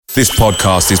This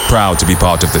podcast is proud to be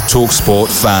part of the TalkSport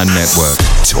Fan Network.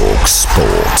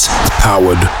 TalkSport.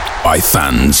 Powered by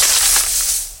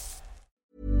fans.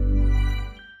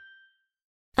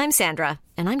 I'm Sandra,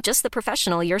 and I'm just the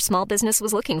professional your small business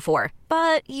was looking for.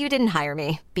 But you didn't hire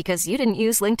me because you didn't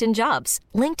use LinkedIn Jobs.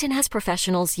 LinkedIn has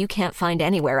professionals you can't find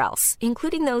anywhere else,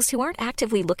 including those who aren't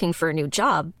actively looking for a new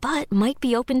job, but might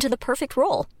be open to the perfect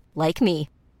role, like me.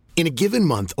 In a given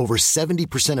month, over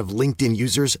 70% of LinkedIn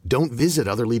users don't visit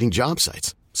other leading job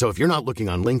sites. So if you're not looking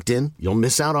on LinkedIn, you'll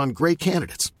miss out on great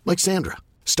candidates like Sandra.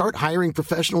 Start hiring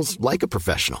professionals like a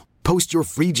professional. Post your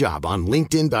free job on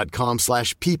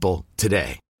linkedin.com/people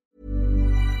today.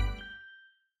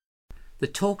 The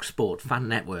TalkSport Fan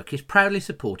Network is proudly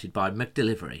supported by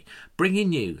McDelivery,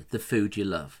 bringing you the food you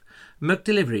love.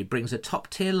 McDelivery brings a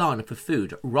top-tier lineup of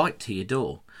food right to your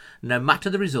door. No matter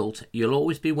the result, you'll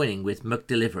always be winning with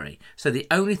McDelivery. So the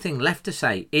only thing left to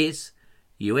say is,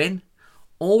 you in?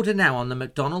 Order now on the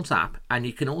McDonald's app, and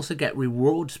you can also get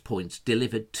rewards points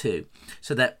delivered too.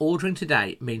 So that ordering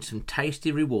today means some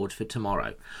tasty rewards for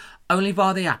tomorrow. Only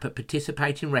via the app at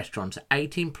participating restaurants.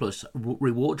 18 plus,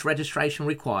 rewards registration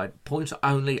required, points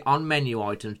only on menu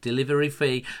items, delivery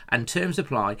fee and terms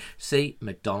apply. See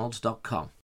mcdonalds.com.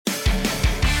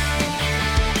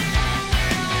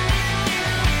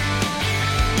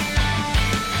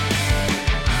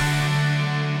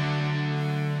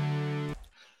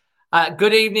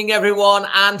 Good evening, everyone,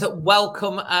 and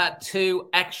welcome to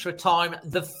Extra Time,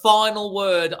 the final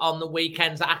word on the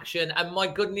weekend's action. And my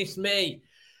goodness me,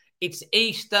 it's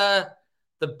Easter,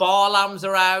 the bar lambs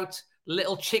are out,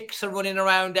 little chicks are running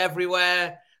around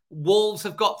everywhere. Wolves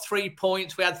have got 3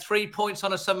 points. We had 3 points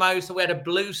on a samosa. We had a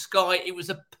blue sky. It was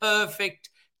a perfect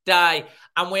day.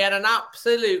 And we had an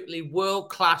absolutely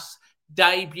world-class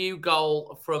debut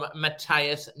goal from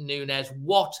Matheus Nunes.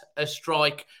 What a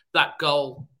strike that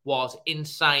goal was.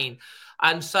 Insane.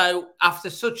 And so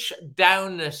after such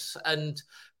downness and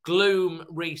gloom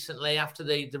recently, after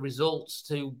the results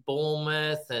to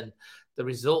Bournemouth and the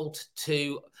result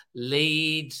to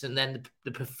Leeds and then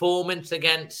the performance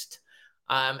against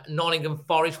Nottingham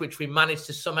Forest, which we managed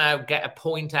to somehow get a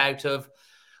point out of,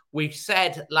 we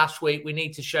said last week we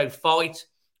need to show fight,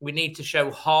 we need to show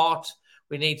heart,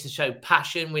 we need to show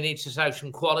passion, we need to show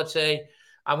some quality,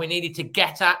 and we needed to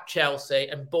get at Chelsea,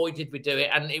 and boy, did we do it.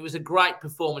 And it was a great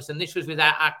performance, and this was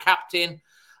without our captain,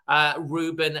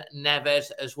 Ruben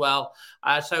Neves, as well.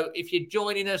 So if you're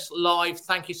joining us live,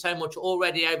 thank you so much.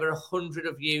 Already over 100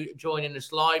 of you joining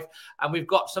us live. And we've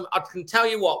got I can tell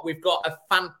you what, we've got a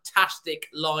fantastic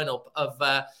lineup of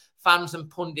fans and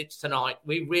pundits tonight.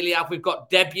 We really have. We've got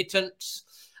debutants,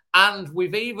 and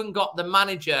we've even got the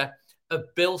manager of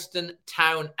Bilston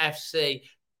Town FC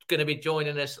going to be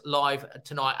joining us live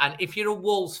tonight. And if you're a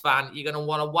Wolves fan, you're going to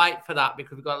want to wait for that,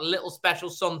 because we've got a little special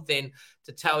something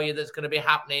to tell you that's going to be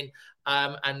happening.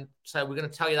 And so we're going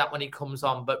to tell you that when he comes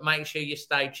on, but make sure you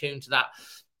stay tuned to that.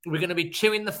 We're going to be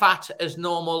chewing the fat as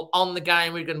normal on the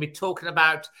game. We're going to be talking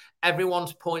about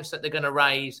everyone's points that they're going to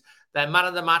raise, their man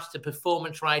of the match, the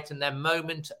performance rate, and their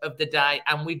moment of the day.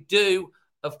 And we do,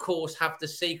 of course, have the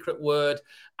secret word,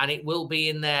 and it will be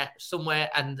in there somewhere.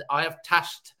 And I have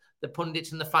tasked the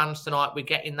pundits and the fans tonight, we're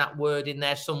getting that word in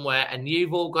there somewhere. And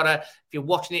you've all got to, if you're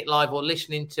watching it live or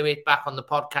listening to it back on the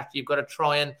podcast, you've got to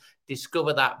try and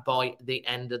discover that by the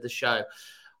end of the show.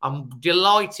 I'm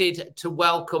delighted to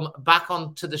welcome back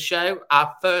onto the show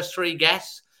our first three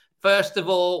guests. First of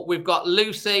all, we've got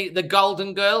Lucy, the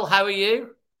Golden Girl. How are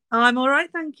you? I'm all right,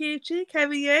 thank you, Chick. How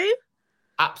are you?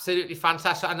 Absolutely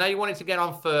fantastic. I know you wanted to get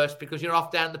on first because you're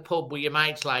off down the pub with your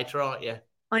mates later, aren't you?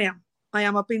 I am.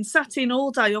 I've been sat in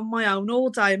all day on my own all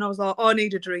day, and I was like, I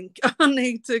need a drink. I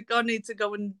need to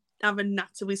go and have a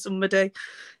natter with somebody.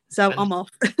 So I'm off.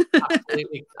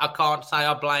 Absolutely. I can't say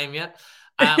I blame you.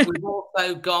 We've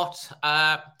also got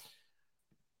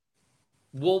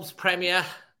Wolves Premier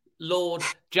Lord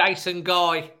Jason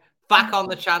Guy back on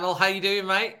the channel. How you doing,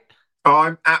 mate?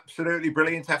 I'm absolutely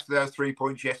brilliant after those 3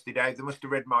 points yesterday. They must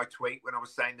have read my tweet when I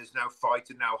was saying there's no fight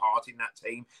and no heart in that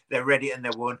team. They're ready and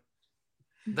they won.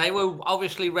 They will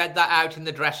obviously read that out in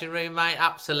the dressing room, mate.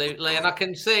 Absolutely. And I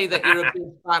can see that you're a big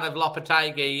fan of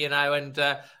Lopetegui, you know, and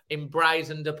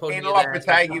embrazened upon in you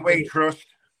Lopetegui, we trust.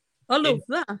 I love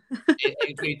that.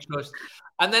 We trust.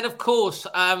 And then, of course,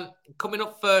 coming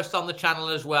up first on the channel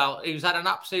as well, he's had an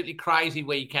absolutely crazy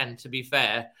weekend, to be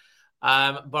fair.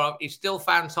 But he still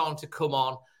found time to come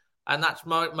on. And that's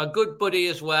my good buddy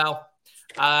as well.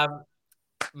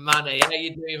 Manny, how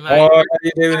you doing, mate? Oh, how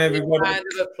you doing, everybody? Round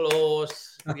of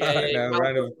applause. Yeah,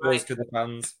 round of applause to the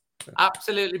fans.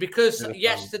 Absolutely, because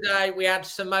yesterday we had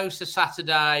Samosa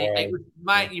Saturday. It was,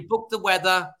 mate, you booked the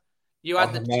weather, You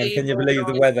had the man, team. can you believe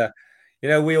the weather? You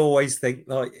know, we always think,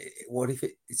 like, what if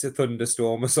it's a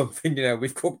thunderstorm or something? You know,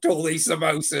 we've cooked all these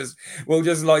samosas. We'll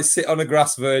just, like, sit on a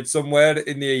grass verge somewhere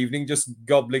in the evening just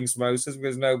gobbling samosas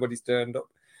because nobody's turned up.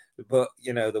 But,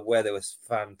 you know, the weather was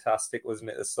fantastic, wasn't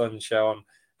it? The sun shone.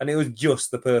 And it was just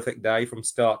the perfect day from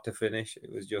start to finish.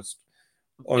 It was just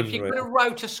unreal. If you could have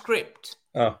wrote a script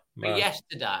for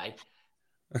yesterday,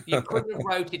 you couldn't have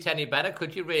wrote it any better,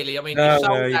 could you, really? I mean, No, you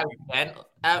sold no, out again.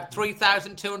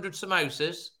 3,200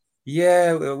 samosas.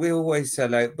 Yeah, we always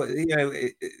sell out. But, you know,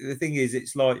 the thing is,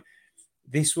 it's like,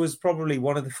 this was probably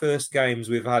one of the first games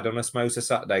we've had on a Samosa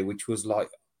Saturday, which was like,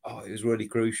 it was really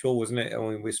crucial, wasn't it? I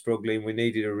mean, we're struggling. We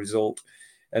needed a result.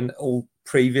 And all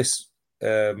previous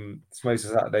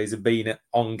Samosa Saturdays have been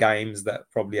on games that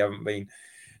probably haven't been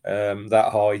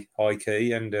that high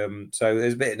key. And so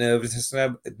there's a bit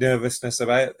of nervousness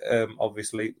about,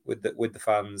 obviously, with the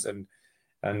fans. And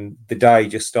the day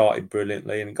just started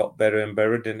brilliantly and got better and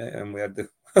better, didn't it? And we had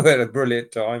a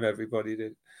brilliant time. Everybody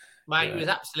did. Mate, it was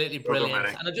absolutely brilliant.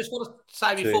 And I just want to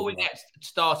say, before we get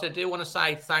started, I do want to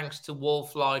say thanks to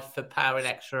Wolf Life for powering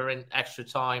extra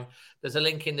time. There's a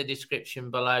link in the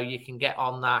description below. You can get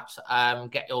on that,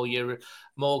 get all your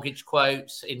mortgage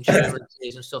quotes,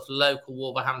 insurances and stuff, local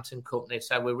Wolverhampton company.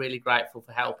 So we're really grateful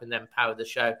for helping them power the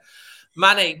show.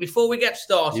 Manny, before we get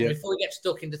started, before we get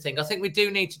stuck into things, I think we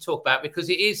do need to talk about, because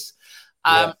it is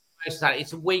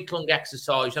it's a week-long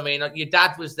exercise. I mean, your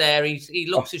dad was there. He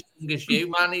looks as young as you,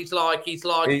 man. He's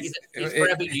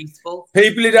forever youthful.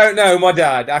 People who don't know, my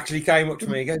dad actually came up to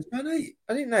me and goes, "Man,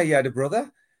 I didn't know you had a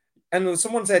brother." And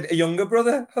someone said, "A younger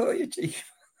brother?" Oh, you chief.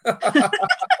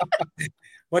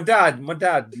 My dad,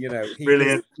 you know,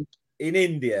 Brilliant. In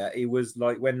India, he was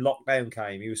like, when lockdown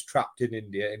came, he was trapped in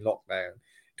India in lockdown.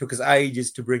 Took us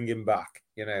ages to bring him back,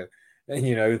 you know, and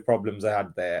the problems I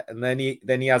had there. And then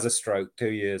he has a stroke 2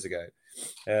 years ago.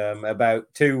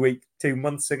 About 2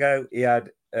 months ago, he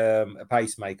had a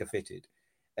pacemaker fitted,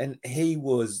 and he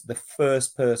was the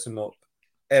first person up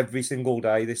every single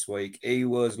day this week. He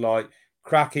was like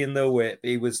cracking the whip.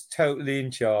 He was totally in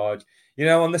charge. You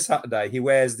know, on the Saturday, he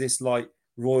wears this like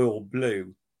royal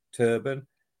blue turban.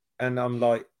 And I'm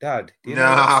like, "Dad, do you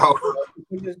know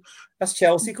that's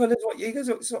Chelsea colours?" He goes,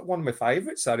 "It's one of my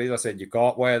favourites." I said, "You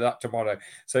can't wear that tomorrow."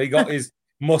 So he got his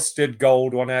mustard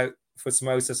gold one out for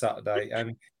Samosa Saturday,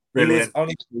 and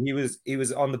he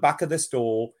was on the back of the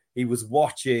stall. He was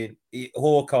watching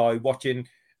Hawkeye, watching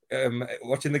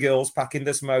the girls packing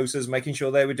the samosas, making sure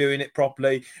they were doing it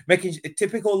properly, making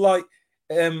typical like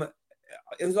it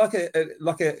was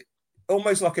like a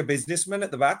almost like a businessman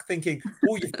at the back, thinking,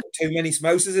 "Oh, you've got too many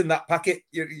samosas in that packet.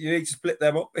 You need to split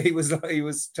them up." He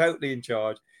was totally in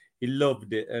charge. He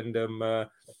loved it, and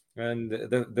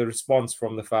the response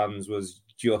from the fans was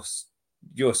just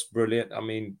brilliant. I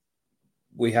mean,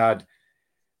 we had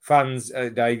fans,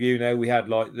 Dave. You know, we had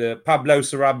like the Pablo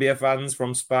Sarabia fans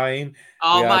from Spain.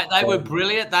 Oh, mate, they were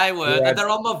brilliant. They were. They're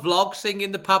on my vlog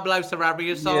singing the Pablo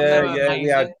Sarabia song.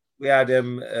 Yeah. We had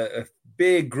a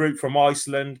big group from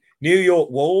Iceland, New York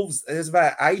Wolves. There's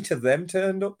about 8 of them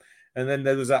turned up, and then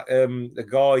there was a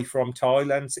guy from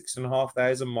Thailand,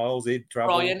 6,500 miles. He'd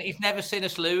traveled. Brian, he's never seen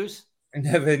us lose.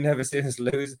 Never seen us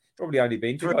lose. Probably only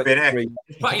been to like 3.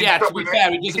 But yeah, to be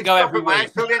fair, he doesn't go every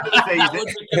week.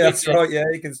 That's right.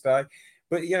 Yeah, he can stay.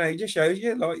 But you know, it just shows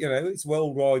you, like, you know, it's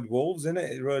worldwide Wolves, isn't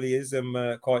it? It really is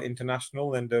quite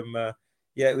international, and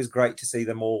yeah, it was great to see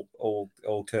them all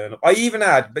turn up. I even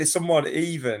had, but someone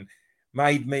even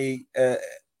made me a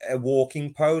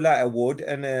walking pole out of wood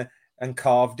and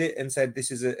carved it and said,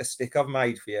 "This is a stick I've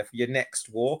made for your next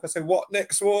walk." I said, "What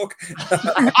next walk?" No.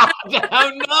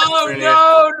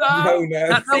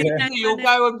 You'll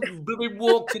go and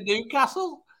walk to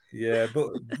Newcastle. Yeah,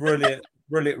 but brilliant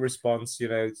response. You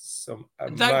know, some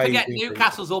don't forget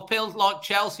Newcastle's uphill like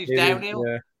Chelsea's downhill.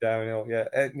 Yeah, downhill.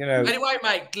 Yeah, you know. Anyway,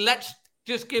 mate, let's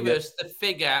just give us the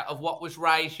figure of what was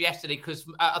raised yesterday, because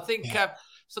I think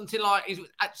something like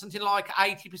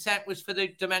 80% was for the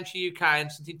Dementia UK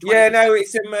and something. 20%. Yeah, no,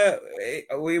 it's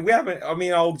we haven't. I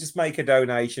mean, I'll just make a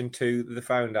donation to the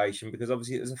foundation, because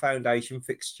obviously it was a foundation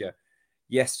fixture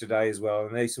yesterday as well,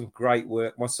 and there's some great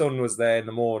work. My son was there in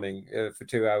the morning for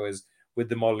 2 hours with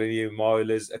the Molyneux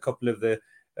Milers. A couple of the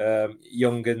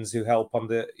young guns who help on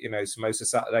the Samosa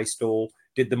Saturday stall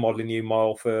did the Molyneux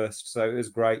Mile first, so it was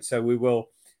great. So we will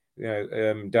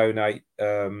donate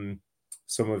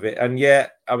some of it. And yeah,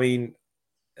 I mean,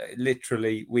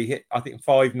 literally we hit, I think,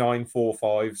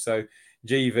 5,945. So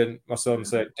Jeevan, my son,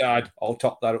 said, "Dad, I'll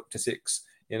top that up to 6,"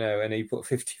 and he put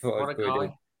 55 quid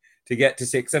in to get to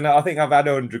 6. And I think I've had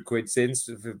 100 quid since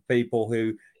for people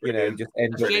who, just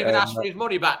end up. Stephen asked for his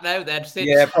money back now then. Since.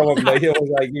 Yeah, probably. He was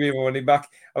like, give me my money back.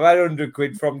 I've had 100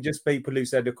 quid from just people who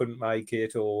said I couldn't make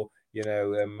it or,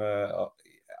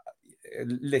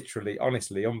 literally,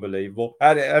 honestly, unbelievable.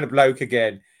 I had a bloke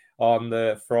again on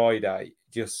the Friday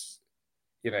just,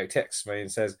 texts me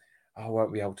and says, I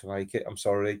won't be able to make it. I'm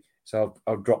sorry. So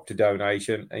I've dropped a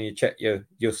donation and you check your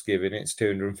Just Giving, it's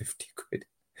 250 quid.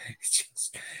 It's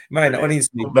just, man,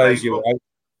 honestly, blows you out.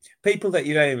 People that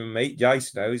you don't even meet,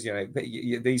 Jace knows,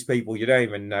 these people you don't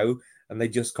even know, and they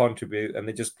just contribute and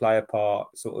they just play a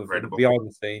part sort of behind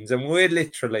the scenes. And we're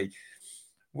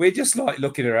just like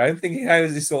looking around thinking, how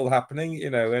is this all happening?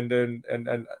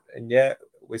 And yeah,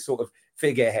 we're sort of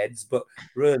figureheads, but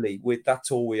really,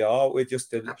 that's all we are. We're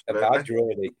just a badge,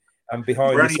 really. And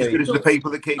behind we're the scenes, only as good as the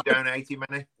people that keep donating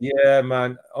money. Yeah,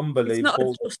 man, unbelievable. It's not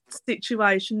a just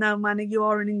situation, though, Manny. You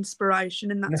are an inspiration,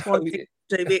 and that's why people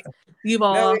do it. You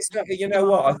are. No, it's not. You know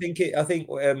what? I think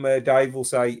Dave will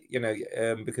say,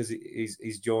 because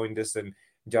he's joined us and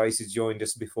Jace has joined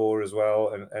us before as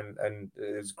well, and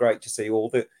it's great to see all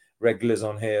the regulars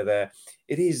on here. There,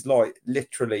 it is like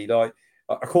literally like.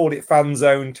 I called it Fan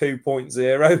Zone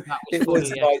 2.0. It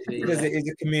was because it is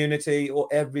a community, or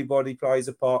everybody plays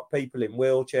a part. People in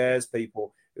wheelchairs,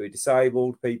 people who are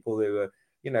disabled, people who are,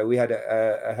 we had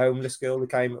a homeless girl who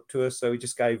came up to us, so we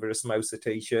just gave her a Samosa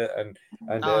t-shirt and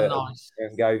nice.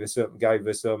 And gave her some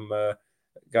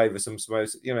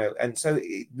samosa, and so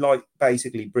it like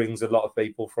basically brings a lot of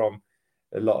people from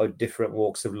a lot of different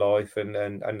walks of life, and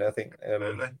I think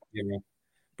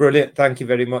brilliant. Thank you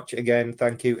very much again.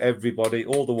 Thank you, everybody,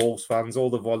 all the Wolves fans, all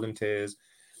the volunteers,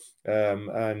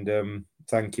 and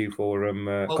thank you for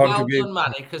contributing. Well done,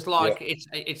 Manny, because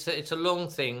it's a long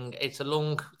thing. It's a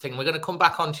long thing. We're going to come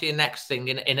back onto your next thing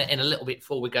in a little bit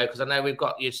before we go, because I know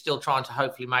you're still trying to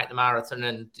hopefully make the marathon,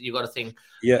 and you've got to think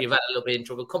you've had a little bit of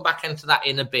trouble. We'll come back into that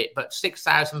in a bit, but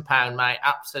 £6,000, mate,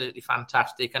 absolutely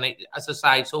fantastic. And as I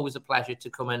say, it's always a pleasure to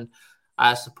come and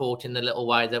support in the little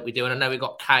way that we do. And I know we've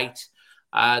got Kate.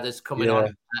 That's coming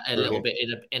on a little bit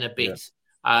in a bit.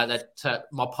 That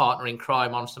my partner in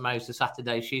crime on Samosa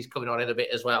Saturday, she's coming on in a bit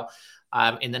as well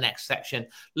in the next section.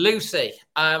 Lucy,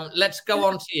 let's go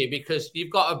on to you, because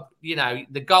you've got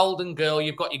the golden girl.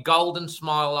 You've got your golden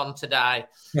smile on today.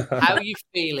 How are you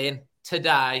feeling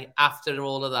today after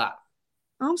all of that?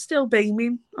 I'm still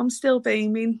beaming.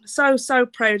 So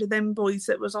proud of them boys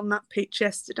that was on that pitch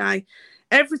yesterday.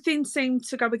 Everything seemed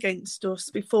to go against us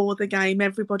before the game.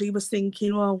 Everybody was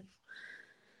thinking, well,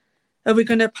 are we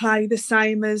going to play the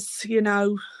same as,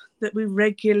 that we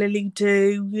regularly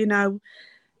do? They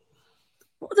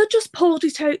just pulled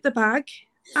it out the bag.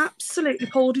 Absolutely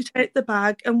pulled it out the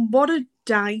bag. And what a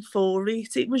day for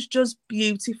it. It was just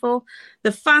beautiful.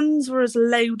 The fans were as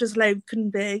loud can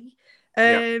be.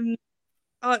 It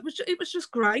was just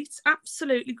great.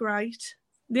 Absolutely great.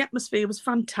 The atmosphere was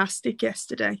fantastic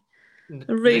yesterday.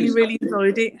 I really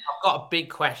enjoyed it. I've got a big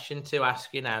question to ask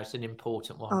you now. It's an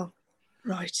important one. Oh,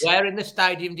 right. Where in the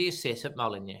stadium do you sit at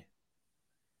Molineux?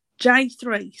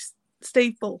 J3,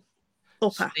 Steve Bull.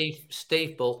 Upper.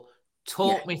 Steve Bull.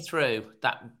 Talk me through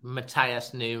that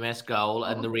Mateus Nunes goal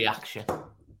and the reaction.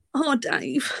 Oh,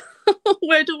 Dave.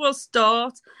 Where do I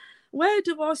start?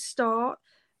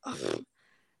 Oh.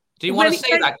 Do you want to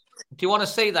see that? Do you want to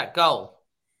see that goal?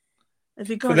 Have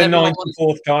you got for the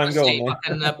 94th time goal?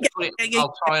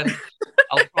 I'll try and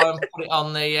put it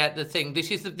on the thing.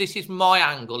 This is my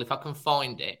angle if I can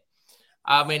find it.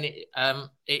 I mean, it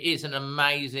is an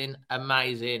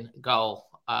amazing goal.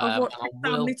 I've watched it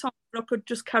so many times. I could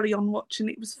just carry on watching.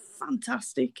 It was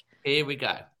fantastic. Here we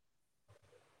go.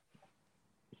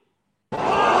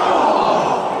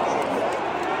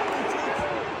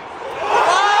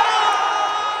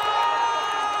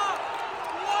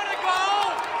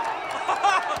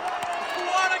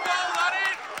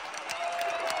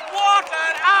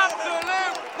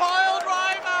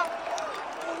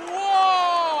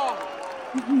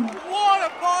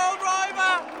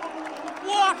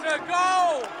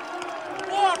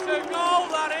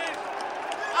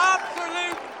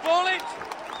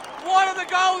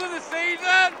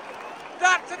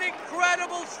 That's an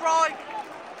incredible strike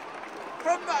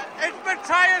it's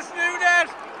Mateus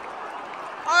Nunes.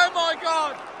 Oh my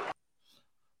God!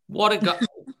 What a goal!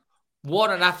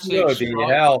 What an absolute strike!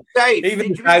 Hell. Dave,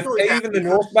 even the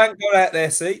North Bank got out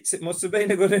their seats. It must have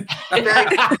been a good.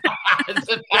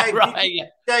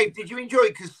 Dave, did you enjoy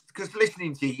it? Because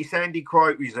listening to you sounded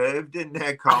quite reserved and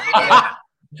calm.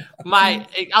 Mate,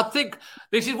 I think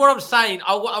this is what I'm saying.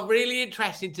 I'm really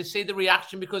interested to see the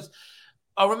reaction, because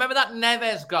I remember that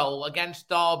Neves goal against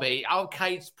Derby.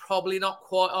 Okay, it's probably not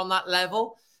quite on that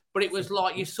level, but it was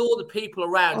like you saw the people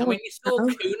around. I mean, you saw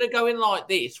Kuna going like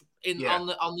this on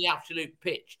the absolute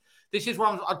pitch. This is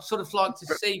what I'd sort of like to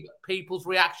see people's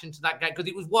reaction to that game, because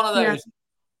it was one of those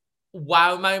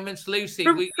wow moments. Lucy,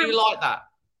 you like that?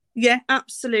 Yeah,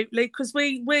 absolutely. Because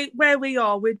we where we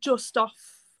are, we're just off,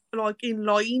 like, in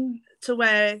line to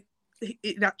where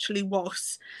it actually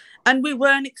was. And we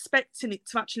weren't expecting it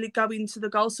to actually go into the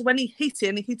goal. So when he hit it,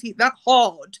 and he hit it that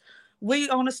hard, we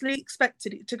honestly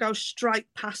expected it to go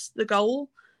straight past the goal.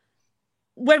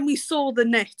 When we saw the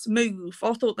net move,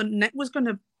 I thought the net was going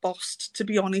to burst, to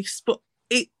be honest. But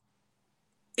it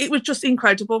was just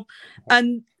incredible.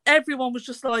 And everyone was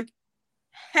just like,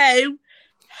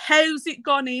 how's it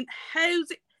gone in? How's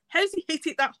he hit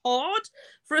it that hard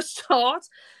for a start?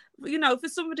 You know, for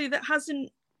somebody that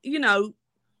hasn't, you know,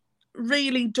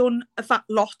 really done a fat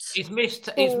lot. He's missed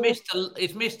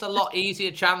a lot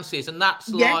easier chances, and that's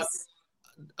like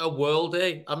a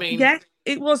worldie. I mean,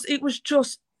 it was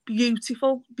just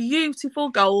beautiful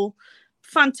goal,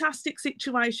 fantastic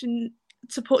situation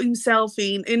to put himself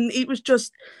in, and it was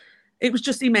just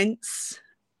immense.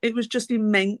 It was just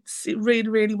immense. It really,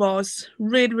 really was.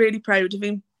 Really, really proud of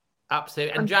him.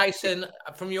 Absolutely. And Jason,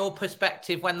 from your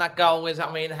perspective, when that goal was, I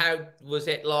mean, how was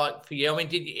it like for you? I mean,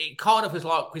 it kind of was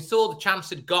like, we saw the chance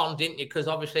had gone, didn't you? Because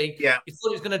obviously, you thought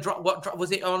he was going to drop. What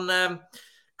was it on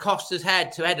Costa's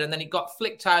head to header, and then it got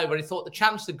flicked over. And he thought the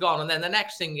chance had gone, and then the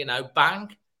next thing you know, bang,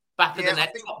 back of the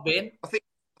net, top bin. I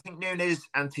think Nunes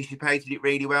anticipated it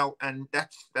really well, and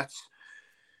that's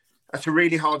a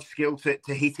really hard skill to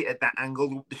hit it at that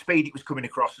angle. The speed it was coming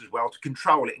across as well, to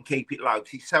control it and keep it low,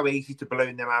 because it's so easy to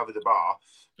balloon them over the bar.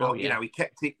 But, you know, he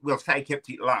kept it low.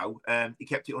 He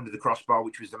kept it under the crossbar,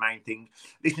 which was the main thing.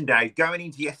 Listen, Dave, going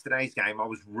into yesterday's game, I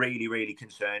was really, really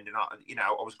concerned. And, I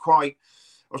was quite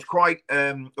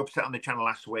upset on the channel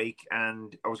last week,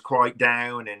 and I was quite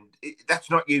down, and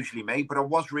that's not usually me, but I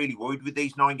was really worried with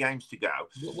these 9 games to go.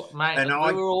 Mate, and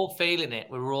we were all feeling it.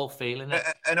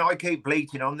 And I keep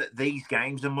bleating on that these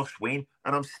games are must win,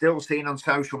 and I'm still seeing on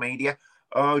social media,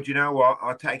 oh, do you know what?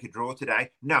 I'll take a draw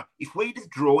today. No, if we'd have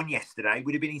drawn yesterday,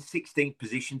 we'd have been in 16th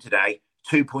position today,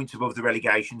 2 points above the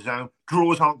relegation zone.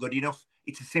 Draws aren't good enough.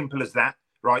 It's as simple as that,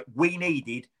 right? We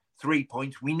needed 3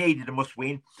 points. We needed a must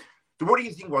win. The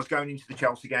worrying thing was going into the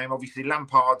Chelsea game, obviously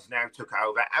Lampard's now took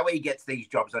over. How he gets these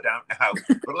jobs, I don't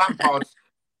know.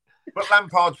 But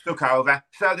Lampard's took over.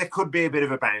 So there could be a bit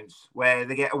of a bounce where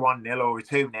they get a 1-0 or a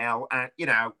 2-0. And, you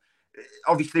know,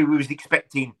 obviously we was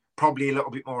expecting probably a little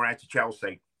bit more out of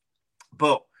Chelsea.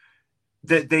 But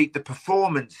the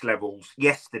performance levels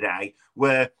yesterday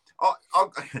were...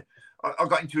 I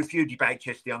got into a few debates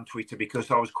yesterday on Twitter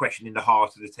because I was questioning the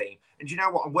heart of the team. And you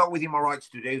know what? I'm well within my rights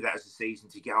to do that as a season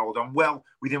ticket holder. I'm well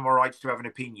within my rights to have an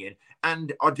opinion.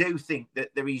 And I do think that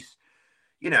there is,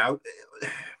 you know,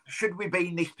 should we be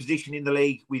in this position in the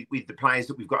league with the players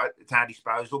that we've got at our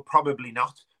disposal? Probably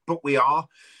not, but we are.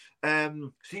 So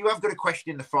you have got to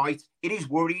question the fight. It is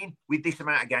worrying with this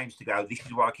amount of games to go. This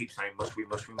is why I keep saying must win.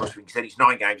 He said it's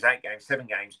 9 games, 8 games, 7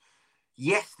 games.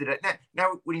 Yesterday,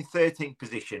 now we're in 13th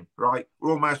position, right?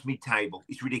 We're almost mid-table.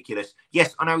 It's ridiculous.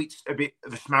 Yes, I know it's a bit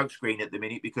of a smokescreen at the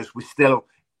minute because we're still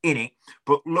in it,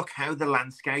 but look how the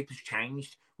landscape has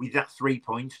changed with that 3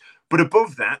 points. But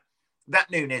above that, that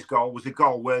Nunes goal was a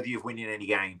goal worthy of winning any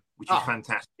game, which is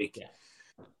fantastic. Yeah.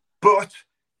 But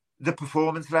the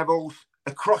performance levels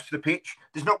across the pitch,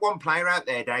 there's not one player out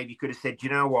there, Dave, you could have said, you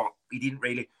know what, he didn't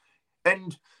really.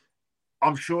 And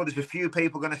I'm sure there's a few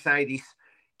people going to say this.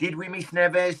 Did we miss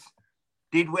Neves?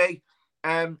 Did we?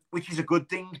 Which is a good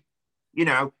thing. You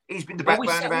know, he's been the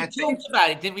backbone of our team. We talked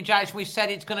about it, didn't we, Jason? We said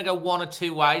it's going to go one or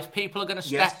two ways. People are going to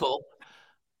step up.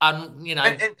 And, you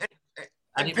know...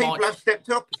 And people have stepped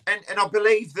up. And I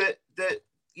believe that,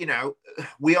 you know,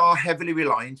 we are heavily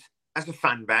reliant as a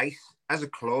fan base, as a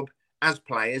club, as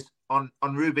players on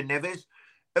Ruben Neves.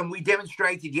 And we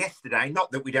demonstrated yesterday,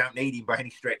 not that we don't need him by any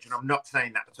stretch, and I'm not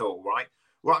saying that at all, right?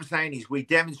 What I'm saying is we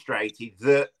demonstrated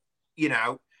that, you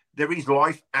know, there is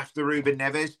life after Ruben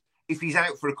Neves. If he's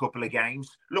out for a couple of games,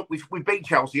 look, we beat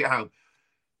Chelsea at home.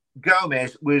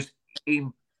 Gomez was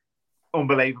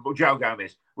unbelievable. Joe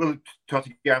Gomez. Well,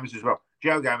 Totti Gomez as well.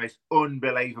 Joe Gomez,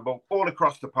 unbelievable. All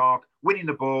across the park, winning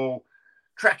the ball,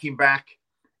 tracking back,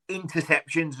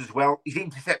 interceptions as well. His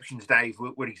interceptions, Dave,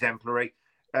 were exemplary.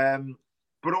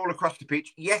 But all across the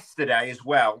pitch. Yesterday as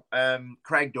well,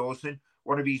 Craig Dawson,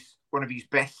 one of his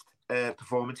best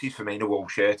performances for me in a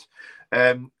Wolves shirt.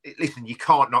 Listen, you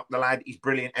can't knock the lad. He's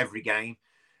brilliant every game.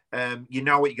 You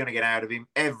know what you're going to get out of him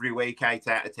every week, 8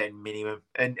 out of 10 minimum.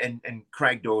 And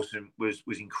Craig Dawson was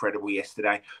incredible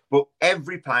yesterday. But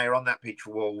every player on that pitch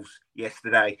for Wolves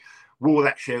yesterday wore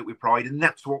that shirt with pride, and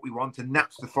that's what we want, and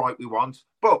that's the fight we want.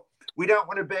 But we don't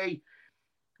want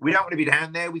to be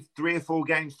down there with 3 or 4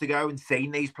 games to go and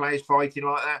seeing these players fighting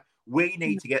like that. We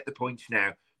need to get the points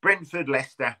now. Brentford,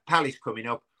 Leicester, Palace coming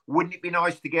up. Wouldn't it be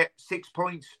nice to get 6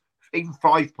 points, even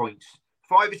 5 points?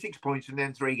 5 or 6 points from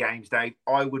them 3 games, Dave.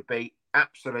 I would be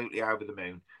absolutely over the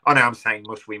moon. I know I'm saying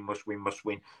must win.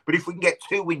 But if we can get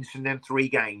 2 wins from them 3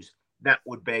 games, that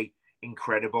would be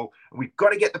incredible. And we've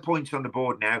got to get the points on the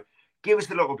board now. Give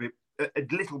us a little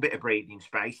bit of breathing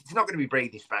space. It's not going to be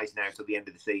breathing space now till the end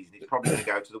of the season. It's probably going to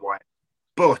go to the wire.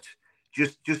 But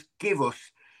just give us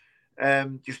a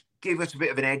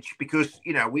bit of an edge, because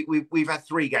we've had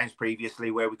 3 games previously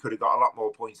where we could have got a lot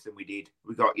more points than we did.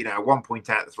 We got 1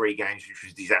 point out of 3 games, which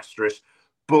was disastrous.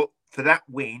 But for that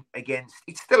win against,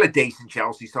 it's still a decent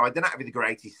Chelsea side. They're not having the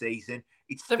greatest season.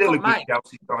 It's still a good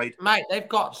Chelsea side. Mate, they've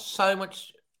got so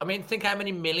much. I mean, think how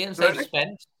many millions they've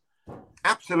spent.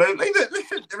 Absolutely.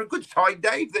 Listen, they're a good side,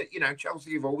 Dave. That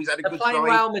Chelsea have always had a good side. They're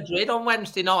playing Real Madrid on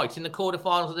Wednesday night in the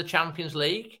quarterfinals of the Champions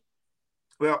League.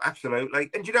 Well,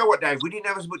 absolutely. And you know what, Dave? We didn't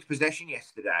have as much possession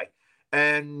yesterday.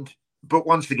 But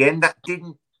once again, that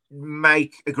didn't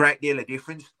make a great deal of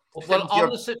difference. Well,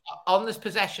 on this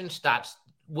possession stats,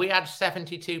 we had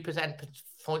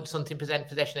 72%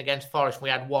 possession against Forest. We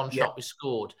had 1 shot we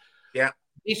scored. Yeah.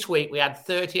 This week, we had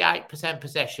 38%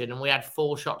 possession and we had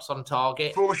 4 shots on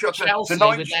target. 4 shots. Chelsea,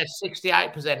 with their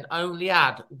 68%, only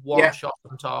had 1 shot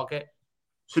on target.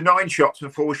 So 9 shots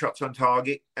and 4 shots on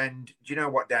target. And do you know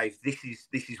what, Dave? This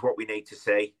is what we need to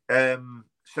see.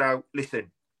 So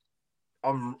listen,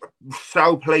 I'm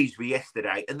so pleased with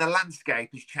yesterday, and the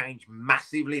landscape has changed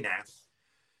massively now.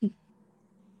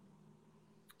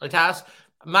 It has.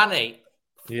 Manny.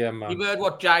 Yeah, man. You've heard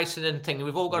what Jason and thing.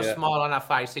 We've all got a smile on our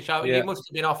faces. So you must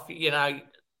have been off, I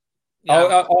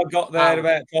got there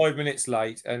about 5 minutes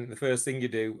late, and the first thing you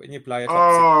do when you play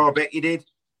I bet you did.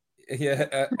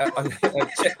 Yeah,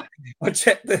 I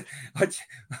checked the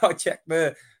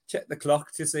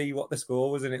clock to see what the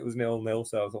score was, and it was 0-0.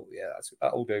 So I thought,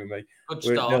 that'll do me. Good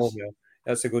start. 0-0.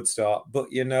 That's a good start.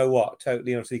 But you know what?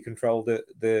 Totally, honestly controlled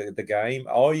the game.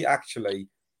 I actually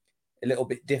a little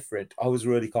bit different. I was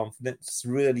really confident,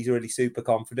 really, really super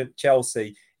confident.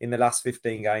 Chelsea in the last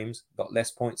 15 games got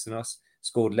less points than us,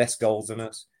 scored less goals than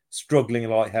us, struggling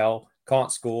like hell,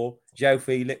 can't score. Joe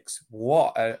Felix,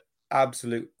 what an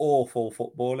absolute awful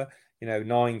footballer.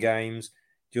 9 games,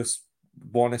 just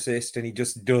 1 assist, and he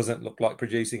just doesn't look like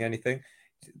producing anything.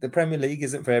 The Premier League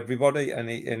isn't for everybody,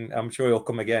 and I'm sure he'll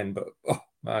come again. But oh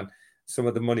man, some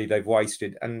of the money they've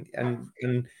wasted, and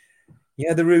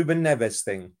the Ruben Neves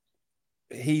thing.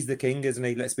 He's the king, isn't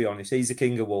he? Let's be honest. He's the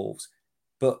king of Wolves.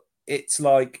 But it's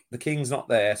like the king's not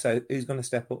there. So who's going to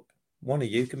step up? One of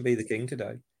you can be the king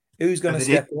today. Who's going to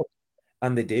step up?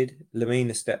 And they did.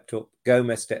 Lamina stepped up.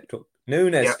 Gomez stepped up.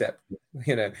 Nunes stepped up.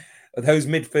 Those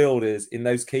midfielders in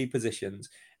those key positions.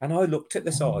 And I looked at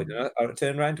the side and I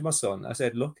turned around to my son. I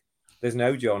said, look, there's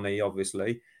no Johnny,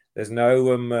 obviously. There's no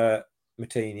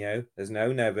Moutinho. There's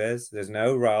no Neves. There's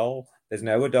no Raul. There's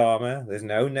no Adama. There's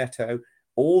no Neto.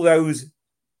 All those,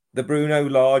 the Bruno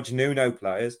Lage, Nuno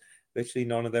players, literally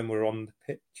none of them were on the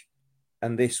pitch.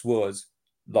 And this was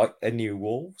like a new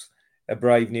Wolves, a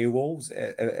brave new Wolves.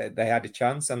 They had a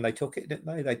chance and they took it, didn't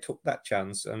they? They took that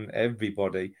chance and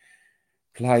everybody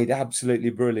played absolutely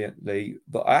brilliantly.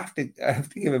 But I have to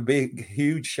give a big,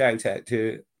 huge shout out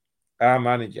to our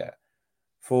manager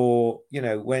for,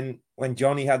 when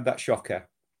Johnny had that shocker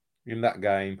in that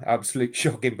game, absolute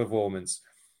shocking performance.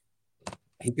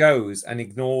 He goes and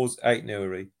ignores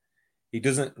Aït-Nouri. He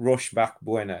doesn't rush back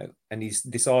Bueno, and he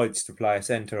decides to play a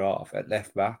centre half at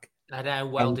left back. I know.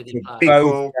 Well, did he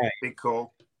play? Big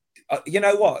call. You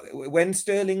know what? When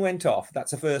Sterling went off,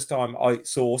 that's the first time I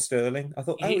saw Sterling. I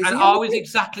thought, I was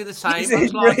exactly the same. I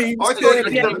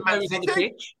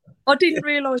didn't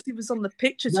realise he was on the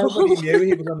pitch at all. Nobody knew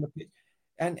he was on the pitch.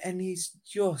 And he's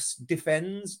just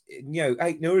defends.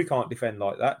 Aït-Nouri can't defend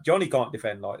like that. Johnny can't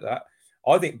defend like that.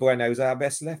 I think Bueno's our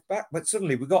best left back, but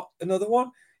suddenly we got another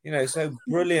one. So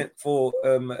brilliant for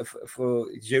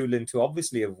Julian to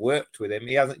obviously have worked with him.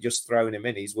 He hasn't just thrown him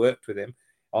in; he's worked with him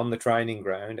on the training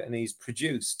ground, and he's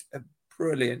produced a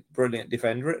brilliant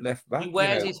defender at left back. He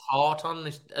wears his heart on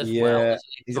this as well.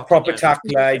 He's a proper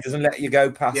tackler. He doesn't let you go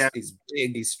past. Yeah. He's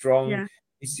big. He's strong. Yeah.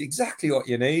 It's exactly what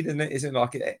you need, isn't it? Isn't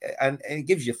like it? And it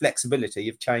gives you flexibility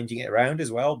of changing it around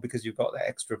as well because you've got that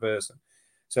extra person.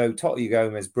 So Totti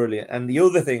Gomez, brilliant. And the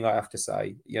other thing I have to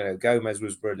say, Gomez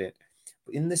was brilliant.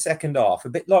 in the second half, a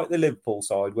bit like the Liverpool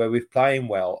side, where we're playing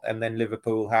well, and then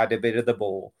Liverpool had a bit of the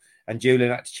ball, and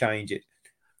Julian had to change it.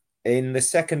 In the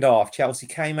second half, Chelsea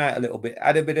came out a little bit,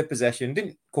 had a bit of possession,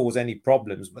 didn't cause any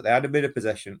problems, but they had a bit of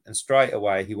possession, and straight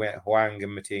away he went Hwang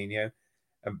and Moutinho,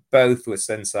 and both were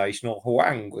sensational.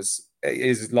 Hwang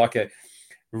is like a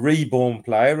reborn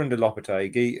player under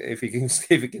Lopetegui if he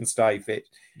can stay fit,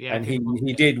 and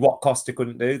he did what Costa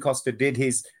couldn't do. Costa did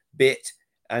his bit,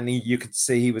 and you could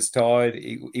see he was tired.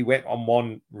 He went on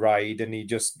one raid and he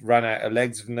just ran out of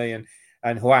legs, didn't he?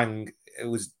 And Hwang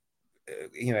was,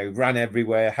 ran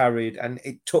everywhere, harried, and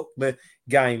it took the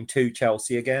game to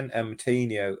Chelsea again. And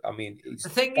Moutinho, I mean, the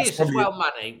thing is as well,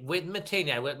 Manny, with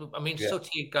Moutinho, I mean,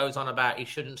 Sutty goes on about he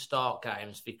shouldn't start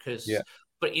games because,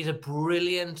 but he's a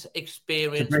brilliant,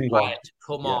 experienced player to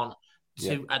come on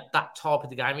to at that type of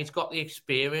the game. He's got the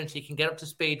experience. He can get up to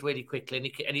speed really quickly,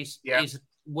 and he's a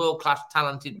world-class,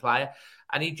 talented player,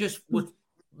 and he just would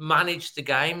manage the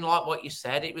game like what you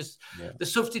said. It was the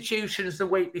substitutions the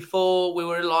week before we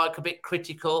were like a bit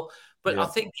critical, but I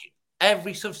think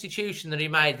every substitution that he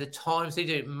made, the times he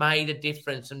did, made a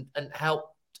difference and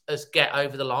helped us get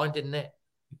over the line, didn't it?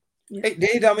 It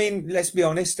did. I mean, let's be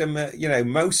honest.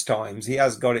 Most times he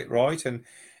has got it right,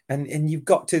 and you've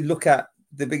got to look at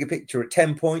the bigger picture. At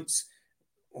 10 points,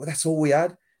 well, that's all we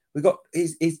had. We got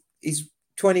he's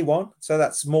 21, so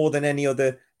that's more than any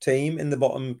other team in the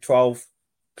bottom 12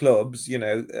 clubs.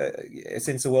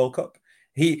 Since the World Cup,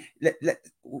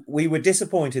 we were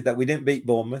disappointed that we didn't beat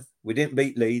Bournemouth, we didn't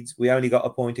beat Leeds, we only got a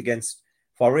point against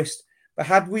Forest. But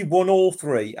had we won all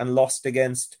three and lost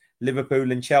against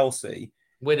Liverpool and Chelsea,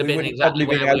 we'd have been exactly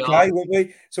been okay, wouldn't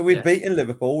we? So we've beaten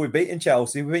Liverpool, we've beaten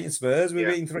Chelsea, we've beaten Spurs, we've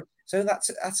beaten three. So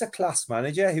that's a class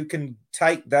manager who can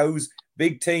take those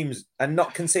big teams and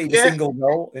not concede a single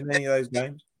goal in any of those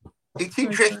games. It's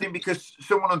interesting because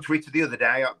someone on Twitter the other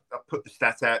day, I put the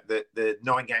stat out that the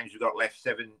 9 games we've got left,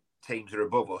 7 teams are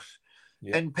above us.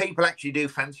 Yeah. And people actually do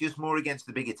fancy us more against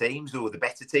the bigger teams or the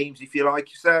better teams, if you like.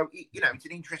 So, it's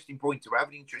an interesting point to have,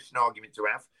 an interesting argument to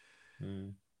have.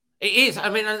 Mm. It is. I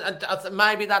mean,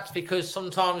 maybe that's because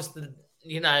sometimes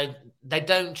they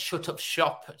don't shut up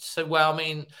shop so well. I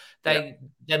mean,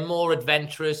 they're more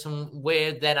adventurous, and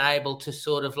we're then able to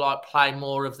sort of like play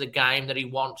more of the game that he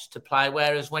wants to play.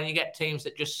 Whereas when you get teams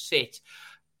that just sit,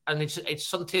 and it's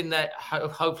something that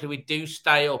hopefully we do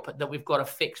stay up, that we've got to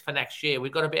fix for next year.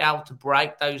 We've got to be able to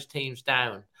break those teams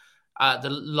down,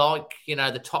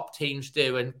 the top teams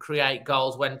do, and create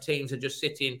goals when teams are just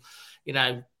sitting,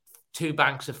 2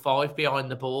 banks of 5 behind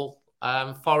the ball.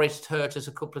 Forest hurt us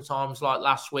a couple of times, like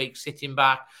last week, sitting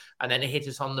back, and then it hit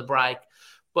us on the break.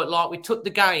 But we took the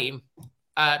game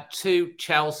to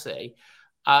Chelsea,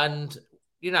 and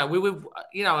we were,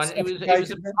 and it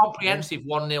was a comprehensive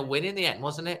 1-0 win in the end,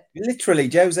 wasn't it? Literally,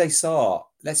 Jose Sarr.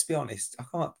 Let's be honest, I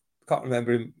can't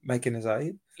remember him making a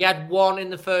save. He had one in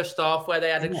the first half where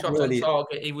they had a shot on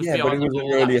target. He was behind but it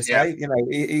wasn't really a save.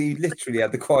 He literally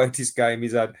had the quietest game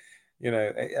he's had.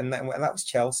 And that was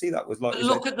Chelsea. That was like. But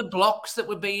look at the blocks that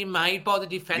were being made by the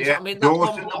defence. Yeah. I mean,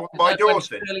 Dawson,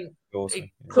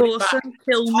 Dawson.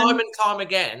 Time and time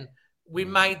again, we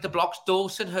made the blocks.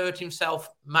 Dawson hurt himself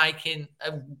making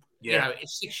a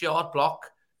 6-yard block,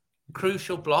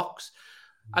 crucial blocks,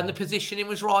 and the positioning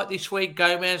was right this week.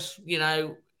 Gomez,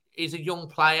 is a young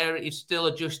player. He's still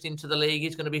adjusting to the league.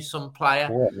 He's going to be some player.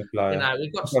 We've got.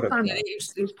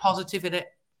 It was positive in it.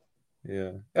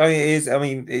 Yeah, I mean, it is. I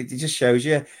mean, it just shows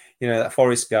you, that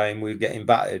Forest game, we were getting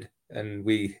battered and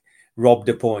we robbed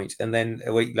a point, and then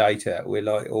a week later we're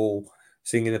like all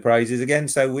singing the praises again.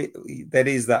 So there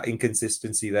is that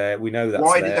inconsistency there. We know that's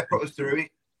why did they put us through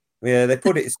it? Yeah, they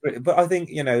put it, but I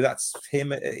think that's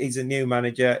him. He's a new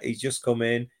manager. He's just come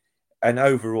in, and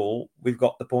overall we've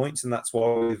got the points, and that's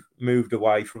why we've moved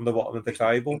away from the bottom of the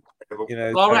table.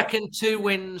 I reckon 2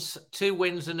 wins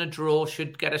and a draw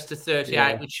should get us to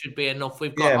 38, which should be enough.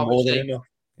 We've got more than enough.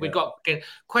 We've got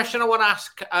question I want to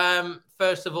ask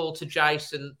first of all to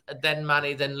Jason, then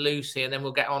Manny, then Lucy, and then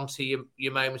we'll get on to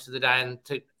your moments of the day and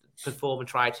to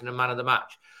performance rating and man of the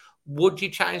match. Would you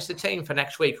change the team for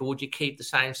next week, or would you keep the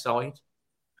same side?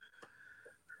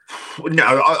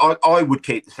 No, I would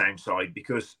keep the same side,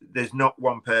 because there's not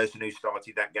one person who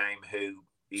started that game who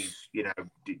is,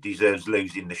 deserves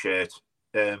losing the shirt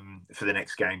for the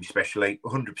next game, especially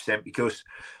 100%, because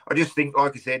I just think,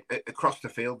 like I said, across the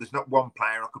field, there's not one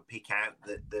player I could pick out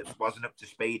that wasn't up to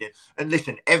speed. And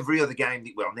listen, every other game,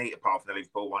 apart from the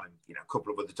Liverpool one and, a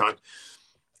couple of other times,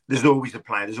 there's always a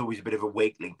player, there's always a bit of a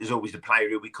weak link. There's always a player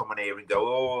who we come on here and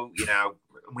go,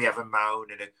 we have a moan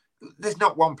and a there's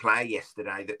not one player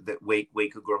yesterday that we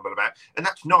could grumble about. And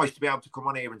that's nice to be able to come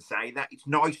on here and say that. It's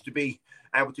nice to be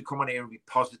able to come on here and be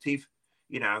positive,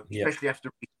 especially after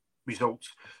results.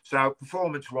 So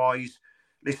performance-wise,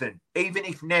 listen, even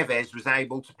if Neves was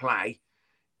able to play,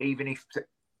 I'd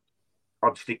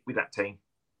stick with that team.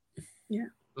 Yeah.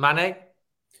 Mane?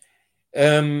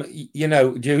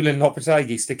 Julian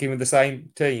Lopetegui sticking with the same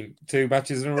team 2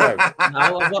 matches in a row.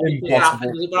 No,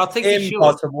 impossible. But I think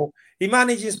impossible. He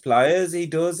manages players, he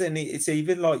does, and it's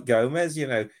even like Gomez.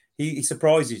 He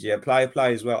surprises you. Player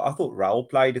as well. I thought Raul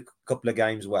played a couple of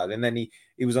games well, and then he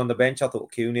was on the bench. I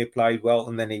thought Cunha played well,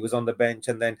 and then he was on the bench,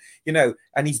 and then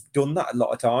and he's done that a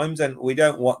lot of times, and we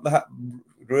don't want that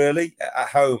really at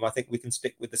home. I think we can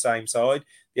stick with the same side.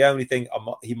 The only thing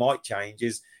he might change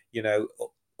is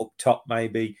up top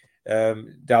maybe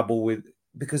dabble with,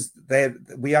 because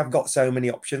we have got so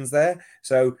many options there.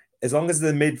 So as long as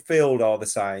the midfield are the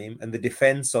same and the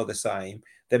defence are the same,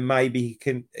 then maybe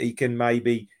he can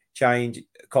maybe change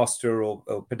Costa or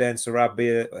Pedence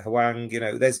Sarabia, Hwang.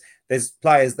 There's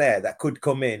players there that could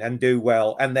come in and do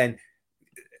well, and then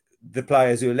the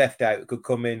players who are left out could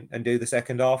come in and do the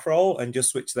second half role and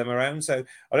just switch them around. So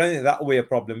I don't think that will be a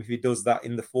problem if he does that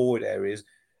in the forward areas.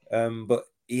 But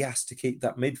he has to keep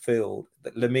that midfield,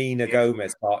 that Lamina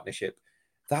Gomez partnership.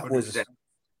 That 100%.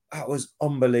 was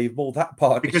unbelievable. That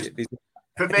partnership is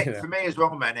for me as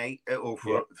well, Manny, or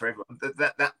for everyone.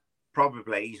 That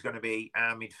probably is going to be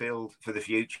our midfield for the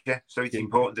future. So it's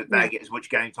important that they get as much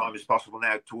game time as possible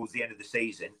now towards the end of the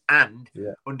season, and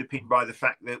underpinned by the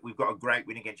fact that we've got a great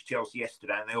win against Chelsea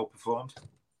yesterday, and they all performed.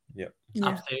 Yeah.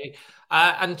 Absolutely.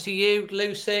 And to you,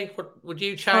 Lucy, would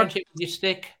you change it with your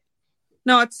stick?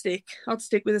 No, I'd stick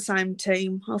with the same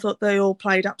team. I thought they all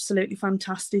played absolutely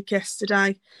fantastic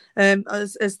yesterday.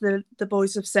 As the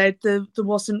boys have said, there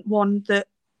wasn't one that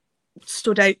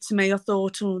stood out to me. I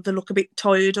thought, they look a bit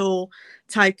tired, or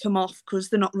take them off because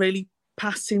they're not really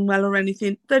passing well or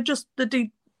anything. They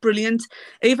did brilliant.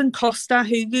 Even Costa,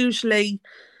 who usually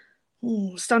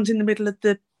stands in the middle of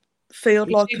the field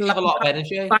he like have a lot of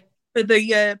energy for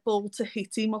the ball to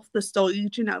hit him off the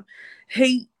side.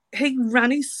 He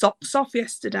ran his socks off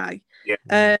yesterday.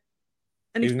 Yeah.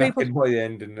 And he was knackered by the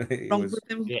end, and he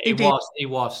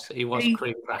was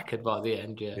cream crackered by the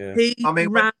end. He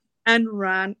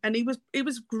ran, and he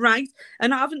was great.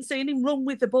 And I haven't seen him run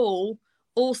with the ball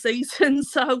all season,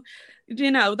 so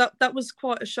that was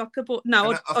quite a shocker. But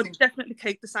no, I'd definitely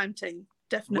keep the same team.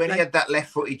 Definitely. When he had that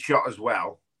left-footed shot as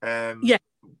well, it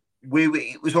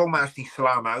was almost in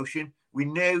slow motion. We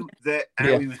knew that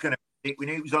how he was going to. We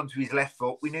knew it was onto his left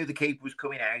foot. We knew the keeper was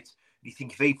coming out. You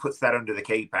think if he puts that under the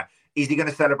keeper, is he going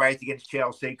to celebrate against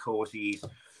Chelsea? Of course he is.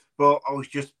 But I was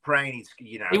just praying.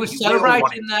 He was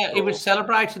celebrating that. He was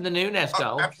celebrating the Nunes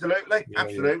goal. Absolutely.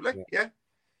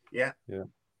 Yeah.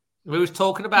 We was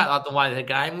talking about the way of the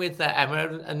game with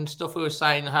Emma and stuff. We were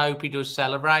saying, I hope he does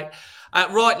celebrate.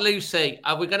 Right, Lucy,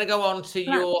 we're going to go on to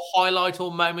your highlight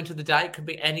or moment of the day. It could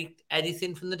be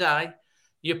anything from the day.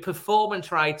 Your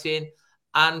performance rating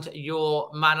and your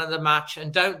man of the match.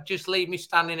 And don't just leave me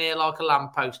standing here like a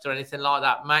lamppost or anything like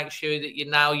that. Make sure that you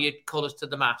nail your colours to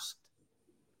the mast.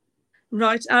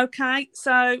 Right, okay.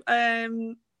 So,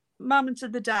 moment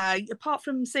of the day, apart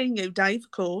from seeing you, Dave,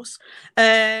 of course,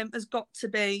 has got to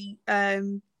be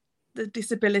the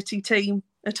disability team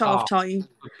at half-time.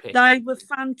 They were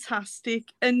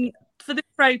fantastic. And for the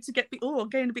crowd to I'm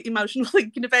getting a bit emotional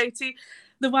thinking about it.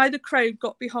 The way the crowd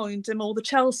got behind them, all the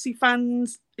Chelsea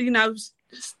fans,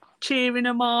 cheering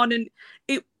them on, and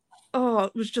it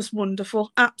was just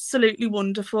wonderful, absolutely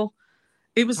wonderful.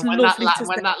 It was lovely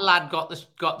when that lad got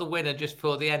the winner just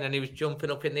before the end, and he was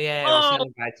jumping up in the air and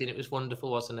celebrating. It was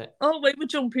wonderful, wasn't it? Oh, we were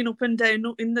jumping up and down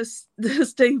in the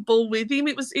Steve Bull with him.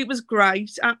 It was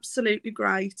great, absolutely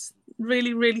great.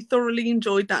 Really, really thoroughly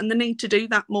enjoyed that, and they need to do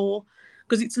that more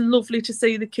because it's lovely to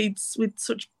see the kids with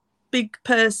such big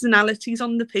personalities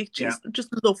on the pitch. It's just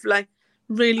lovely.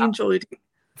 Really enjoyed it.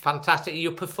 Fantastic.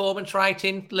 Your performance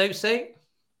rating, Lucy?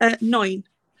 9.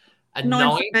 A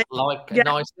 9, like a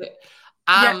nice bit.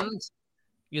 And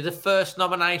you're the first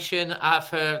nomination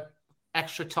for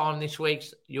extra time this week.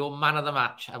 Your man of the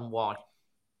match, and why?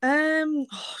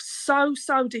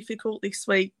 So difficult this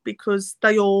week because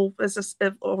they all, as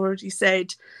I've already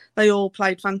said, they all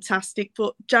played fantastic.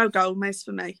 But Joe Gomez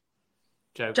for me.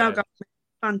 Joe Gomez.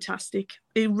 Fantastic.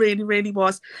 He really, really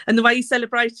was. And the way he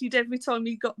celebrated every time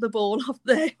he got the ball off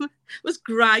there was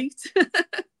great.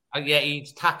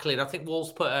 He's tackling. I think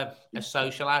Wolves put a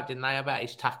social out, didn't they, about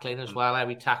his tackling as well, how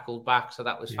he tackled back. So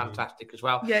that was fantastic as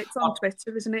well. Yeah, it's on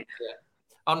Twitter, isn't it? Yeah.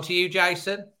 On to you,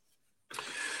 Jason.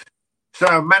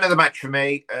 So, man of the match for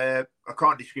me, I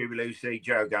can't disagree with Lucy.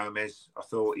 Joe Gomez, I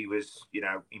thought he was,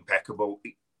 impeccable.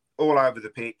 All over the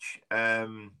pitch.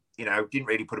 Didn't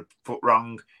really put a foot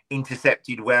wrong.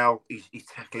 Intercepted well. His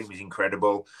tackling was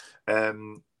incredible.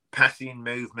 Passing,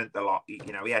 movement, a lot. He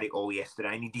had it all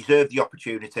yesterday, and he deserved the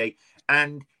opportunity.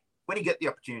 And when he got the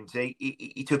opportunity,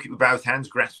 he took it with both hands,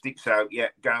 grasped it. So, yeah,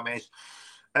 Gomez.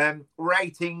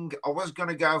 Rating, I was going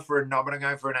to go for a 9, but I'm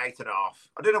going for an 8.5.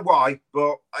 I don't know why,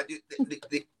 but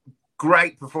the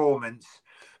great performance.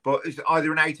 But it's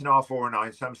either an 8.5 or a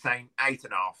 9, so I'm saying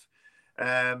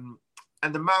 8.5.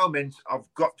 And the moment,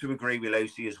 I've got to agree with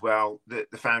Lucy as well, the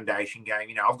foundation game.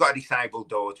 I've got a disabled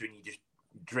daughter, and you just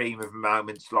dream of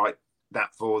moments like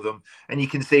that for them. And you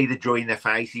can see the joy in their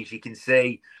faces. You can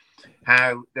see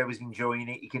how they was enjoying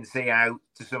it. You can see how,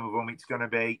 to some of them, it's going to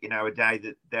be, a day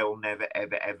that they'll never,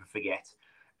 ever, ever forget.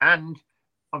 And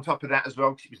on top of that as well,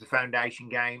 because it was the foundation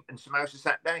game and Samosa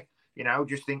Saturday,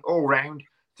 just think all round,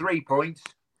 3 points.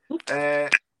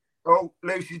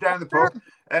 Lucy's down the pub.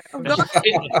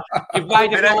 You've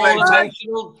made it go all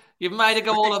emotional. You've made it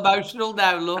go all emotional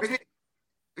now, look.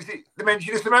 Is it the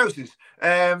mention of samosas?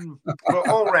 But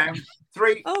all round,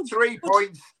 3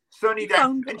 points, sunny day.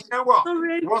 And you know what?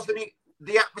 Wasn't it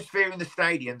the atmosphere in the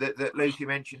stadium that Lucy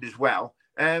mentioned as well?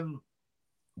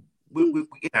 We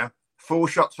 4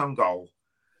 shots on goal.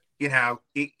 We're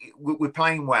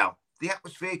playing well. The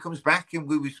atmosphere comes back, and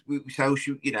we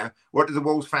social. What do the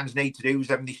Wolves fans need to do? Was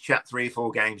having this chat 3 or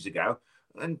 4 games ago,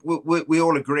 and we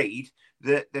all agreed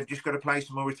that they've just got to play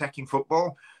some more attacking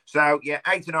football. So yeah,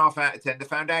 8.5 out of 10. The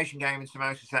foundation game in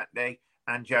Samosa Saturday,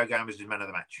 and Joe Gomez is man of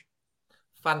the match.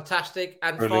 Fantastic.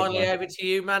 And brilliant, finally, over to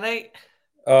you, Manny.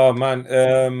 Oh man,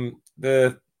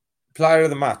 the player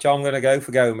of the match. I'm going to go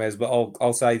for Gomez, but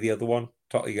I'll say the other one,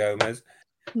 Totti Gomez.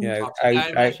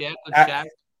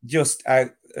 Just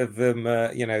out of them,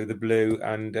 the blue,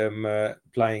 and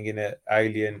playing in an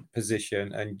alien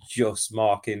position and just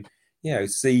marking,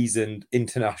 seasoned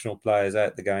international players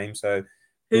out the game. So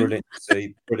brilliant to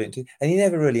see, brilliant. And he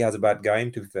never really has a bad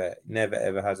game, to be fair. Never,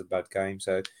 ever has a bad game.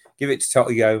 So give it to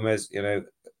Totti Gomez,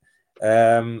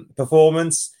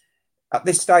 performance. At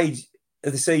this stage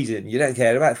of the season, you don't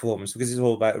care about performance because it's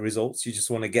all about results. You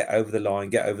just want to get over the line.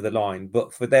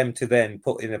 But for them to then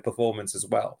put in a performance as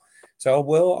well. So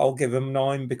I'll give them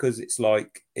 9 because it's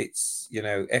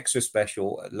extra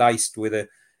special, laced with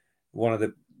one of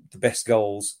the best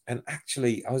goals. And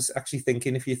actually, I was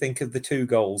thinking, if you think of the 2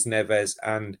 goals, Neves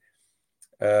and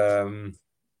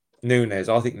Nunes,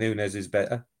 I think Nunes is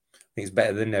better. I think it's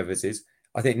better than Neves is.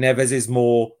 I think Neves is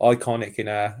more iconic in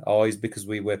our eyes because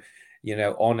we were,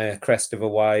 on a crest of a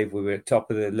wave. We were at top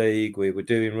of the league. We were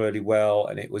doing really well,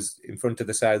 and it was in front of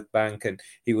the South Bank, and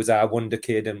he was our wonder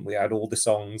kid, and we had all the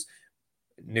songs.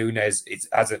 Nunes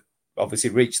hasn't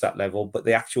obviously reached that level, but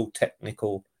the actual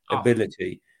technical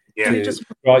ability to just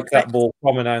strike that ball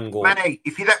from an angle. Manny,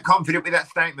 if you're that confident with that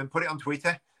statement, put it on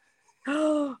Twitter.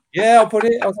 Yeah, I'll put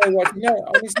it. I'll tell you what.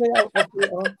 Honestly, I'll put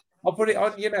it on. I'll put it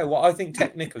on. You know what? I think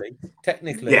technically,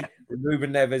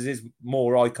 Ruben Neves is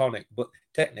more iconic, but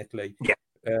technically,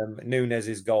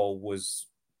 Nunes' goal was,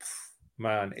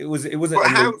 man, it wasn't.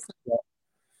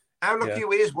 How lucky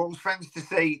we as Wolves fans to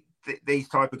see these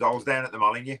type of goals down at the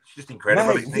Molineux. It's just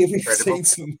incredible. Mate, we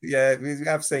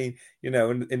have seen,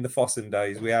 in the Fossen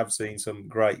days, we have seen some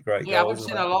great goals. We haven't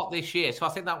seen a lot this year, so I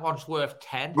think that one's worth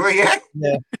 10. Well, yeah,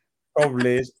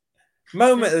 probably is.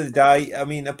 Moment of the day. I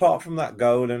mean, apart from that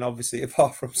goal, and obviously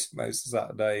apart from Samosa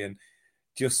Saturday, and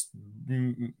just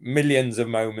millions of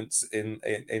moments in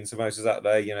Samosa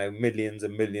Saturday, millions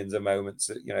and millions of moments,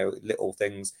 little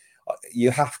things.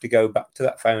 You have to go back to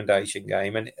that foundation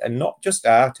game, and not just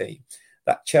our team,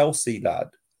 that Chelsea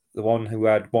lad, the one who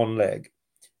had one leg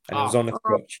and he was on a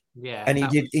crutch. Yeah, and he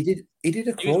did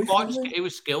a Cruyff. He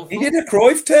was skillful. He did a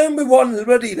Cruyff turn with one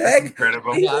bloody leg.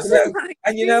 Incredible.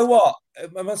 And you know what?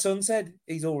 My son said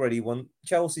he's already won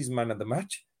Chelsea's man of the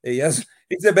match. He's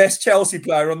the best Chelsea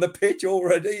player on the pitch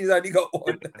already. He's only got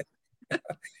one leg.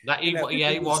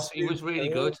 He was really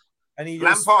good. And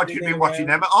Lampard should be watching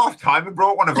them at half time and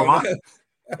brought one of them on.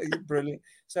 Brilliant.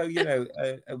 So when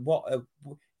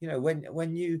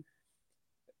you,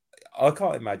 I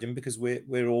can't imagine, because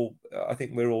we're all, I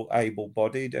think we're all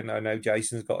able-bodied, and I know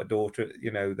Jason's got a daughter,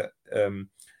 that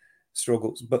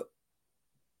struggles. But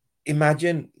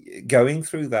imagine going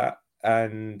through that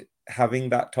and having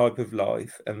that type of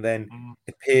life, and then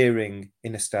appearing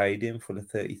in a stadium full of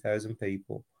 30,000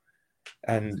 people.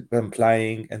 And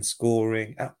playing and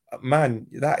scoring, man,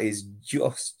 that is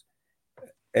just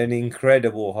an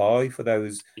incredible high for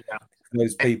those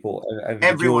those people. And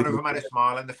Every one of Jordan- them had a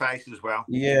smile on the face as well.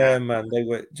 Yeah, man, they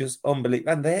were just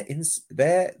unbelievable, and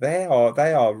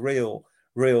they are real.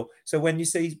 So when you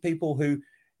see people who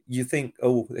you think,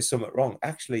 oh, there's something wrong,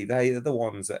 actually, they are the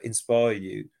ones that inspire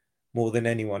you more than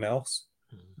anyone else.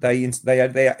 They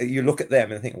you look at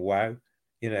them and think, wow,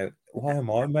 why am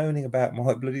I moaning about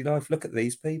my bloody life? Look at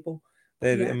these people.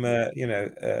 They're,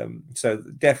 so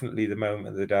definitely the moment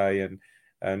of the day,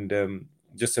 and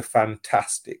just a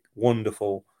fantastic,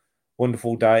 wonderful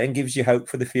day, and gives you hope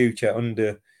for the future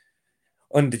under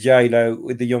J-Lo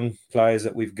with the young players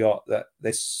that we've got, that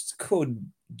this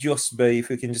could just be, if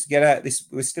we can just get out this,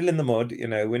 we're still in the mud,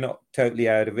 we're not totally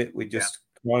out of it. We just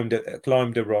climbed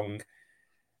a rung.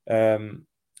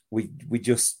 We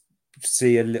just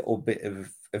see a little bit of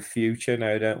future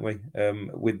now, don't we?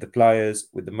 With the players,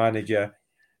 with the manager,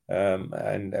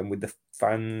 and with the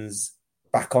fans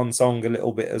back on song a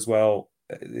little bit as well.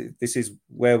 This is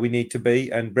where we need to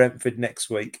be, and Brentford next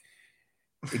week,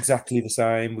 exactly the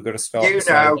same. We've got to start.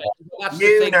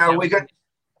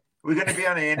 We're going to be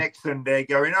on here next Sunday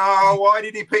going, oh, why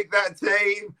did he pick that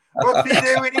team? What's he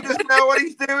doing? He doesn't know what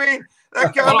he's doing.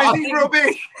 That guy is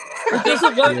rubbish.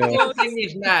 The thing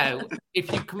is now, if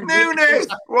you can Nunes,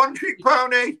 one trick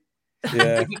pony.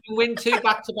 Yeah. If you can win 2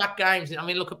 back-to-back games, I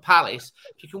mean, look at Palace.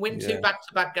 If you can win 2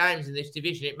 back-to-back games in this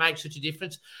division, it makes such a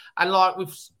difference. And like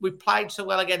we've played so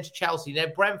well against Chelsea. Now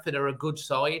Brentford are a good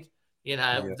side.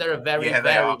 They're a very,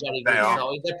 very good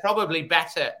side. They're probably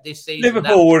better this season.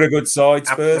 Liverpool were a good side.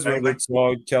 Spurs were a good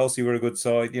side. Chelsea were a good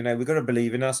side. We've got to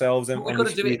believe in ourselves. And we've got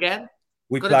to do it again.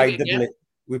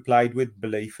 We played with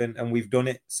belief, and we've done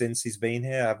it since he's been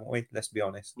here, haven't we? Let's be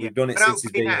honest. We've done it since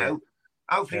he's been here.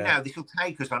 Hopefully now this will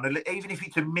take us on, even if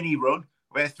it's a mini run,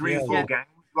 where 3 or 4 games,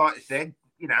 like I said,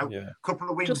 a couple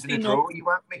of wins just and a draw. You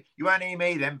won't hear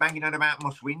me then banging on about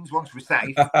must wins once we're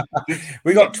safe.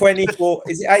 We got 24.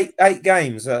 Is it 8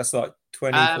 games? That's like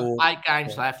 24. 8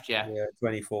 games left, yeah.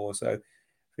 24. So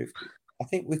 50. I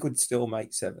think we could still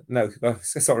make 7. No,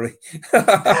 sorry.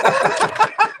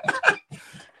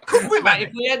 Mate,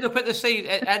 if we end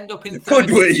up in could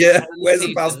we? Yeah. Where's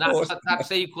the passport?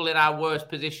 That's equaling our worst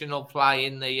positional play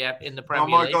in the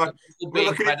Premier League. Oh my God! We're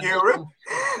looking at Europe.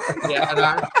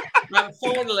 Yeah. And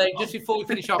finally, just before we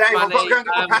finish off, Dave, Manny, I've got to go and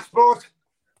get my passport.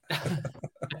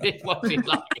 What's it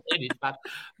like?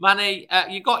 Manny,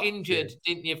 you got injured,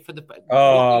 didn't you? For the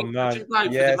man, the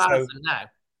marathon now.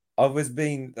 I was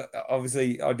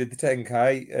obviously I did the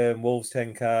 10K, Wolves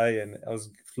 10K, and I was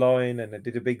flying, and I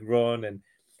did a big run, and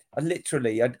I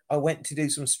went to do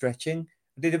some stretching.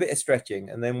 I did a bit of stretching,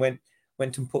 and then went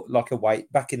and put like a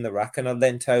weight back in the rack, and I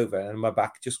leant over, and my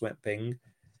back just went ping.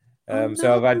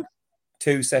 So I've had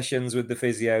 2 sessions with the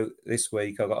physio this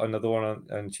week. I got another one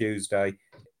on Tuesday.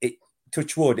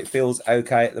 Touch wood, it feels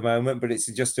okay at the moment, but it's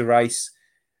just a race.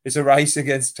 It's a race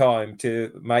against time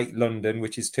to make London,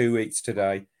 which is 2 weeks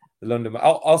today. The London.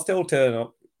 I'll still turn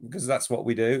up because that's what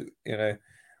we do.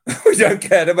 We don't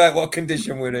care about what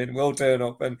condition we're in. We'll turn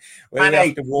up, and we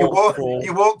have to walk.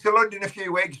 You walked to London a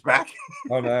few weeks back.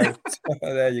 Oh no!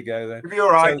 There you go. Then it'll be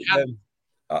all right. So,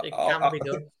 it can be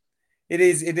done. It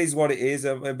is what it is.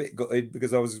 I'm a bit gutted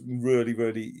because I was really,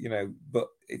 but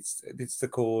it's the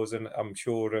cause, and I'm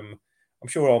sure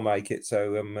I'll make it.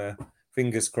 So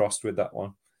fingers crossed with that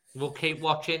one. We'll keep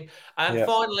watching. And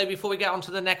finally, before we get on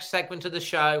to the next segment of the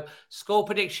show, score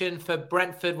prediction for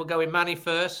Brentford. We'll go with Manny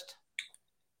first.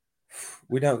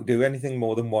 We don't do anything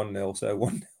more than 1-0, so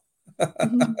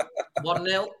 1-0.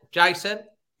 1-0. Jason?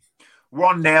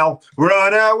 1-0.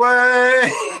 Run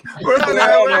away! Run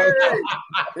away!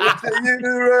 It's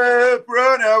Europe!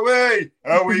 Run away!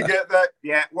 Oh, we get that.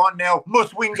 Yeah, 1-0.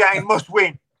 Must win game, must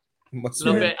win.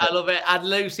 I love it. And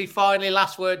Lucy, finally,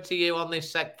 last word to you on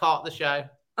this part of the show.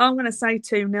 I'm going to say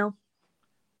 2-0.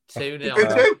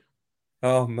 2-0.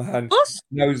 Oh, man.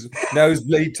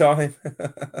 Nosebleed time.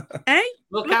 Hey?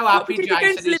 Look how happy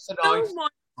Jason is tonight.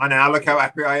 I know, look how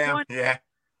happy I am. Yeah.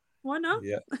 Why not?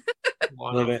 Yeah.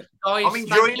 Love it. I'm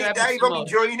enjoying it, Dave. I'm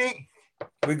enjoying it.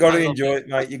 We've got to enjoy it,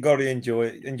 mate. You've got to enjoy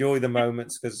it. Enjoy the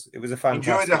moments because it was a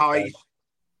fantastic Enjoy the highs.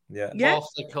 Yeah.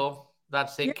 Whilst they come.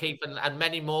 That's it. Keep and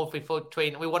many more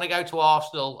between. We want to go to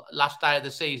Arsenal last day of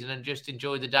the season and just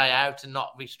enjoy the day out and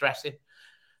not be stressing.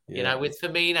 Yeah. With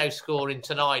Firmino scoring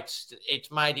tonight, it's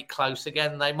made it close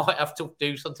again. They might have to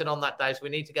do something on that day, so we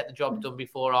need to get the job done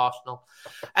before Arsenal.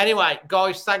 Anyway,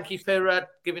 guys, thank you for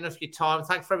giving us your time.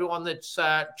 Thanks for everyone that's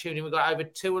tuning. We've got over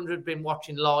 200 been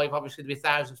watching live. Obviously, there'll be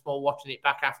thousands more watching it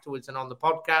back afterwards and on the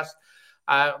podcast.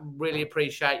 Really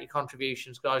appreciate your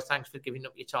contributions, guys. Thanks for giving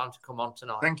up your time to come on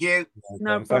tonight. Thank you.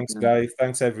 No Thanks, Dave.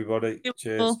 Thanks, everybody.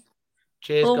 Cheers.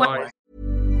 Cheers, guys.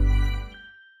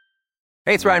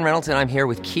 Hey, it's Ryan Reynolds, and I'm here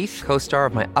with Keith, co-star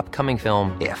of my upcoming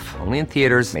film, If, only in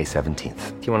theaters May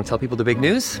 17th. Do you want to tell people the big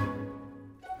news?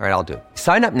 All right, I'll do it.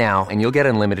 Sign up now and you'll get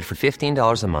unlimited for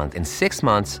 $15 a month and 6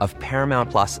 months of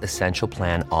Paramount Plus Essential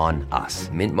Plan on us.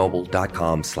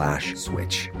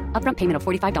 MintMobile.com/switch. Upfront payment of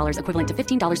 $45 equivalent to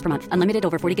 $15 per month. Unlimited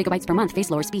over 40 gigabytes per month.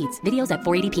 Face lower speeds. Videos at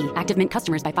 480p. Active Mint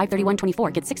customers by 531.24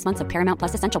 get 6 months of Paramount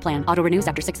Plus Essential Plan. Auto renews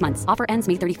after 6 months. Offer ends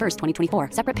May 31st, 2024.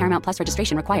 Separate Paramount Plus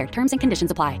registration required. Terms and conditions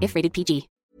apply if rated PG.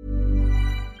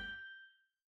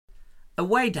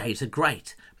 Away days are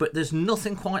great, but there's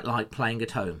nothing quite like playing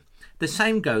at home. The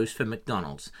same goes for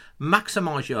McDonald's.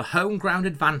 Maximise your home ground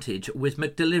advantage with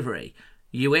McDelivery.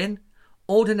 You in?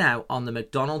 Order now on the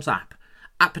McDonald's app.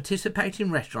 At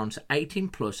participating restaurants, 18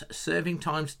 plus, serving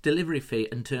times, delivery fee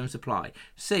and terms apply.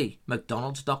 See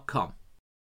mcdonalds.com.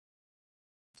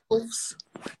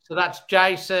 So that's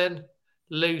Jason,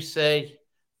 Lucy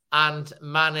and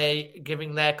Manny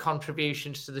giving their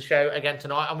contributions to the show again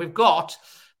tonight. And we've got,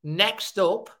 next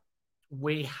up,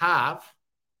 we have...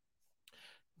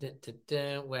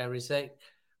 where is it?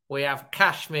 We have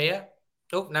Kashmir.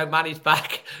 Oh, no, Manny's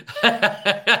back.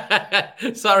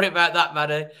 Sorry about that,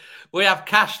 Manny. We have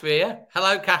Kashmir.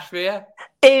 Hello, Kashmir.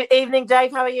 Evening,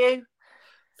 Dave. How are you?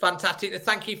 Fantastic.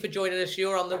 Thank you for joining us.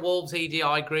 You're on the Wolves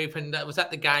EDI group and was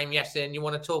at the game yesterday, and you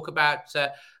want to talk about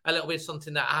a little bit of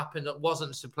something that happened that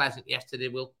wasn't so pleasant yesterday.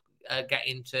 We'll get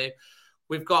into.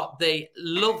 We've got the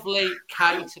lovely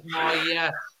Kate,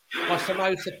 my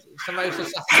samosa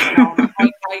Saturday.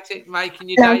 Hi, Kate, making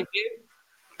your debut.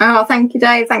 Oh, thank you,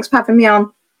 Dave. Thanks for having me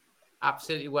on.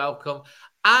 Absolutely welcome.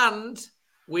 And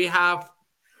we have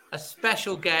a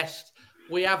special guest.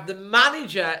 We have the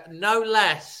manager, no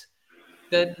less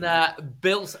than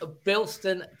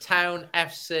Bilston Town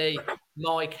FC,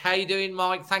 Mike. How you doing,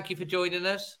 Mike? Thank you for joining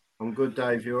us. I'm good,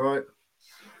 Dave. You all right?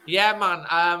 Yeah, man.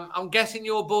 I'm guessing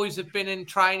your boys have been in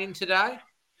training today.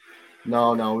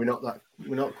 No, we're not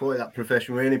quite that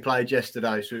professional. We only played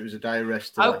yesterday, so it was a day of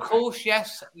rest today. Oh, of course,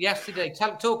 yes, yesterday.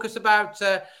 Talk us about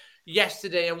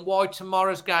yesterday and why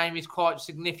tomorrow's game is quite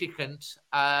significant.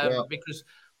 Because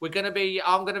I'm going to be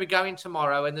going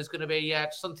tomorrow, and there's going to be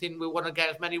something we want to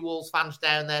get as many Wolves fans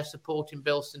down there supporting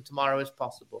Bilston tomorrow as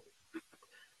possible.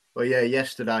 Well, yeah,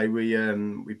 yesterday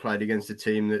we played against a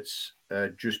team that's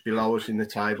just below us in the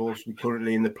table. So we're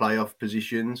currently in the playoff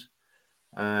positions.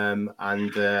 We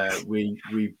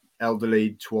held the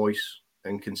lead twice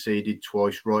and conceded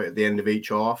twice right at the end of each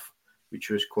half, which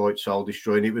was quite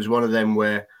soul-destroying. It was one of them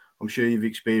where I'm sure you've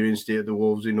experienced it at the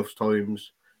Wolves enough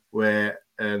times where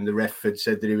the ref had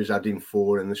said that he was adding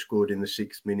 4 and they scored in the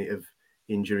 6th minute of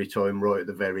injury time right at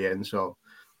the very end. So,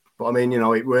 but I mean,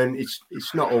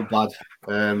 it's not all bad.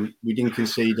 We didn't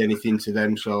concede anything to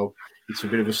them, so it's a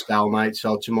bit of a stalemate.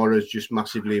 So tomorrow is just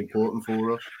massively important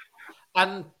for us.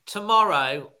 And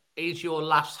tomorrow is your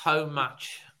last home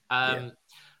match at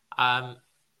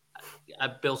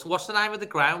Bilston. What's the name of the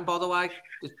ground, by the way?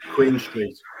 Queen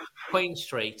Street. Queen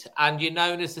Street. And you're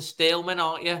known as the Steelmen,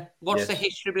 aren't you? What's the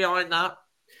history behind that?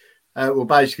 Well,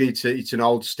 basically, it's an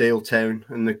old steel town,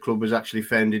 and the club was actually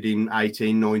founded in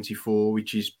 1894,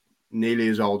 which is nearly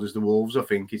as old as the Wolves. I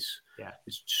think it's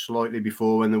slightly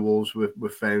before when the Wolves were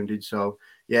founded. So,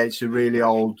 yeah, it's a really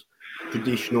old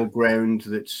traditional ground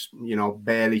that's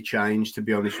barely changed, to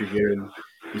be honest with you, and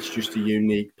it's just a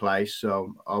unique place.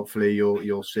 So hopefully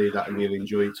you'll see that and you'll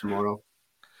enjoy it tomorrow.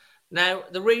 Now,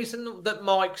 the reason that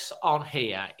Mike's on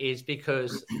here is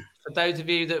because for those of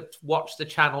you that watch the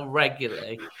channel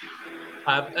regularly,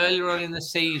 earlier on in the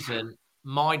season,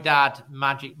 my dad,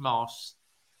 Magic Moss,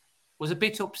 was a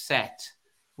bit upset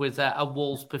with a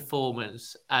Wolves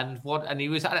performance, and he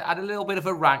was had a little bit of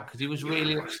a rant because he was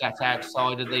really upset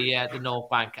outside of the North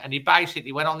Bank, and he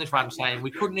basically went on this rant saying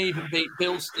we couldn't even beat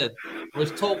Bilston. He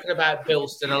was talking about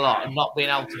Bilston a lot and not being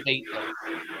able to beat them,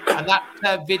 and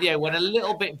that video went a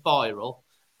little bit viral.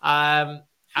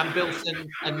 And Bilston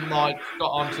and Mike got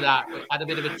onto that, had a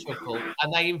bit of a chuckle,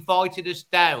 and they invited us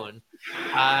down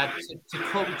to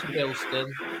come to Bilston.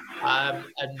 And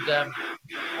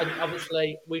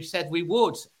obviously we said we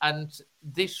would. And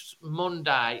this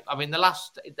Monday, I mean, the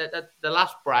last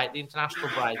break, the international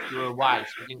break, we were away,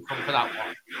 so we didn't come for that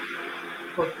one.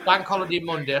 But Bank Holiday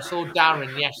Monday, I saw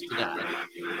Darren yesterday.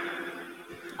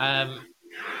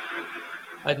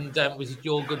 And was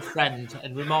your good friend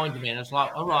and reminded me, and I was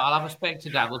like, all right, I'll have a speak to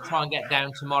Dad. We'll try and get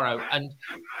down tomorrow. And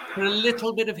for a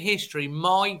little bit of history,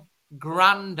 my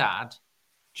granddad,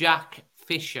 Jack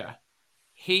Fisher,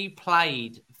 he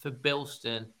played for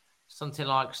Bilston something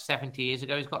like 70 years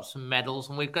ago. He's got some medals,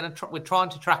 and we're trying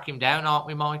to track him down, aren't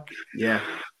we, Mike? Yeah,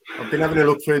 I've been having a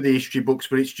look through the history books,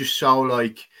 but it's just so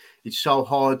it's so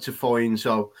hard to find.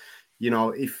 So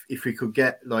if we could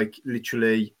get like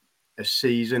literally a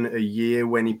season, a year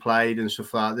when he played and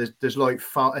stuff like that. There's like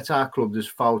at our club, there's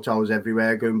photos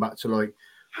everywhere going back to like,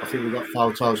 I think we've got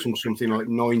photos from something like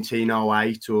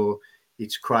 1908 or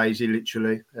it's crazy,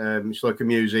 literally. It's like a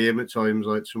museum at times,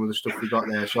 like some of the stuff we got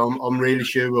there. So I'm really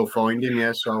sure we'll find him,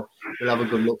 yeah. So we'll have a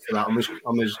good look for that.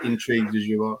 I'm as intrigued as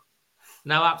you are.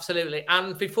 No, absolutely.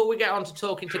 And before we get on to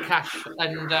talking to Cash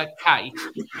and Kate,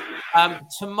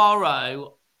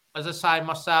 tomorrow, as I say,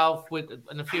 myself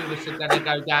and a few of us are going to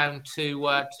go down to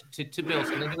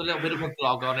Bilston and do a little bit of a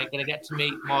vlog on it. Going to get to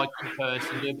meet Mike in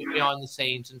person, do a bit behind the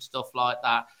scenes and stuff like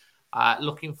that.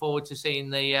 Looking forward to seeing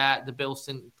the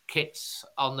Bilston kits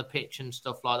on the pitch and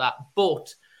stuff like that.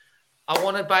 But I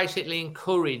want to basically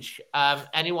encourage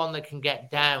anyone that can get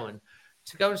down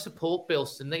to go and support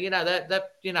Bilston. They're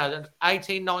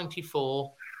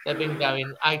 1894. They've been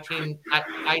going.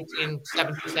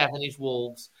 1877 is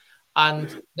Wolves.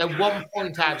 And they're 1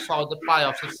 point outside the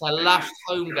playoffs. It's their last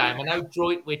home game. I know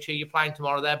Droitwich, who you're playing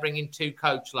tomorrow, they're bringing 2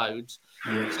 coach loads.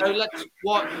 Yeah. So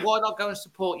why not go and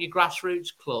support your grassroots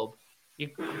club?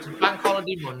 It's Bank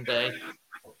Holiday Monday.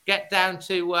 Get down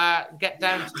to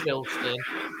Bilston,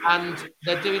 and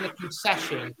they're doing a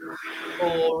concession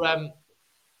for.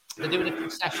 They're doing a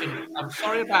concession. I'm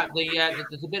sorry about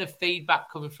there's a bit of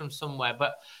feedback coming from somewhere,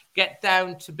 but get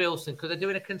down to Bilston because they're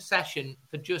doing a concession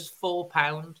for just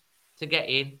 £4 to get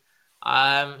in.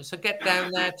 So get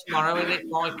down there tomorrow, and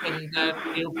Mike, and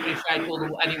you'll appreciate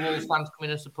any Wolves fans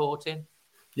coming and supporting.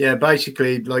 Yeah,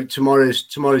 basically, like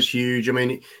tomorrow's huge. I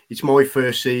mean, it's my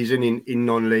first season in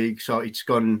non-league, so it's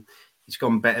gone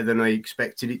better than I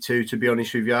expected it to be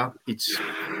honest with you.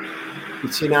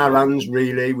 It's in our hands,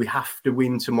 really. We have to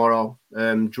win tomorrow.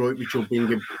 Droitwich will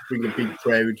bring a big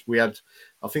crowd.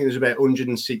 I think there's about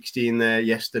 160 in there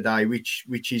yesterday, which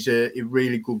is a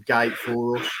really good gate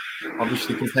for us.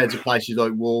 Obviously, compared to places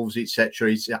like Wolves,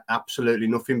 etc., it's absolutely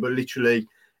nothing. But literally,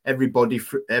 everybody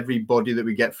that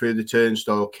we get through the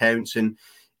turnstile counts, and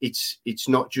it's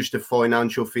not just a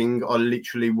financial thing. I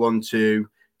literally want to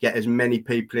get as many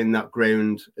people in that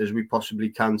ground as we possibly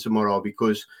can tomorrow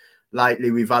because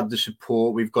lately we've had the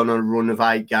support. We've gone on a run of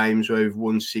 8 games where we've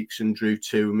won 6 and drew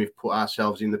 2, and we've put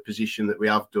ourselves in the position that we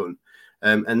have done.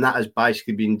 And that has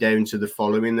basically been down to the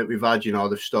following that we've had.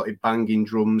 They've started banging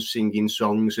drums, singing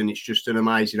songs, and it's just an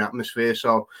amazing atmosphere.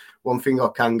 So one thing I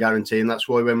can guarantee, and that's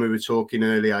why when we were talking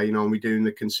earlier, we're doing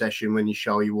the concession when you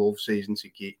show your Wolves season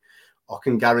ticket, I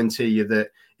can guarantee you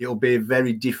that it'll be a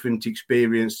very different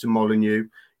experience to Molineux.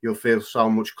 You'll feel so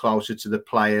much closer to the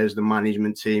players, the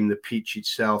management team, the pitch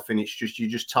itself, and you're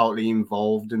just totally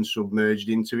involved and submerged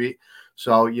into it.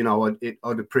 So,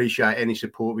 I'd appreciate any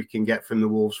support we can get from the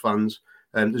Wolves fans.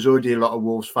 There's already a lot of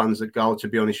Wolves fans that go, to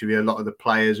be honest with you. A lot of the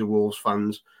players are Wolves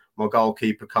fans. My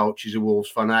goalkeeper coach is a Wolves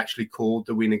fan. I actually called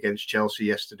the win against Chelsea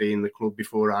yesterday in the club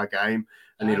before our game,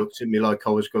 and he looked at me like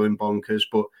I was going bonkers.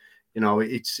 But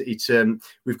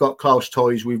we've got close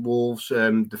ties with Wolves,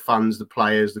 the fans, the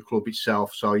players, the club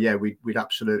itself. So yeah, we'd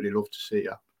absolutely love to see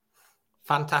you.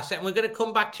 Fantastic. And we're going to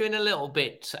come back to you in a little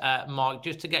bit, Mike,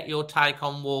 just to get your take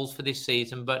on Wolves for this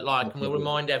season. But and we'll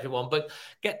remind everyone, but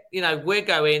we're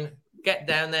going, get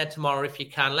down there tomorrow if you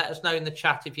can. Let us know in the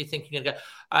chat if you're thinking of going.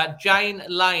 Jane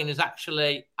Lane has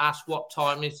actually asked what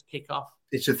time is kickoff.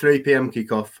 It's a 3 p.m.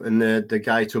 kickoff, and the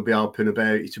gate will be open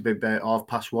about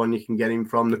 1:30. You can get in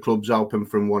from. The club's open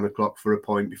from 1 o'clock for a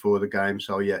point before the game.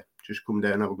 So yeah, just come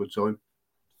down and have a good time.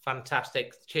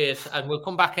 Fantastic. Cheers. And we'll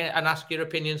come back and ask your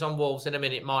opinions on Wolves in a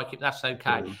minute, Mike, if that's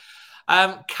okay.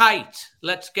 Kate,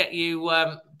 let's get you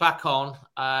back on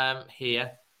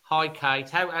here. Hi,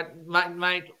 Kate.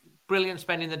 Mate, brilliant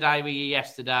spending the day with you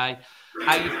yesterday.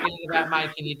 How are you feeling about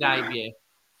making your debut?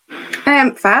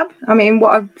 Fab. I mean,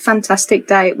 what a fantastic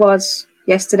day it was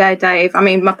yesterday, Dave. I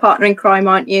mean, my partner in crime,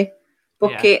 aren't you?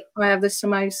 Bucket. Yeah. I have the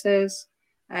samosas.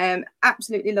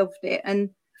 Absolutely loved it. And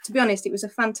to be honest, it was a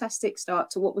fantastic start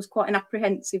to what was quite an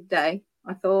apprehensive day,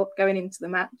 I thought, going into the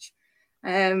match.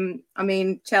 I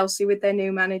mean, Chelsea with their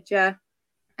new manager,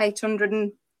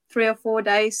 803 or 4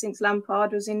 days since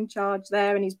Lampard was in charge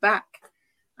there and he's back.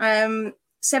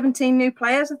 17 new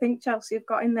players, I think Chelsea have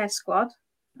got in their squad.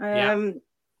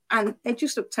 And they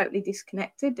just looked totally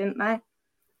disconnected, didn't they?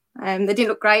 They didn't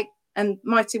look great. And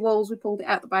mighty Wolves, we pulled it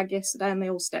out the bag yesterday and they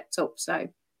all stepped up. So,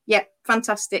 yeah,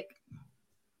 fantastic.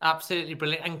 Absolutely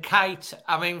brilliant. And Kate,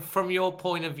 I mean, from your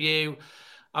point of view,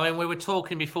 I mean, we were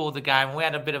talking before the game. We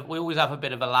always have a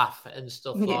bit of a laugh and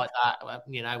stuff like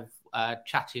that,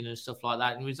 chatting and stuff like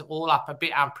that. And it was all up a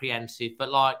bit apprehensive, but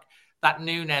like that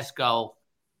Nunes goal,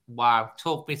 wow,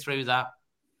 talk me through that.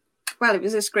 Well, it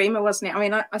was a screamer, wasn't it? I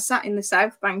mean, I sat in the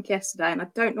South Bank yesterday, and I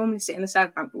don't normally sit in the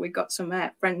South Bank, but we got some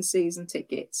friends' season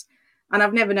tickets, and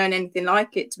I've never known anything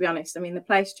like it, to be honest. I mean, the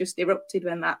place just erupted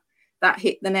when that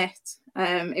hit the net.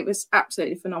 It was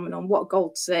absolutely phenomenal. What a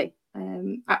goal to see.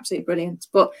 Absolutely brilliant.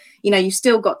 But, you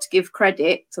still got to give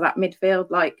credit to that midfield,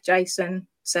 like Jason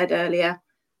said earlier.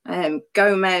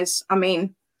 Gomez, I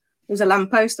mean, there was a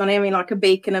lamppost on him, like a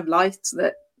beacon of light,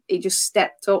 that he just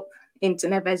stepped up into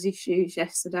Neves' shoes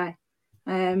yesterday.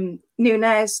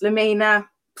 Nunes, Lamina,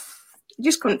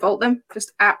 just couldn't fault them.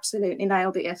 Just absolutely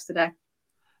nailed it yesterday.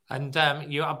 And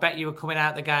I bet you were coming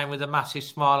out the game with a massive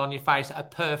smile on your face. A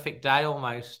perfect day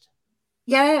almost.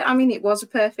 Yeah, I mean, it was a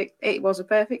perfect day,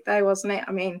 wasn't it?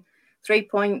 I mean, 3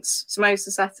 points,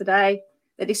 Samosa Saturday,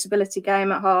 the disability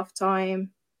game at half time.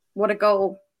 What a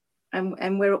goal.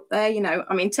 And we're up there,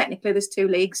 I mean, technically there's 2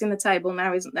 leagues in the table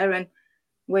now, isn't there? And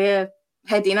we're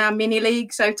heading our mini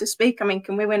league, so to speak. I mean,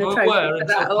 can we win a trophy for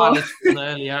that?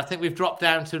 Earlier, I think we've dropped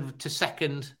down to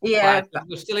second. Yeah,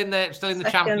 we're still in the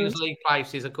Champions League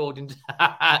places, according to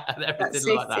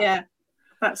everything like that. Yeah,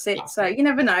 that's it. So you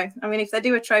never know. I mean, if they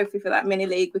do a trophy for that mini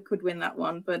league, we could win that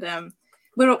one. But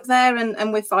we're up there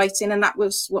and we're fighting, and that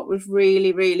was what was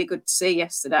really, really good to see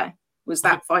yesterday. Was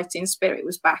that fighting spirit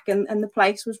was back, and the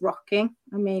place was rocking.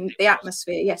 I mean, the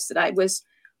atmosphere yesterday was.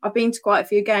 I've been to quite a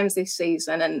few games this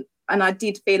season, and I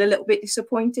did feel a little bit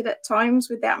disappointed at times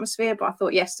with the atmosphere, but I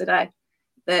thought yesterday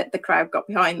the crowd got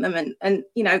behind them, and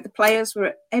the players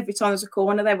were, every time there was a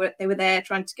corner, they were there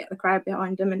trying to get the crowd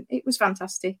behind them, and it was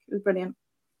fantastic. It was brilliant.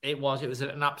 It was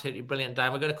an absolutely brilliant day.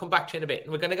 We're going to come back to you in a bit.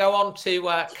 We're going to go on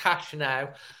to Cash now.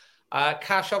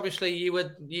 Cash, obviously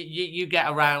you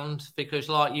get around because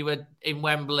like you were in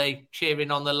Wembley cheering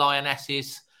on the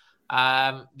Lionesses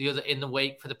the other in the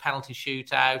week for the penalty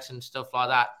shootout and stuff like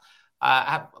that.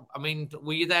 I mean,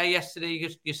 were you there yesterday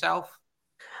yourself?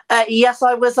 Yes,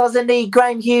 I was. I was in the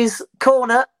Graham Hughes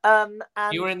corner. And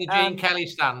you were in the Gene Kelly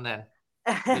stand then?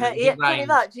 Yeah, pretty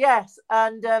much, yes.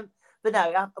 And but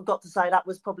no, I've got to say that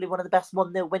was probably one of the best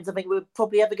 1-0 wins I think we were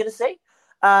probably ever going to see.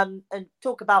 And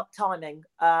talk about timing,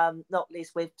 not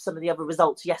least with some of the other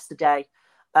results yesterday.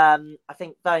 I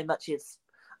think very much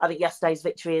I think yesterday's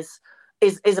victory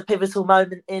is a pivotal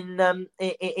moment in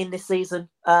this season.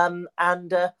 And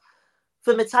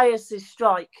for Mateus's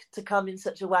strike to come in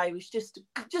such a way was just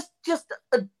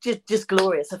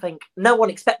glorious. I think no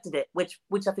one expected it, which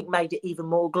I think made it even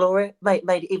more glorious, made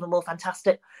it even more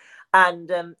fantastic.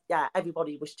 And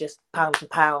everybody was just pound for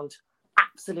pound,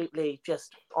 absolutely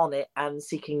just on it and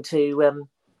seeking to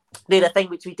do the thing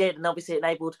which we did, and obviously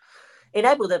enabled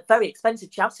a very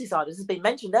expensive Chelsea side, as has been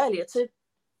mentioned earlier, to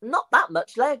not that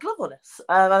much lay a glove on us.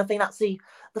 I think that's the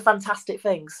fantastic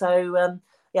thing. So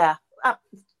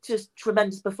just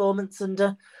tremendous performance,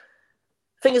 and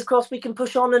fingers crossed we can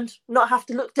push on and not have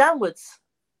to look downwards.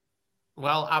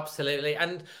 Well, absolutely.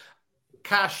 And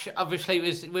Cash, obviously,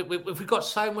 we've got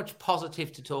so much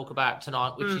positive to talk about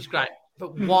tonight, which is great.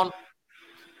 But one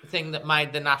thing that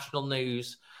made the national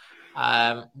news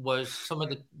was some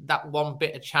of that one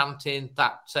bit of chanting,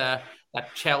 that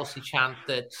Chelsea chant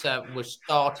that was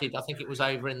started. I think it was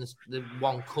over in the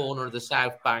one corner of the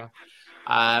South Bank.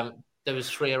 There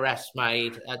was 3 arrests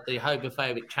made at the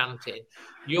homophobic chanting.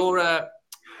 You're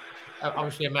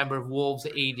obviously a member of Wolves,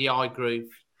 the EDI group.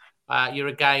 You're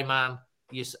a gay man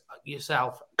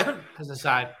yourself, as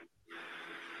I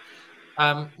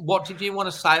say. What did you want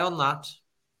to say on that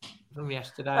from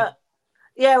yesterday?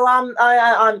 Well,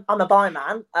 I'm a bi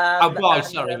man.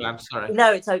 Sorry, man. Sorry.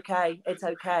 No, it's okay. It's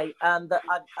okay. But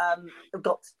I've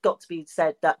got to be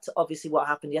said that obviously what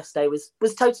happened yesterday was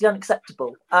totally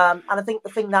unacceptable. And I think the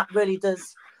thing that really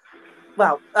does,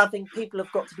 I think people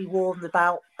have got to be warned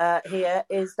about here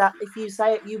is that if you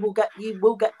say it, you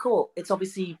will get caught. It's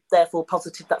obviously therefore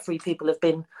positive that 3 people have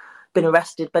been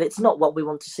arrested, but it's not what we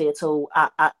want to see at all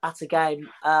at a game.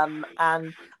 And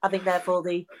I think therefore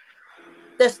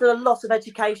there's still a lot of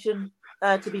education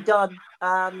to be done,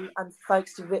 and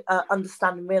folks to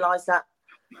understand and realise that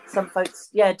some folks,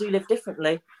 do live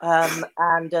differently,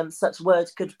 and such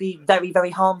words could be very, very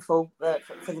harmful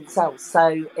for themselves.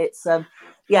 So it's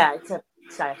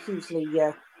it's a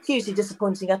hugely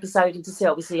disappointing episode, and to see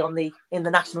obviously in the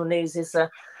national news is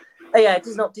it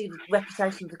does not do the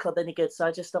reputation of the club any good. So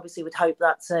I just obviously would hope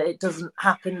that it doesn't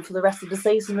happen for the rest of the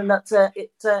season, and that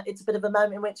it's a bit of a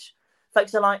moment in which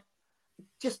folks are like,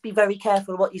 just be very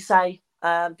careful what you say,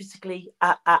 particularly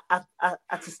at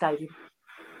a stadium.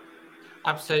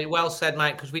 Absolutely, well said,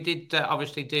 mate. Because we did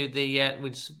obviously do the.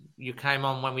 You came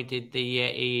on when we did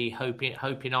the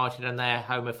Hope United and their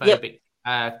homophobic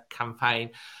campaign,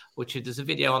 which there's a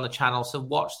video on the channel, so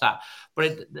watch that.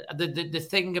 But the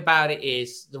thing about it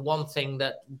is, the one thing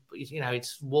that,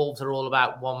 it's Wolves are all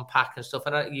about one pack and stuff,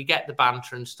 and you get the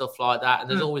banter and stuff like that, and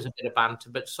there's always a bit of banter,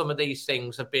 but some of these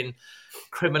things have been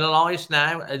criminalised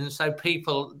now, and so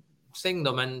people sing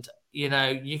them, and you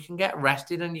can get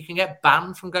arrested and you can get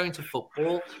banned from going to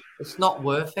football. It's not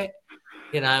worth it,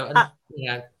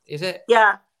 is it?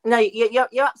 Yeah. No, you're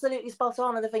absolutely spot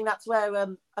on. And I think that's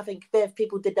where I think if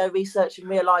people did their research and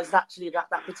realised actually that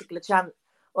particular chant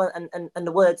and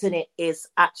the words in it is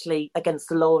actually against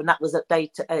the law, and that was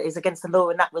is against the law,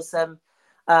 and that was done,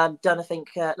 I think,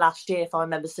 last year, if I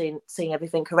remember seeing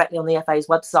everything correctly on the FA's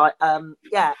website.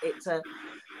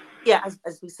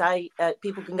 As we say,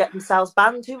 people can get themselves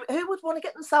banned. Who would want to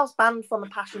get themselves banned from a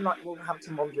passion like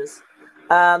Wolverhampton Wanderers?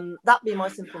 That'd be my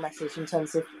simple message in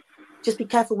terms of just be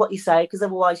careful what you say, because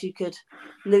otherwise you could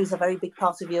lose a very big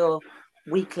part of your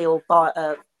weekly or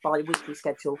bi-weekly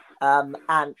schedule. And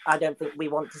I don't think we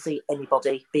want to see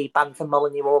anybody be banned from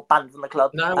Molineux or banned from the club.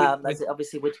 No, as it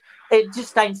obviously would. It just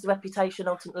stains the reputation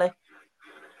ultimately.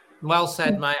 Well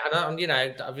said, mate.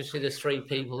 And obviously there's 3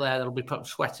 people there that'll be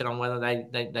sweating on whether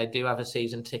they do have a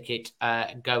season ticket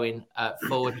going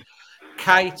forward.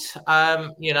 Kate,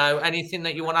 anything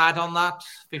that you want to add on that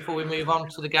before we move on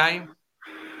to the game?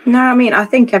 No, I mean, I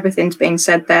think everything's been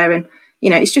said there, and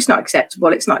it's just not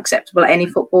acceptable. It's not acceptable at any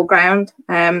football ground.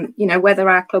 Whether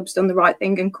our club's done the right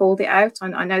thing and called it out.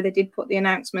 I know they did put the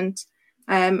announcement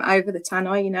over the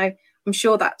tannoy. I'm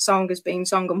sure that song has been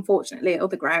sung, unfortunately, at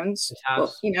other grounds.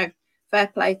 But fair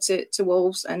play to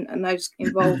Wolves and those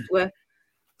involved were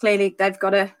clearly they've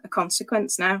got a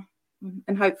consequence now,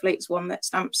 and hopefully it's one that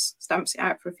stamps it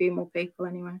out for a few more people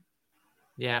anyway.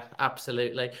 Yeah,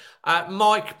 absolutely.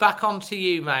 Mike, back on to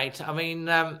you, mate. I mean,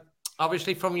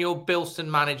 obviously from your Bilston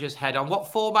manager's head on,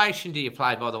 what formation do you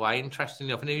play, by the way? Interesting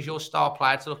enough. And who's your star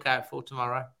player to look out for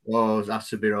tomorrow? Oh,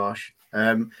 that's a bit harsh.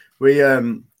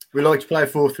 We like to play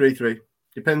 4-3-3.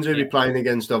 Depends who we're playing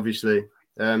against, obviously.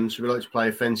 So we like to play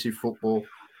offensive football.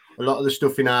 A lot of the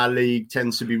stuff in our league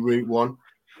tends to be route one,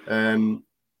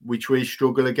 which we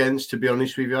struggle against, to be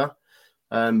honest with you.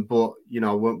 But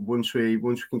once we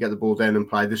can get the ball down and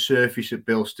play, the surface at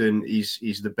Bilston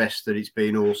is the best that it's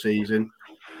been all season.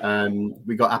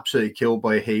 We got absolutely killed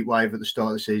by a heat wave at the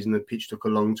start of the season. The pitch took a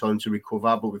long time to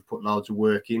recover, but we've put loads of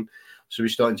work in. So we're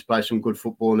starting to play some good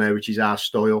football now, which is our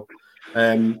style.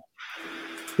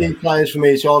 Key players for me,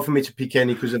 it's hard for me to pick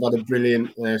any because they've had a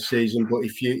brilliant season. But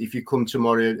if you come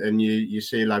tomorrow and you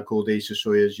see a lad called Issa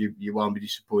Sawyers, you won't be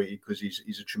disappointed because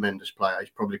he's a tremendous player. He's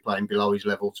probably playing below his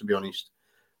level, to be honest.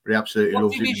 But he absolutely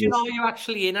loves it. What division are you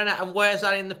actually in, and where's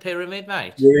that in the pyramid,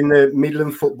 mate? We're in the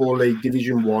Midland Football League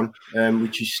Division 1,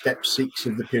 which is step 6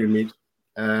 of the pyramid.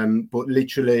 But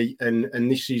literally,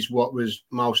 and this is what was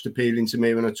most appealing to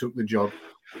me when I took the job.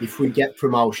 If we get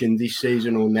promotion this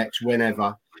season or next,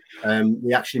 whenever,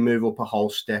 we actually move up a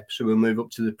whole step. So we'll move up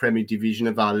to the Premier Division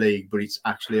of our league, but it's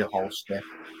actually a whole step.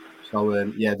 So,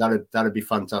 that'd be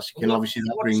fantastic. And obviously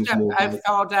that brings more. How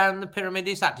far down the pyramid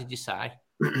is that, did you say?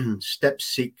 Step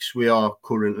 6 we are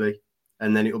currently,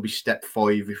 and then it'll be step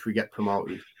 5 if we get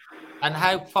promoted. And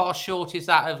how far short is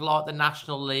that of like the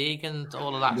National League and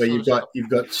all of that? Well, you've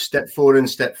got step 4 and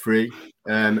step 3,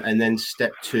 and then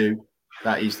step 2.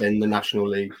 That is then the National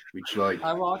League, which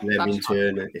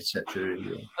Leamington, etc.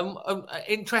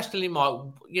 Interestingly, Mike,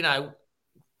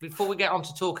 before we get on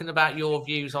to talking about your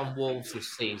views on Wolves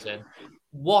this season,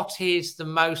 what is the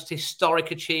most historic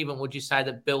achievement, would you say,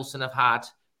 that Bilston have had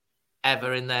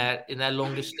ever in their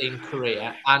longest team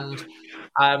career? And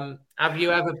have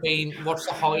you ever been? What's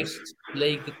the highest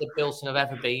league that the Bilston have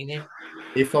ever been in?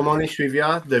 If I'm honest with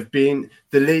you, they've been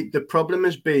the league. The problem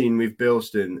has been with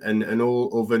Bilston and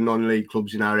all other non-league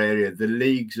clubs in our area. The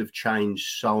leagues have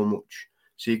changed so much.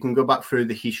 So you can go back through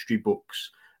the history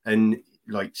books, and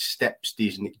like steps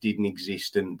didn't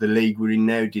exist, and the league we're in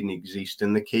now didn't exist,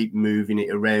 and they keep moving it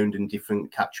around in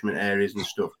different catchment areas and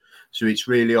stuff. So it's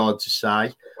really hard to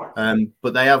say.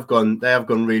 But they have gone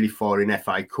really far in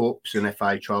FA Cups and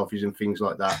FA trophies and things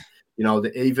like that.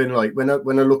 Even like when I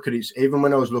look at it, even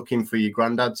when I was looking for your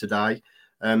granddad today,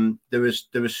 there was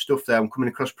stuff there. I'm coming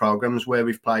across programs where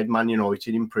we've played Man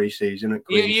United in pre-season. At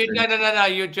No,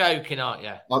 you're joking, aren't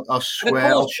you? I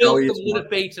swear, I'll show you. Would have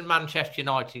beaten Manchester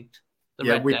United.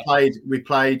 We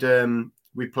played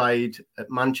at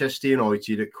Manchester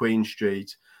United at Queen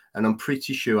Street, and I'm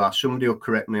pretty sure somebody will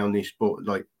correct me on this, but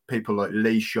like people like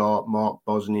Lee Sharp, Mark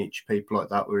Bosnich, people like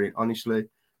that were in. Honestly,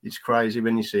 it's crazy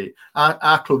when you see it.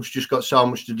 Our club's just got so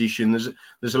much tradition.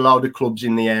 There's a lot of clubs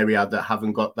in the area that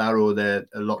haven't got that, or they're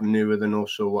a lot newer than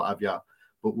us or what have you.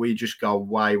 but we just go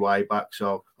way, way back.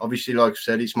 So obviously, like I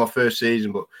said, it's my first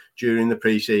season, but during the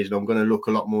pre-season, I'm going to look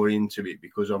a lot more into it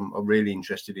because I'm really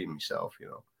interested in myself, you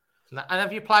know. And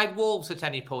have you played Wolves at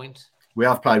any point? We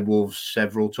have played Wolves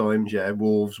several times, yeah.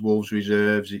 Wolves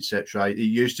reserves, etc. It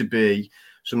used to be,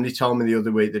 somebody told me the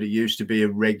other week that it used to be a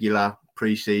regular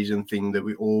pre-season thing that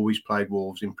we always played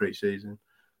Wolves in pre-season.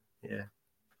 Yeah.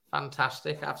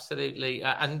 Fantastic, absolutely.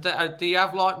 And do you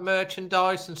have like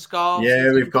merchandise and scarves?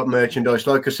 Yeah, we've got merchandise.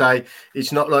 Like I say,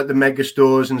 it's not like the mega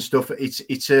stores and stuff.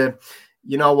 It's a,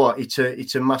 you know what?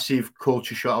 It's a massive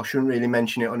culture shock. I shouldn't really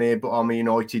mention it on here, but I'm a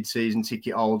United season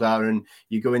ticket holder, and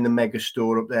you go in the mega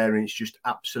store up there, and it's just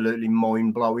absolutely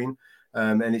mind blowing.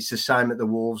 And it's the same at the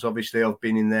Wolves. Obviously, I've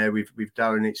been in there with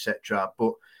Darren, etc.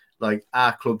 But like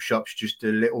our club shop's just a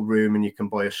little room, and you can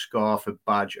buy a scarf, a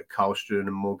badge, a coaster, and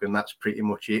a mug, and that's pretty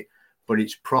much it. But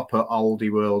it's proper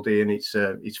oldie worldy, and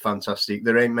it's fantastic.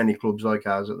 There ain't many clubs like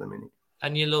ours at the minute.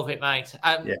 And you love it, mate.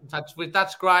 Yeah.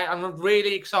 That's great. I'm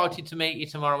really excited to meet you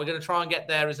tomorrow. We're going to try and get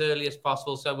there as early as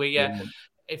possible. So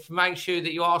make sure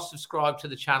that you are subscribed to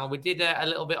the channel. We did a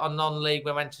little bit on non-league.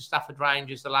 We went to Stafford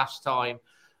Rangers the last time,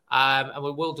 and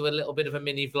we will do a little bit of a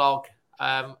mini vlog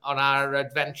on our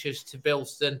adventures to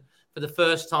Bilston for the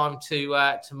first time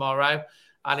tomorrow.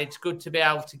 And it's good to be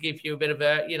able to give you a bit of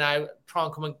a, try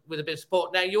and come in with a bit of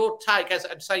support. Now, your take, as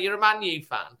I'd say, you're a Man U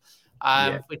fan,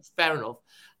 which is fair enough.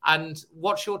 And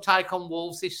what's your take on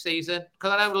Wolves this season?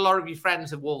 Because I know a lot of your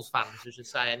friends are Wolves fans, as you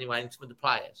say, anyway, and some of the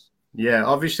players. Yeah,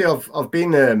 obviously, I've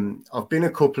been a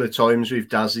couple of times with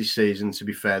Daz this season. To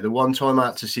be fair, the one time I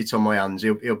had to sit on my hands,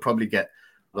 he'll probably get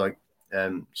like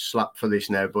slapped for this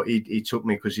now, but he took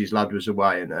me because his lad was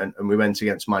away, and we went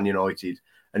against Man United,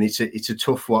 and it's a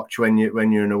tough watch when you're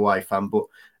an away fan. But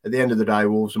at the end of the day,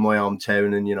 Wolves are my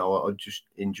hometown, and I just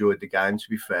enjoyed the game. To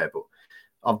be fair, but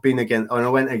I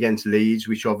went against Leeds,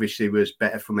 which obviously was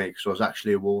better for me because I was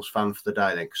actually a Wolves fan for the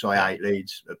day then, because I hate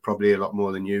Leeds probably a lot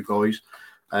more than you guys.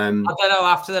 I don't know,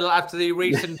 after the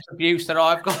recent abuse that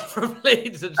I've got from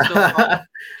Leeds and stuff.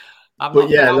 I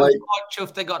was quite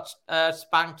chuffed they got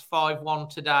spanked 5-1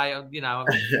 today.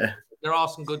 There are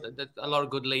a lot of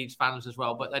good Leeds fans as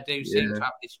well, but they do seem to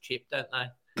have this chip, don't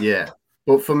they? Yeah,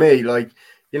 but for me,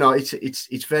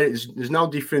 it's very. There's no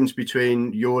difference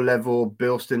between your level,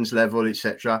 Bilston's level,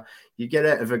 etc. You get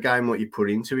out of a game what you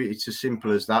put into it. It's as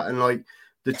simple as that. And like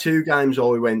the two games I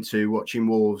went to watching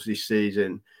Wolves this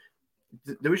season,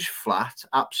 they were just flat,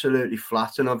 absolutely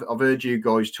flat. And I've heard you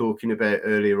guys talking about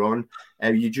earlier on how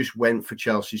you just went for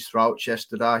Chelsea's throats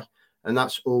yesterday. And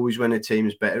that's always when a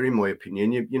team's better, in my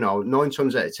opinion. You know, 9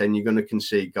 times out of 10, you're going to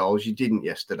concede goals. You didn't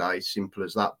yesterday, simple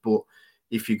as that. But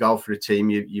if you go for a team,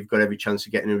 you've got every chance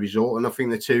of getting a result. And I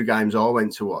think the 2 games I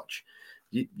went to watch,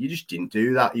 you just didn't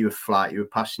do that. You were flat. You were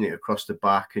passing it across the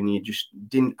back, and you just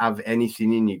didn't have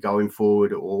anything in you going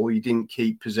forward at all. You didn't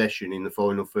keep possession in the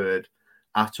final third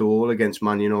at all against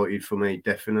Man United for me,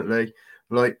 definitely.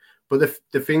 But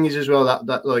the thing is as well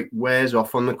that like wears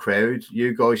off on the crowd.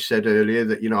 You guys said earlier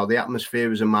that the atmosphere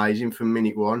was amazing from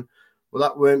minute one. Well,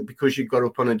 that weren't because you got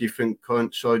up on a different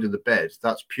side of the bed.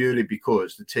 That's purely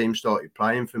because the team started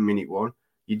playing from minute one.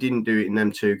 You didn't do it in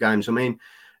them 2 games. I mean,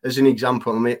 as an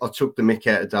example, I took the mick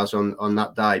out of Daz on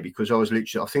that day because I was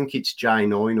literally, I think it's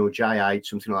J9 or J8,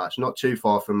 something like that. It's not too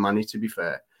far from Manny, to be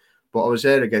fair. But I was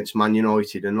there against Man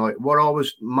United, and like what I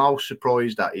was most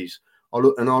surprised at is, I'll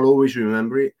always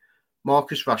remember it,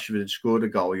 Marcus Rashford had scored a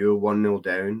goal. You were 1-0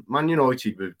 down. Man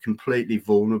United were completely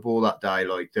vulnerable that day.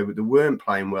 Like they weren't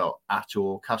playing well at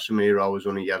all. Casemiro was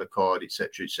on a yellow card,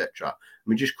 etc., etc.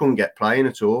 We just couldn't get playing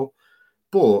at all.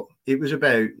 But it was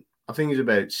about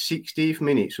 60th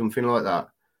minute, something like that.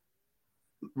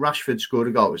 Rashford scored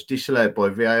a goal. It was disallowed by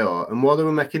VAR. And while they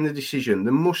were making the decision,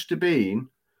 there must have been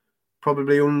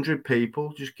probably 100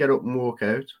 people just get up and walk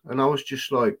out. And I was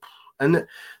just like, and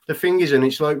the thing is, and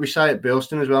it's like we say at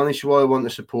Bilston as well, and this is why I want the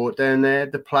support down there,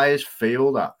 the players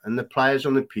feel that, and the players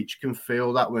on the pitch can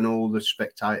feel that when all the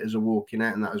spectators are walking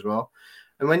out and that as well.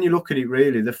 And when you look at it,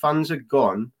 really, the fans are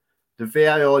gone. The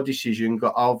VAR decision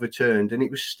got overturned, and it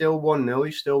was still 1-0.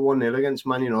 He's still 1-0 against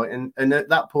Man United. And at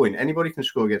that point, anybody can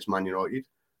score against Man United,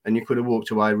 and you could have walked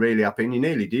away really happy, and you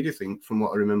nearly did, I think, from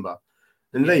what I remember.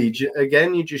 And Leeds,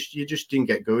 again, you just didn't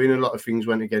get going. A lot of things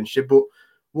went against you. But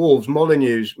Wolves,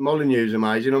 Molineux's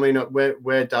amazing. I mean,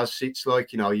 where Daz sits,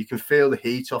 like, you can feel the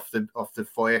heat off the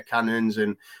fire cannons,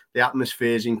 and the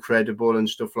atmosphere is incredible and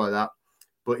stuff like that.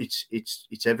 But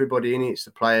it's everybody in it. It's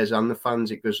the players and the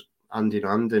fans. It goes hand in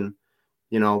hand. And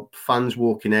fans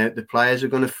walking out, the players are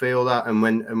going to feel that. And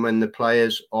when the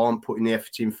players aren't putting the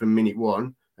effort in from minute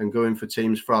one and going for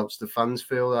teams' throats, the fans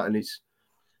feel that, and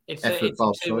It's effort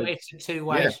both sides. It's a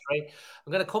two-way street.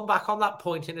 I'm going to come back on that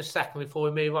point in a second before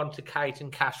we move on to Kate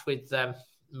and Cash with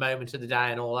moment of the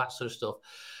day and all that sort of stuff.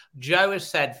 Joe has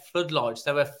said floodlights,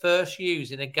 they were first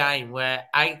used in a game where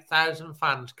 8,000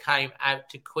 fans came out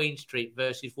to Queen Street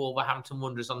versus Wolverhampton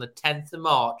Wanderers on the 10th of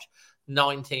March,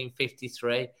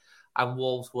 1953, and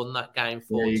Wolves won that game 4-2.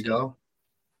 There you go.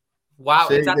 Wow,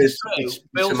 See, that's true. it's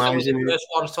Bilston was the amazing. first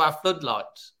ones to have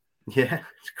floodlights. Yeah,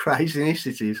 it's craziness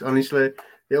it is. Honestly,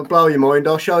 it'll blow your mind.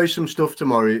 I'll show you some stuff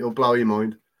tomorrow. It'll blow your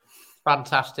mind.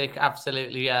 Fantastic,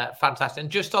 absolutely fantastic.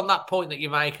 And just on that point that you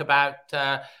make about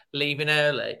leaving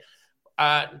early,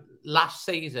 last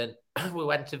season we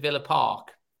went to Villa Park,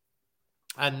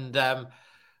 and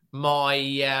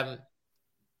my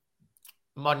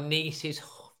niece's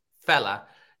fella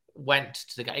went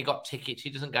to the game. He got tickets.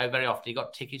 He doesn't go very often. He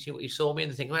got tickets. He saw me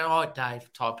and thinking, all right,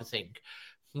 Dave, type of thing.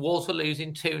 Wolves were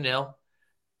losing 2-0.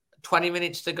 20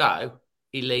 minutes to go,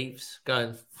 he leaves,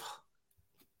 going,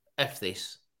 F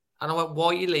this. And I went, why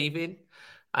are you leaving?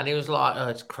 And he was like, oh,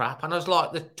 it's crap. And I was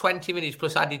like, the 20 minutes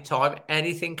plus added time,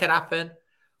 anything can happen.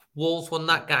 Wolves won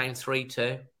that game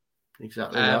 3-2.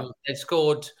 Exactly. They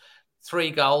scored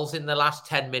 3 goals in the last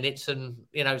 10 minutes. And,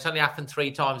 you know, it's only happened 3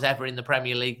 times ever in the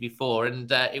Premier League before.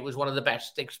 And it was one of the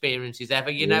best experiences ever.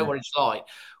 You know what it's like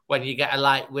when you get a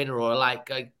late winner or a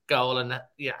late goal. And,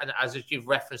 and as you've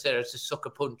referenced there, it's a sucker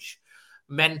punch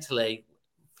mentally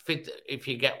if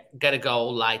you get a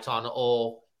goal late on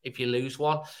or if you lose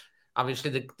one. Obviously,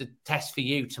 the test for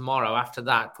you tomorrow after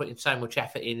that, putting so much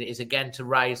effort in, is again to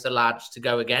raise the lads to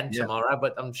go again tomorrow.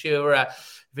 But I'm sure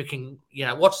if we can,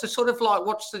 what's the sort of like,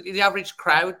 what's the average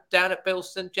crowd down at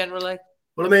Bilston generally?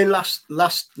 Well, I mean,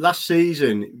 last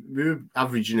season, we were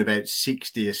averaging about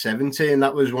 60 or 70, and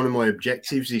that was one of my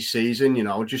objectives this season,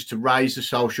 just to raise the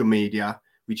social media,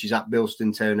 which is at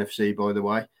Bilston Town FC, by the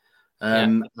way.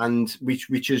 And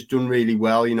which has done really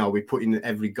well. We put in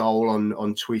every goal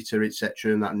on Twitter,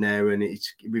 etc., and that now, and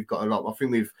we've got a lot. I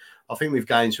think we've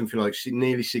gained something like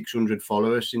nearly 600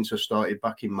 followers since I started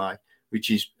back in May,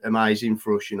 which is amazing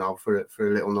for us, for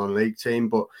a little non-league team.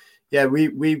 But yeah,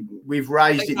 we've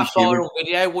raised it this year. Viral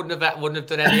video wouldn't have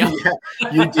done any.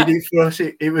 You did it for us.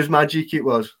 It was magic. It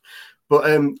was. But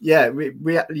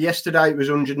we yesterday it was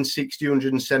 160,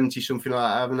 170, something like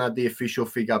that. I haven't had the official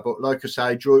figure, but like I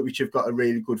say, Droitwich have got a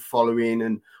really good following,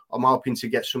 and I'm hoping to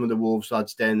get some of the Wolves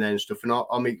lads down there and stuff. And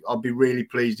I'll be really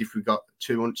pleased if we got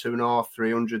 200,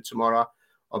 300 tomorrow.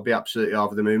 I'll be absolutely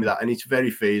over the moon with that, and it's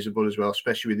very feasible as well,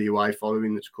 especially with the away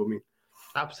following that's coming.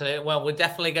 Absolutely. Well, we're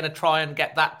definitely going to try and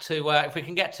get that to. If we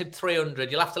can get to 300,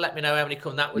 you'll have to let me know how many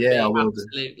come. That would be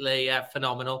absolutely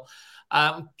phenomenal.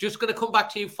 Just going to come back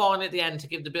to you finally at the end to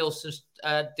give the Bilston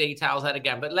details out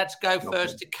again. But let's go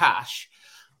first to Cash.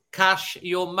 Cash,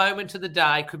 your moment of the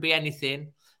day could be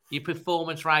anything, your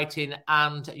performance rating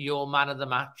and your man of the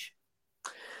match.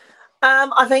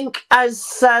 I think, as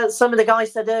some of the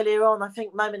guys said earlier on, I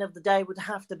think moment of the day would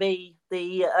have to be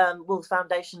the Wolves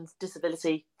Foundation's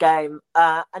disability game.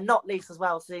 And not least as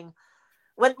well, seeing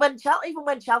when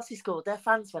Chelsea scored, their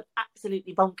fans went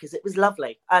absolutely bonkers. It was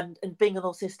lovely. And being an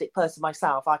autistic person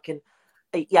myself, I can,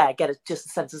 get just a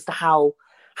sense as to how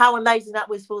amazing that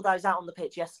was for those out on the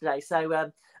pitch yesterday.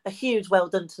 So a huge well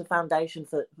done to the foundation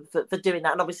for doing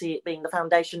that. And obviously it being the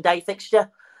Foundation Day fixture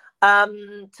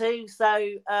too. So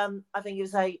I think it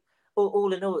was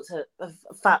all in all, it's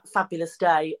a fabulous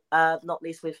day, not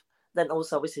least with then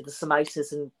also obviously the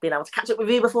samosas and being able to catch up with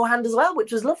you beforehand as well,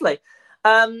 which was lovely.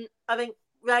 I think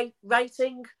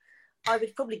rating, I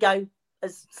would probably go,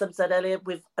 as some said earlier,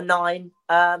 with a 9.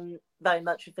 Very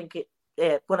much, I think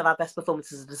one of our best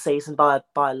performances of the season by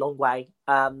a long way.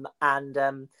 And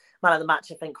man of the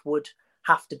match, I think, would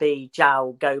have to be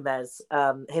João Gomez.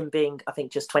 Him being, I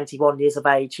think, just 21 years of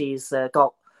age, he's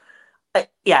got. I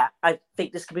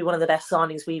think this could be one of the best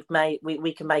signings we've made.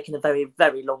 We can make in a very,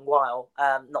 very long while.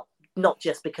 Not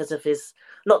just because of his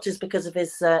zest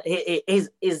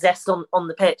on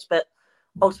the pitch, but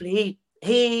ultimately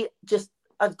he just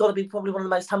has got to be probably one of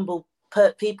the most humble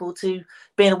people to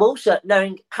be in a Wolves shirt,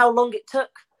 knowing how long it took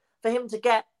for him to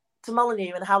get to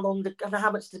Molineux and how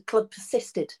much the club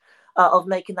persisted of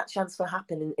making that transfer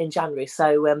happen in January.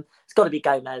 So it's got to be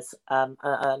Gomez.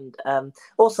 And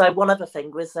also one other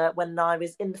thing was when I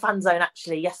was in the fan zone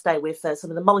actually yesterday with some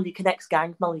of the Molineux Connects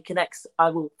gang. Molineux Connects, I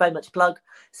will very much plug,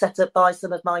 set up by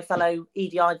some of my fellow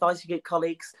EDI advisory group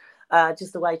colleagues,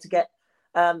 just a way to get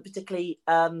particularly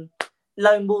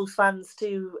lone Wolves fans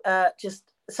to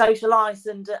just socialise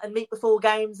and meet before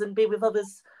games and be with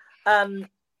others.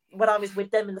 When I was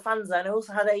with them in the fan zone, I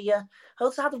also had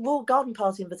a Royal Garden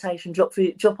Party invitation drop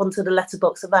onto the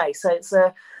letterbox of May.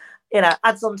 So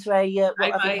adds on to a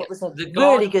what was a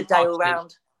really good day all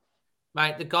round.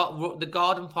 Mate, the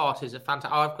garden parties are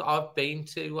fantastic. I've been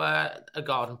to a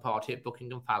garden party at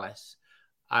Buckingham Palace,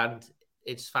 and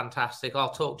it's fantastic.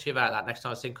 I'll talk to you about that next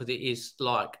time I think, because it is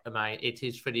it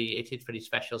is pretty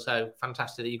special. So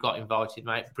fantastic that you got invited,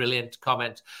 mate. Brilliant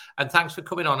comment, and thanks for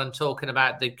coming on and talking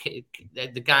about the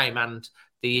game and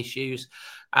the issues.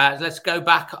 Let's go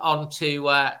back on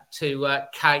to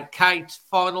Kate. Kate,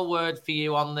 final word for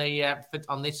you on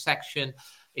on this section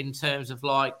in terms of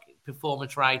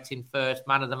performance rating first,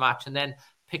 man of the match, and then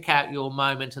pick out your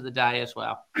moment of the day as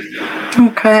well.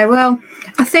 Okay, well,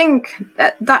 I think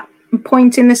that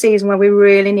point in the season where we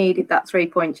really needed that 3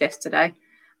 points yesterday,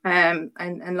 and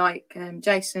like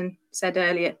Jason said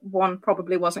earlier, 1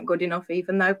 probably wasn't good enough,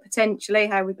 even though potentially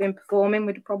how we've been performing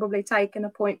would have probably taken a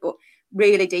point, but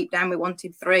really deep down we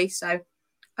wanted 3. So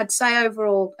I'd say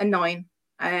overall a 9,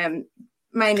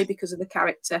 mainly because of the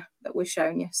character that was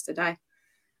shown yesterday.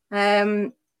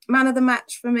 Man of the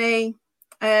match for me,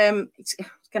 it's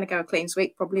going to go a clean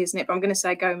sweep probably, isn't it? But I'm going to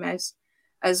say Gomez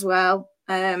as well.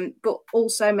 But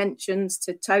also mentions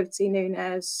to Totti,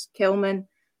 Nunes, Kilman,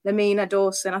 Lamina,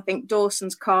 Dawson. I think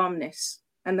Dawson's calmness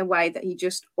and the way that he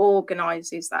just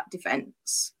organises that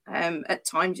defence. At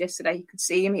times yesterday, you could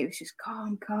see him. He was just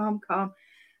calm.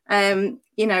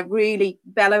 Really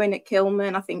bellowing at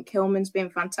Kilman. I think Kilman's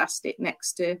been fantastic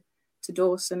next to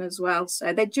Dawson as well.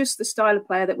 So they're just the style of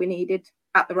player that we needed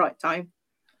at the right time.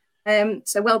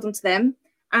 So well done to them.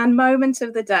 And moment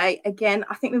of the day, again,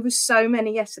 I think there was so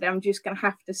many yesterday. I'm just going to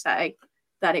have to say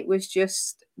that it was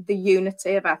just the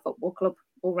unity of our football club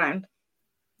all round.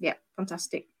 Yeah,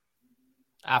 fantastic.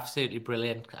 Absolutely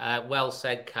brilliant. Well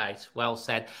said, Kate. Well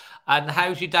said. And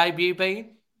how's your debut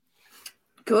been?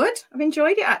 Good. I've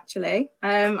enjoyed it, actually.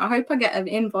 I hope I get an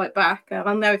invite back.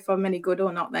 I'll know if I'm any good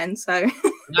or not then. So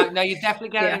No, you definitely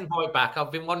get an invite back.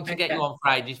 I've been wanting to get you on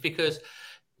for ages because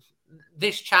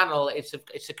this channel, it's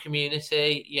a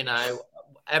community,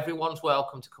 everyone's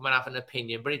welcome to come and have an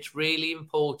opinion, but it's really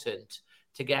important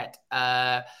to get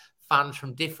fans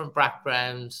from different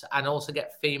backgrounds and also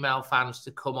get female fans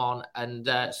to come on and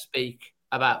speak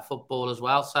about football as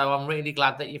well. So I'm really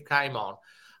glad that you've came on,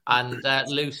 and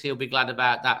Lucy will be glad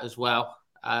about that as well,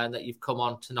 that you've come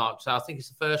on tonight. So I think it's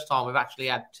the first time we've actually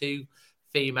had 2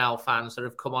 female fans that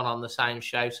have come on the same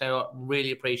show, so I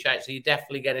really appreciate it. So you're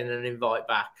definitely getting an invite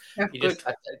back.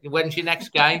 When's your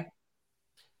next game?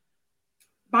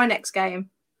 My next game?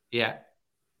 Yeah.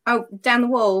 Oh, down the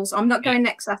Wolves. I'm not going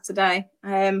next Saturday.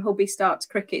 Hubby starts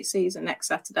cricket season next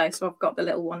Saturday, so I've got the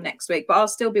little one next week, but I'll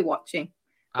still be watching.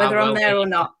 Whether I'm there or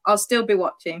not, I'll still be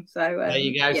watching. So there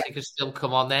you go. So you can still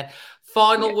come on then.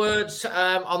 Final words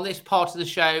on this part of the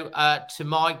show to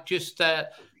Mike. Just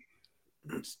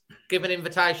give an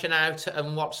invitation out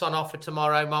and what's on offer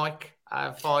tomorrow, Mike,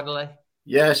 finally.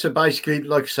 Yeah, so basically,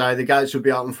 like I say, the gates will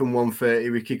be open from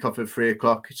 1:30. We kick off at 3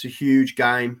 o'clock. It's a huge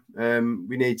game.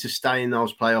 We need to stay in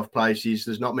those playoff places.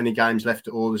 There's not many games left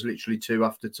at all. There's literally 2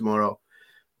 after tomorrow.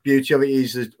 Beauty of it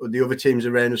is that the other teams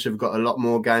around us have got a lot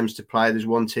more games to play. There's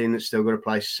one team that's still got to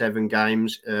play 7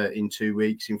 games in 2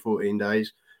 weeks, in 14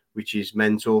 days, which is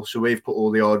mental. So we've put all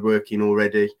the hard work in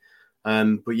already.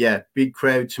 But yeah, big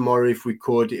crowd tomorrow if we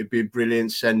could. It'd be a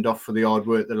brilliant send-off for the hard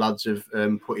work the lads have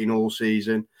put in all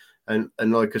season. And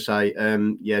like I say,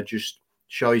 just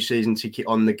show your season ticket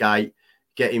on the gate,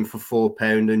 get in for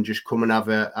 £4 and just come and have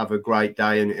a great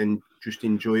day and just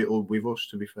enjoy it all with us,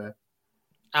 to be fair.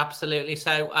 Absolutely.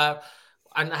 So,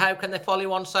 and how can they follow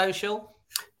you on social?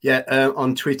 Yeah,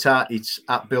 on Twitter, it's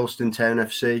at Bilston Town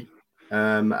FC,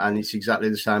 and it's exactly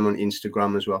the same on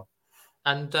Instagram as well.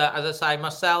 And as I say,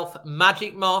 myself,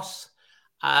 Magic Moss,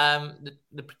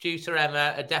 the producer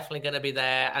Emma are definitely going to be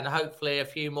there, and hopefully a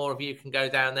few more of you can go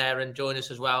down there and join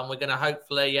us as well. And we're going to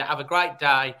hopefully have a great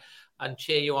day and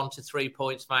cheer you on to 3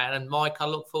 points, mate. And Mike, I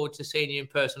look forward to seeing you in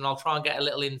person. I'll try and get a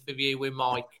little interview with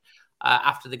Mike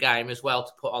after the game as well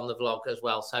to put on the vlog as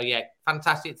well. So yeah,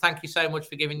 fantastic. Thank you so much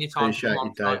for giving your time. Appreciate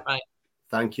you, Dave. Mate.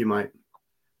 Thank you, mate.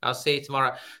 I'll see you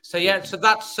tomorrow. So yeah, so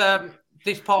that's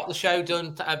this part of the show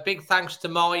done. A big thanks to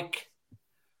Mike.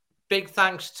 Big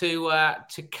thanks to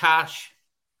Cash.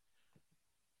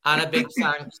 And a big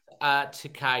thanks to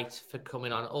Kate for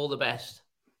coming on. All the best.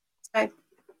 Okay.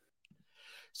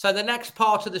 So the next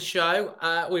part of the show,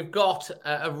 we've got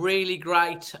a really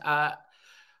great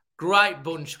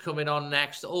bunch coming on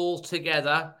next. All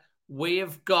together, we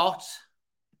have got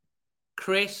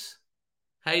Chris.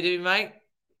 How you doing, mate?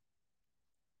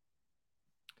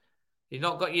 You've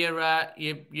not got you're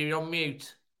on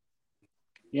mute.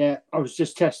 Yeah, I was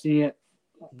just testing it.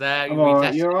 There, I'm all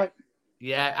right. You all right?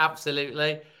 Yeah,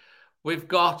 absolutely. We've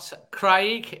got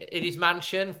Craig in his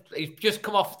mansion. He's just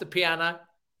come off the piano.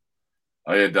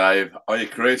 Hiya, Dave. Hiya,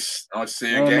 Chris. Nice to see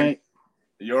you Hello, again. mate.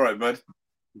 You all right, bud?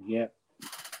 Yeah.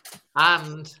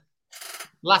 And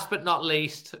last but not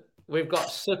least, we've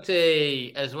got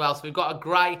Sooty as well. So we've got a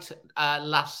great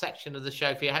last section of the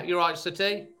show for you. You all right,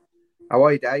 Sooty? How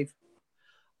are you, Dave?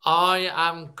 I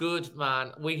am good,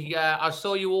 man. I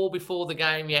saw you all before the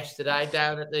game yesterday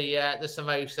down at the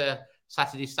Samosa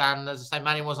Saturday stand. As I say,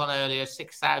 Manny was on earlier.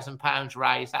 £6,000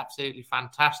 raised, absolutely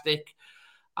fantastic.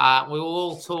 We were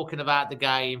all talking about the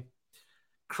game.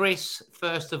 Chris,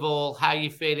 first of all, how are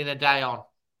you feeling a day on?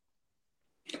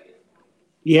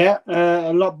 Yeah,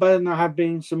 a lot better than I have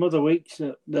been some other weeks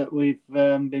that we've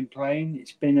been playing.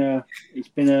 It's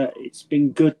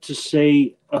been good to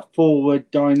see a forward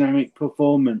dynamic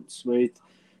performance with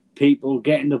people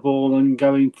getting the ball and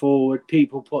going forward,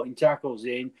 people putting tackles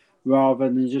in rather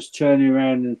than just turning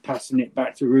around and passing it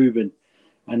back to Ruben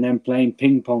and then playing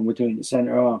ping pong between the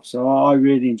centre half. So I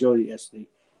really enjoyed it yesterday.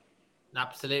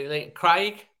 Absolutely.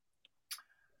 Craig?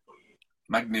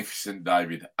 Magnificent,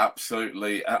 David.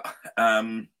 Absolutely.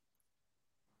 To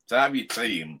have your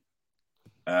team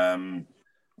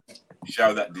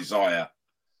show that desire,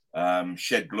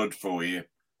 shed blood for you,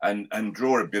 and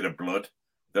draw a bit of blood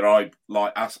that I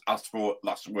asked for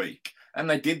last week, and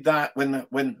they did that when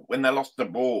they lost the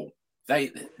ball.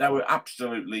 They were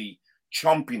absolutely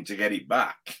chomping to get it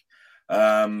back.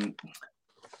 The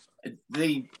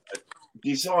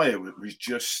desire was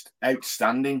just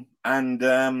outstanding, and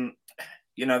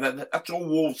that's all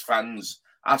Wolves fans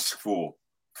ask for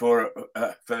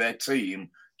their team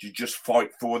to just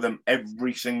fight for them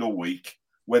every single week,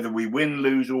 whether we win,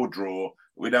 lose, or draw.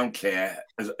 We don't care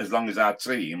as long as our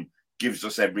team gives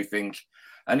us everything.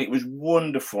 And it was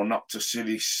wonderful not to see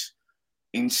this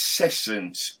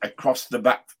incessant across the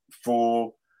back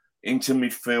four, into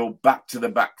midfield, back to the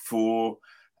back four.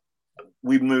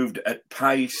 We moved at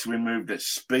pace, we moved at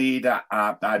speed.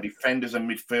 Our defenders and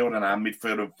midfield and our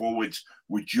midfield and forwards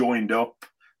were joined up.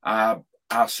 Our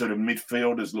sort of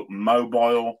midfielders looked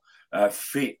mobile,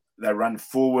 fit. They ran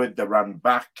forward, they ran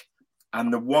back.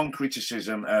 And the one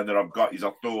criticism that I've got is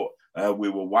I thought we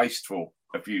were wasteful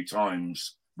a few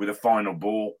times with a final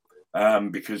ball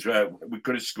because we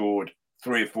could have scored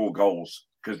 3 or 4 goals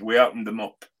because we opened them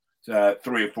up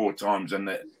 3 or 4 times and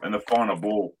the final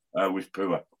ball was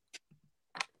poor.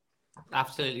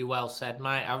 Absolutely well said,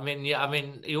 mate. I mean,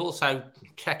 you also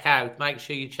make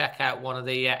sure you check out one of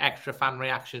the extra fan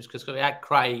reactions because we had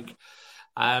Craig,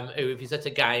 who, if he's at a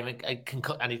game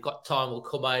and he's got time, will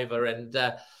come over. And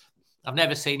I've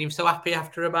never seen him so happy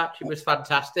after a match. It was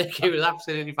fantastic. It was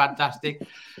absolutely fantastic.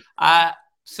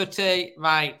 Sooty,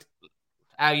 mate,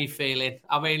 how are you feeling?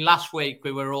 I mean, last week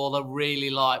we were all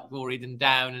really worried and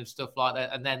down and stuff like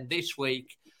that, and then this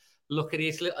week, look at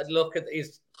his.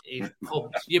 He's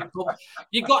pumped. You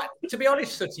got, to be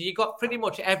honest, Sooty, you got pretty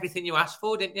much everything you asked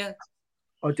for, didn't you?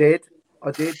 I did,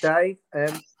 Dave.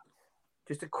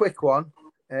 Just a quick one.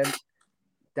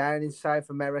 Down in South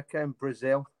America and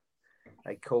Brazil,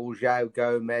 they call João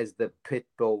Gomez the pit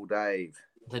bull, Dave.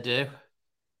 They do.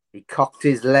 He cocked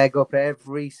his leg up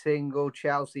every single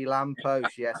Chelsea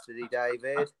lamppost yesterday,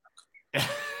 David.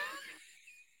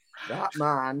 That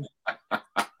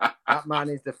man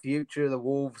is the future of the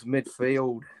Wolves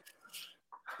midfield.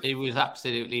 He was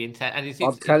absolutely intense.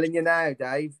 I'm telling you now,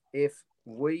 Dave, if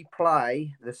we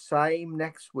play the same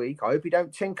next week, I hope you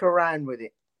don't tinker around with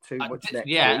it too much next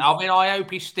week. I mean, I hope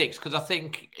he sticks because I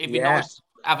think it'd be nice to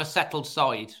have a settled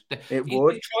side. It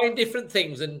would. Trying different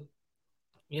things and,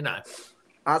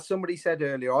 As somebody said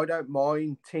earlier, I don't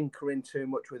mind tinkering too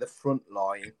much with a front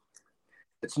line.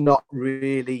 It's not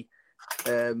really...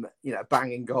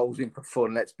 banging goals in for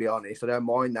fun, let's be honest. I don't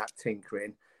mind that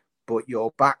tinkering, but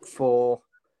your back four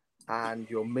and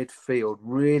your midfield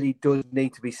really does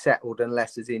need to be settled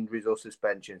unless there's injuries or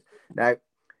suspensions. Now,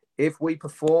 if we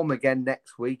perform again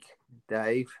next week,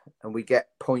 Dave, and we get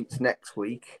points next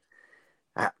week,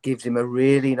 that gives him a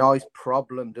really nice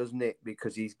problem, doesn't it?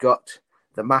 Because he's got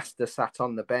the master sat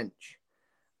on the bench,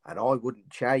 and I wouldn't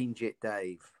change it,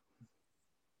 Dave.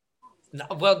 No,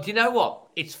 well, do you know what?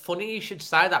 It's funny you should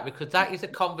say that because that is a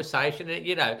conversation.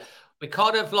 We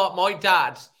kind of like my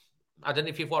dad. I don't know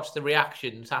if you've watched the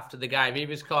reactions after the game. He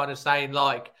was kind of saying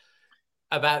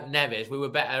about Neves, we were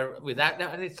better without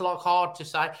Neves, and it's hard to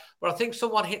say. But I think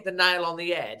someone hit the nail on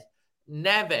the head.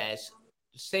 Neves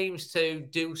seems to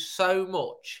do so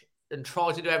much and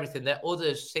try to do everything that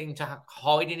others seem to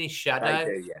hide in his shadow.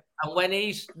 They do, yeah. And when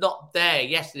he's not there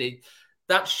yesterday,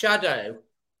 that shadow.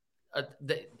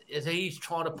 He's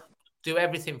trying to do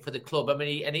everything for the club. I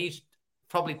mean, he's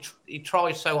probably he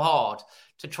tries so hard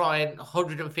to try and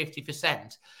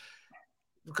 150%.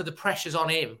 Because the pressure's on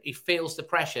him. He feels the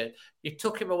pressure. You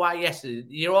took him away yesterday.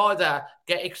 You either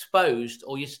get exposed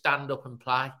or you stand up and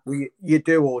play. Well, you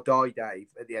do or die, Dave,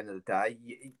 at the end of the day.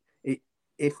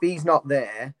 If he's not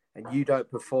there and you don't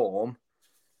perform,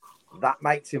 that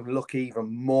makes him look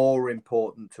even more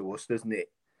important to us, doesn't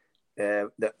it?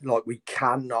 That like we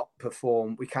cannot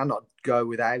perform. We cannot go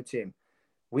without him.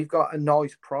 We've got a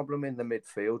nice problem in the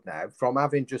midfield now from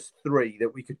having just 3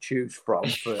 that we could choose from.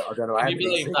 For, I don't know how Can you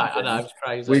many believe that? I know, seasons. it's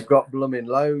crazy. We've got blooming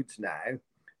loads now.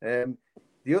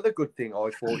 The other good thing I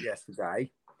thought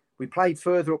yesterday, we played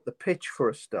further up the pitch for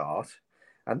a start,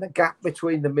 and the gap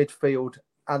between the midfield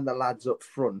and the lads up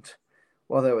front,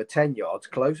 well, they were 10 yards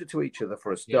closer to each other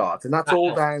for a start. And that's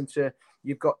all down to,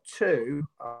 you've got 2.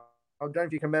 I don't know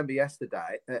if you can remember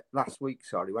last week,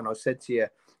 when I said to you,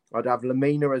 I'd have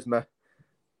Lamina as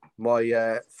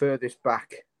my furthest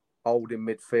back holding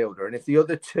midfielder, and if the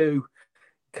other 2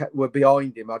 were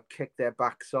behind him, I'd kick their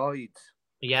backsides.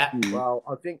 Yeah. Well,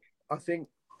 I think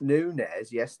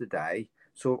Nunes yesterday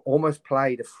sort of almost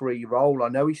played a free role. I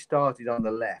know he started on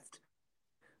the left,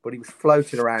 but he was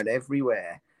floating around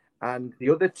everywhere, and the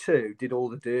other 2 did all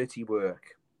the dirty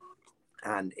work,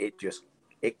 and it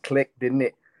clicked, didn't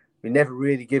it? We never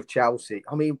really give Chelsea.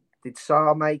 I mean, did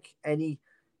Sarr make any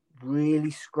really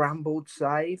scrambled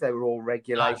save? They were all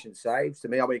regulation saves to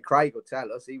me. I mean, Craig will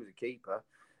tell us, he was a keeper,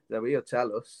 so he'll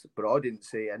tell us, but I didn't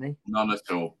see any. None at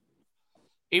all.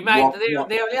 They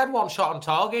only had 1 shot on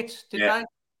target, didn't they?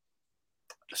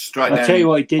 Straight I'll tell you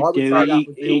what he did do.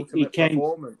 He came.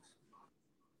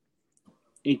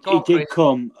 He did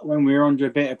come when we were under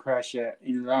a bit of pressure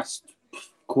in the last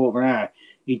quarter of an hour.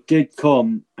 He did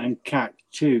come and catch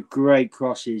 2 great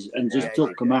crosses and just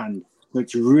took command,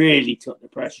 which really took the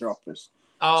pressure off us.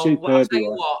 Oh, well, I'll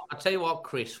tell you what,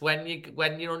 Chris. When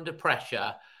you're under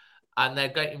pressure and they're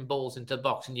getting balls into the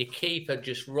box, and your keeper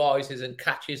just rises and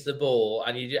catches the ball,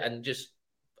 and you're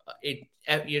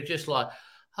just like,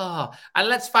 oh. And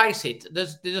let's face it,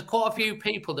 there's quite a few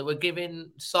people that were giving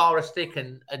Sarr a stick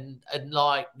and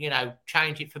like,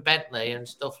 change it for Bentley and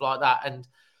stuff like that, and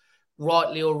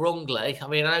rightly or wrongly. I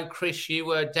mean, I know, Chris, you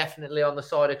were definitely on the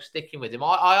side of sticking with him.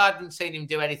 I hadn't seen him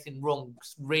do anything wrong,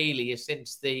 really,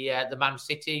 since the Man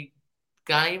City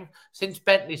game. Since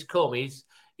Bentley's come, his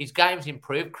game's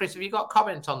improved. Chris, have you got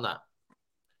comment on that?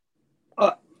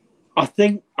 I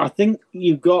think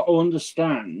you've got to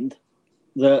understand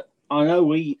that I know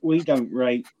we haven't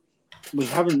rated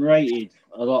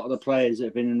a lot of the players that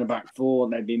have been in the back 4.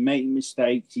 They've been making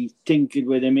mistakes. He's tinkered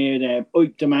with them here and there,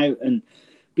 piped them out, and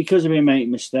because of him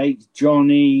making mistakes,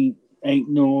 Johnny,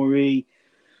 Aït-Nouri,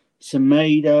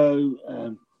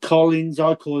 Semedo, Collins,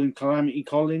 I call him Calamity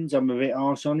Collins. I'm a bit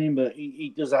harsh on him, but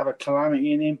he does have a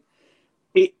calamity in him.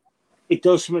 It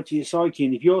does something to your psyche,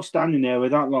 and if you're standing there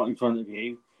with that lot in front of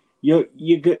you,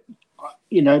 you get,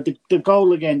 the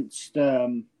goal against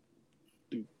the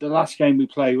last game we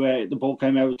played where the ball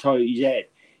came over Toti's head.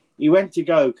 He went to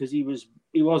go because he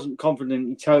wasn't confident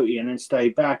in Toti and then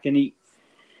stayed back, and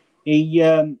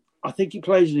I think he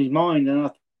plays in his mind, and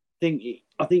I think he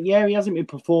hasn't been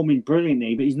performing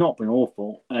brilliantly, but he's not been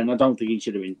awful, and I don't think he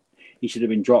should have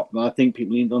been dropped. But I think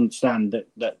people need to understand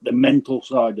that the mental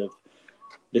side of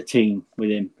the team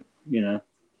with him,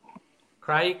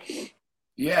 Craig.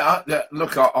 Yeah,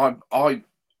 look, I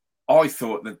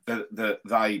thought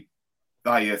that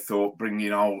they thought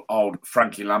bringing old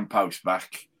Frankie Lamppost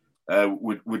back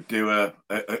would do a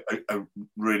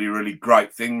really, really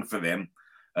great thing for them.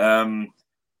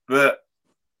 But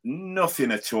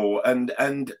nothing at all. And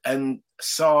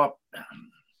Sarr,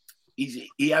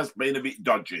 he has been a bit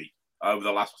dodgy over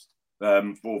the last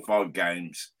 4 or 5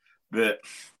 games, but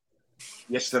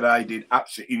yesterday did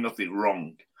absolutely nothing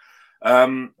wrong.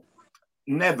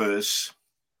 Nevers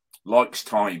likes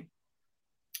time,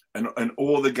 and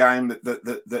all the game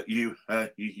that you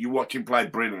watch him play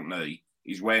brilliantly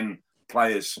is when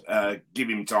players give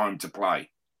him time to play.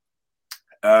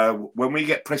 When we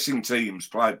get pressing teams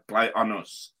play on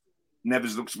us,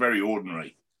 Nevers looks very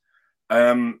ordinary,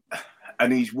 and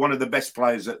he's one of the best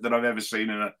players that I've ever seen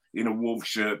in a Wolves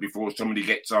shirt before somebody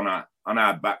gets on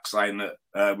our back saying that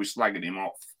we're slagging him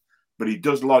off. But he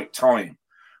does like time,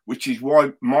 which is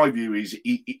why my view is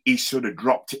he sort of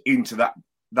dropped into that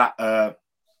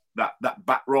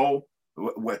back role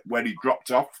where he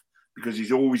dropped off, because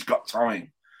he's always got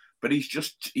time. But he's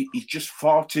just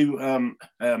far too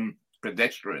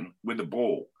pedestrian with the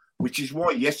ball, which is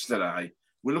why yesterday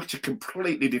we looked a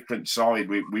completely different side.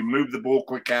 We moved the ball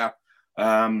quicker.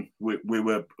 We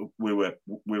were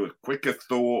quicker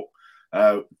thought.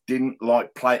 Didn't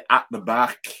like play at the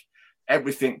back.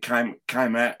 everything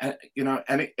came out, you know,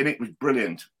 and it was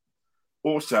brilliant.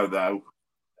 Also, though,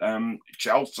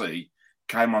 Chelsea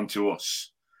came onto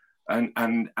us,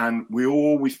 and we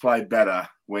always play better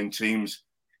when teams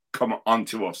come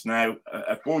onto us. Now,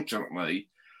 unfortunately,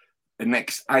 the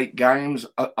next 8 games,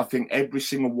 I think every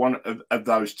single one of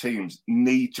those teams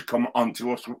need to come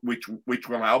onto us, which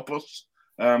will help us.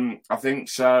 I think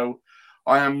so.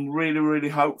 I am really, really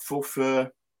hopeful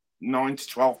for 9 to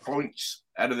 12 points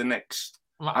out of the next.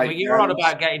 Well, you're on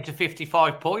about getting to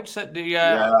 55 points at the.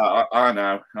 Yeah, I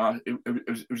know.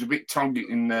 It was a bit tongue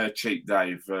in cheek,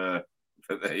 Dave. I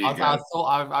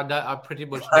thought I pretty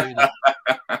much knew that.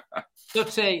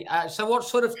 Sutty, so what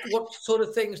sort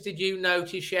of things did you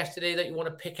notice yesterday that you want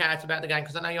to pick out about the game?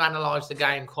 Because I know you analysed the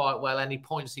game quite well. Any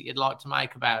points that you'd like to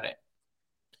make about it?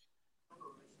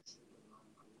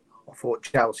 I thought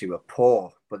Chelsea were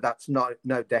poor, but that's no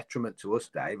detriment to us,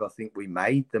 Dave. I think we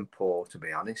made them poor, to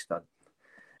be honest.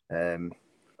 I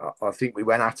think we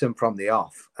went at them from the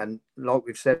off. And like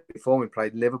we've said before, we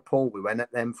played Liverpool, we went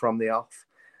at them from the off.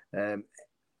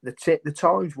 The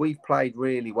times we've played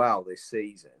really well this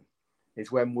season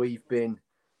is when we've been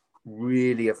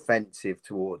really offensive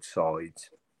towards sides.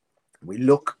 We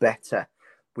look better.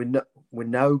 We're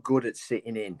no good at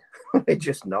sitting in. We're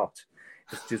just not.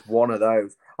 It's just one of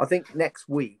those. I think next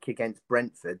week against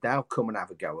Brentford, they'll come and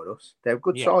have a go at us. They're a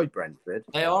good side, Brentford.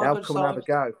 They'll come and have a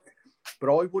go.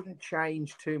 But I wouldn't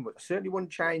change too much. Certainly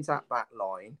wouldn't change that back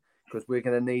line because we're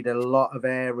going to need a lot of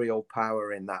aerial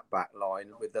power in that back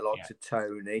line with the likes of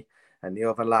Tony and the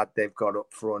other lad they've got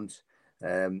up front.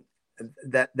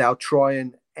 That they'll try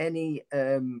and any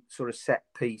sort of set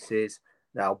pieces,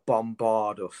 they'll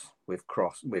bombard us with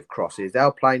crosses.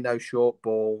 They'll play no short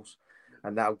balls.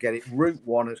 And they'll get it route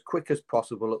one as quick as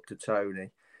possible up to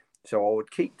Tony. So I would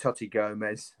keep Totti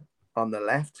Gomez on the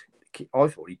left. I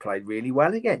thought he played really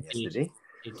well again yesterday.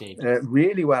 He did.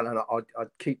 Really well, and I'd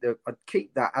keep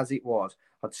that as it was.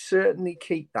 I'd certainly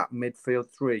keep that midfield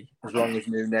 3 as long as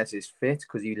Nunes is fit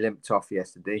because he limped off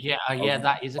yesterday. Yeah,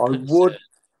 that is a concern.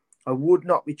 I would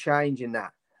not be changing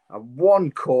that.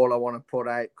 One call I want to put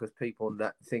out because people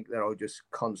that think that I'll just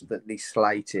constantly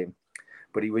slate him.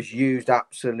 But he was used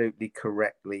absolutely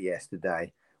correctly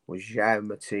yesterday, was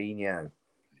João Moutinho.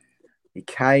 He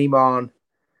came on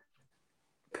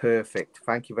perfect.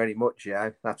 Thank you very much,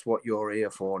 João. That's what you're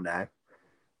here for now.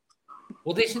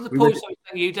 Well, this is the point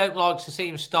you don't like to see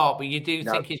him start, but you do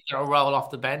think he's going to roll off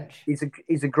the bench. He's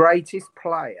the greatest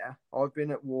player. I've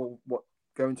been at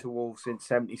going to Wolves since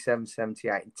 77,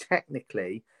 78. And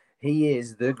technically, he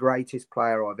is the greatest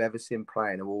player I've ever seen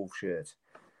play in a Wolves shirt.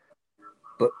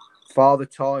 But Father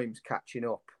Time's catching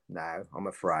up now, I'm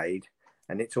afraid,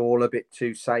 and it's all a bit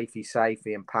too safey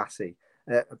and passive,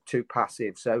 too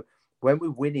passive. So when we're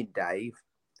winning, Dave,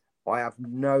 I have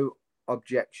no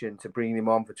objection to bringing him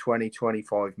on for 20,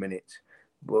 25 minutes,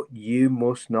 but you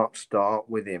must not start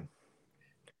with him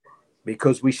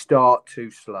because we start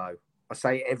too slow. I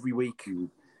say every week.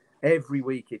 Every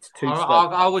week it's too slow.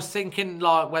 I was thinking,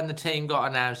 like when the team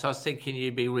got announced, I was thinking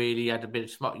you'd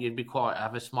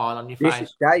have a smile on your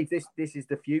face. Dave, this is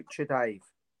the future, Dave.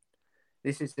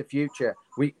 This is the future.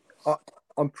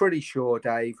 I'm pretty sure,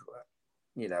 Dave.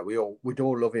 You know, we'd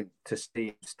all love him to see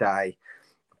him stay,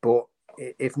 but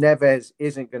if Neves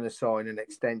isn't going to sign an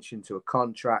extension to a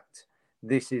contract,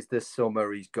 this is the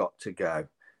summer he's got to go.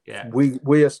 Yeah,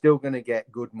 we are still going to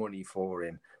get good money for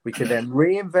him. We can then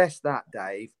reinvest that,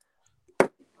 Dave.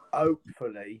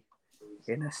 Hopefully,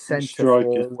 in a centre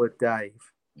forward, Dave.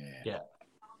 Yeah.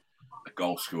 A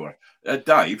goal scorer,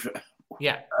 Dave.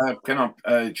 Yeah. Can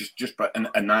I just put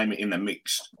a name in the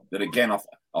mix that again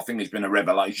I think has been a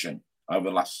revelation over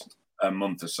the last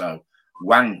month or so.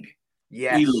 Wang.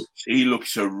 Yes. He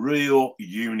looks a real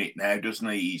unit now, doesn't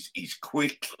he? He's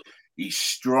quick. He's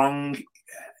strong.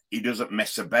 He doesn't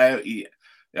mess about.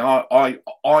 I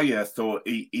thought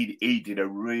he did a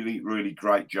really, really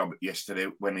great job yesterday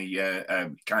when he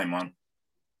came on.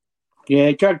 Yeah,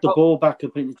 he dragged the ball back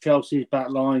up into Chelsea's back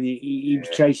line. He was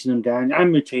chasing them down.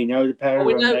 And Moutinho, the pair of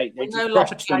them. We know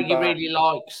Lopetegui really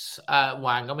likes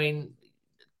Wang. I mean,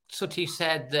 Sutty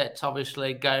said that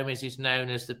obviously Gomez is known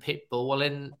as the pit bull. Well,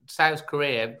 in South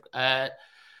Korea,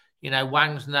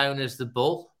 Wang's known as the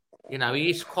bull. You know,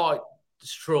 he's quite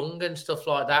strong and stuff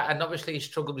like that, and obviously he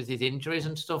struggled with his injuries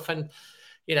and stuff, and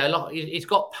he's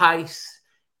got pace.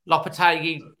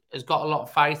 Lopetegui has got a lot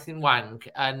of faith in Wang,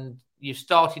 and you've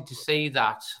started to see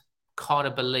that kind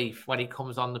of belief when he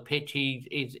comes on the pitch.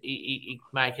 He's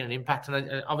making an impact,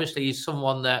 and obviously he's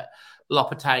someone that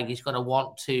Lopetegui is going to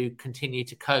want to continue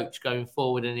to coach going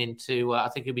forward and into. I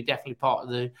think he'll be definitely part of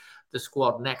the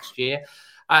squad next year.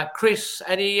 Chris,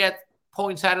 any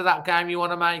points out of that game you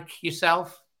want to make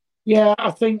yourself? Yeah,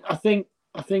 I think.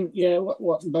 Yeah,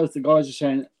 what both the guys are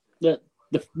saying, that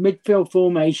the midfield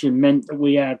formation meant that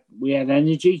we had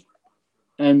energy,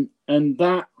 and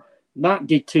that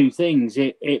did two things.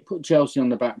 It put Chelsea on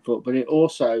the back foot, but it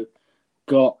also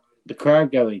got the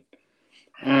crowd going.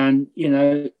 And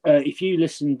if you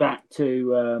listen back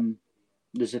to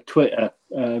there's a Twitter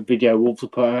video Wolves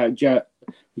put out, Joe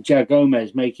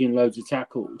Gomez making loads of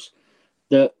tackles.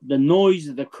 The noise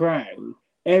of the crowd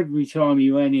every time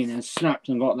he went in and snapped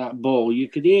and got that ball, you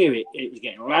could hear it. It was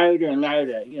getting louder and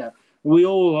louder. We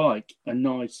all like a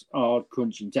nice, hard,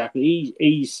 crunching tackle.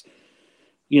 He's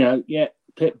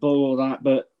pit bull, all that,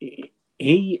 but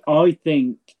I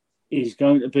think, is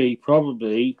going to be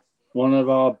probably one of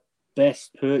our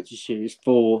best purchases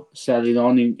for selling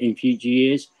on in future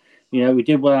years. We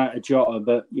did without a Jota,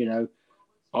 but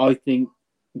I think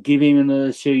give him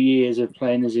another 2 years of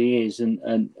playing as he is,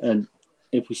 and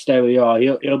if we stay where we are,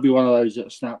 he'll be one of those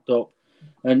that snapped up.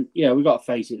 And we've got to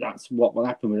face it. That's what will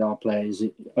happen with our players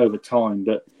over time.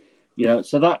 But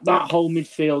so that whole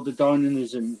midfield, the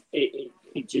dynamism,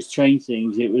 it just changed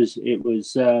things. It was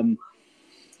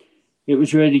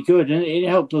really good, and it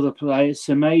helped other players.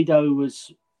 Semedo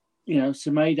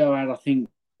had, I think,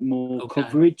 more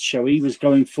coverage, so he was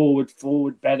going forward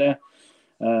better.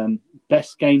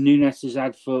 Best game Nunes has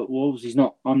had for Wolves.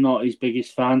 I'm not his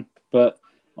biggest fan, but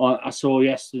I saw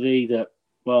yesterday that,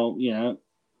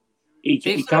 he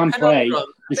can play.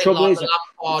 The trouble is,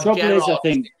 I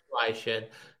think, situation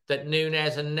that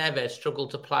Nunes and Neves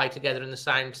struggled to play together in the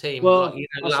same team. Well,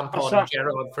 Lampard and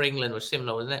Gerrard for England was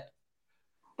similar, wasn't it?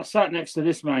 I sat next to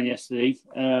this man yesterday,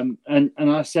 and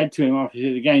I said to him after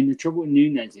the game, the trouble with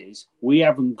Nunes is we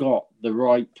haven't got the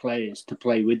right players to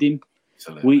play with him.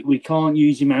 We can't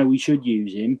use him how we should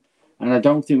use him, and I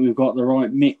don't think we've got the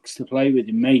right mix to play with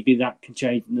him. Maybe that can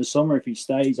change in the summer if he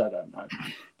stays, I don't know.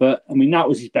 But, that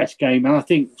was his best game, and I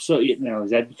think Sutton now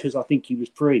is because I think he was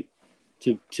free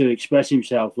to express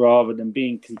himself rather than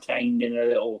being contained in a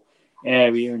little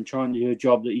area and trying to do a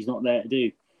job that he's not there to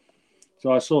do.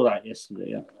 So I saw that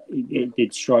yesterday. It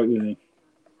did strike with me.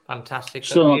 Fantastic.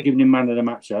 Still not giving him man of the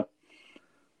match, though.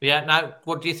 Yeah, now,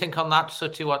 what do you think on that,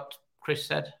 Sutty, what Chris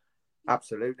said?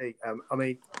 Absolutely.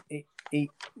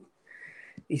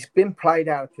 He's been played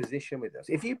out of position with us.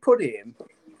 If you put him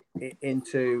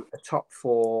into a top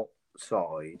four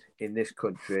side in this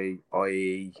country,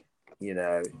 i.e.,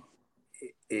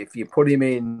 if you put him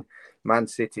in Man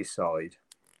City's side,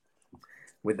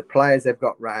 with the players they've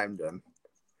got round them,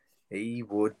 he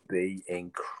would be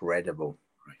incredible.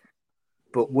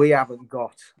 But we haven't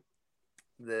got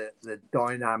the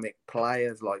dynamic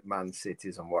players like Man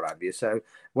City's and what have you. So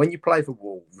when you play for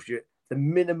Wolves, the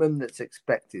minimum that's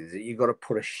expected is that you've got to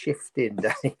put a shift in,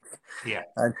 Dave. Yeah.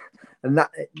 And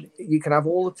that you can have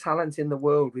all the talent in the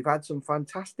world. We've had some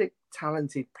fantastic,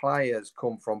 talented players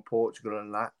come from Portugal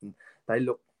and that, and they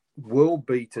look world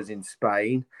beaters in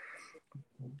Spain.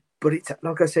 But it's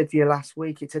like I said to you last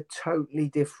week, it's a totally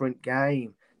different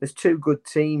game. There's two good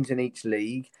teams in each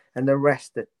league, and the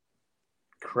rest are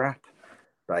crap,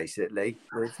 basically.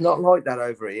 It's not like that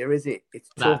over here, is it? It's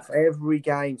tough. Every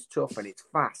game's tough and it's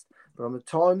fast. But on the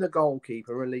time the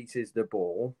goalkeeper releases the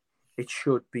ball, it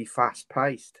should be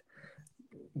fast-paced.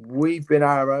 We've been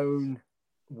our own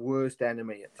worst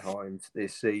enemy at times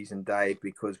this season, Dave,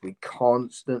 because we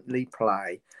constantly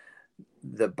play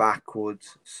the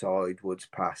backwards, sidewards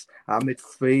pass. Our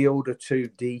midfield are too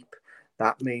deep.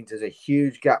 That means there's a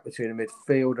huge gap between a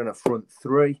midfield and a front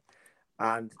three,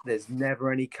 and there's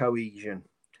never any cohesion.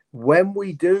 When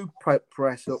we do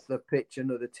press up the pitch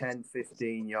another 10,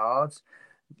 15 yards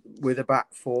with a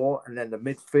back four and then the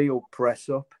midfield press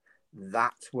up,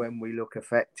 that's when we look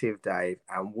effective, Dave.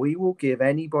 And we will give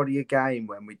anybody a game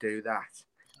when we do that.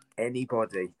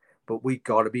 Anybody. But we've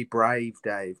got to be brave,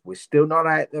 Dave. We're still not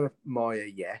out the mire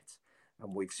yet,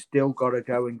 and we've still got to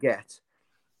go and get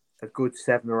a good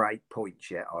 7 or 8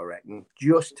 points yet, I reckon,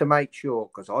 just to make sure,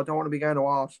 because I don't want to be going to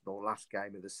Arsenal last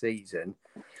game of the season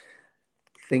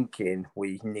thinking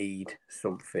we need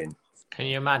something. Can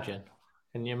you imagine?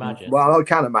 Well, I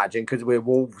can imagine, because we're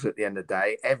Wolves at the end of the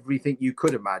day. Everything you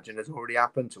could imagine has already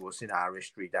happened to us in our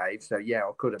history, Dave. So, yeah,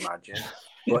 I could imagine.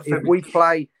 But if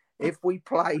we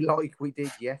play like we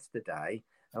did yesterday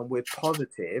and we're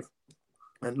positive,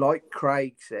 and like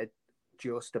Craig said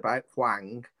just about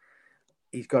Hwang,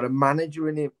 he's got a manager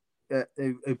in him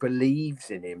who believes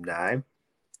in him now,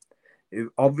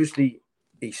 who obviously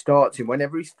he starts him.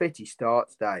 Whenever he's fit, he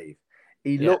starts, Dave.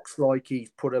 He looks like he's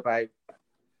put about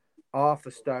half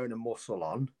a stone of muscle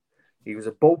on. He was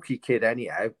a bulky kid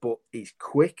anyhow, but he's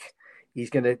quick. He's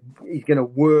gonna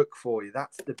work for you.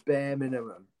 That's the bare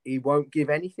minimum. He won't give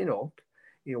anything up.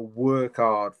 He'll work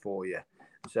hard for you.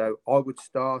 So I would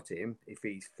start him if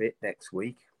he's fit next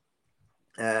week.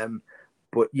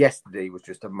 But yesterday was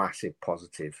just a massive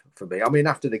positive for me. I mean,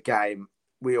 after the game,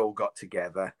 we all got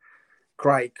together.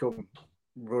 Craig come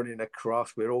running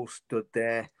across. We're all stood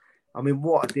there. I mean,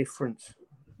 what a difference.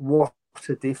 What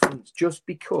a difference. Just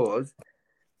because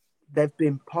they've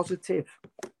been positive.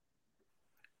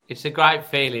 It's a great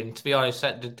feeling, to be honest,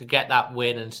 to get that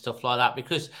win and stuff like that,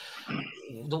 because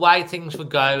the way things were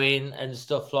going and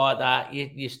stuff like that,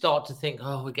 you start to think,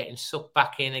 oh, we're getting sucked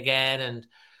back in again, and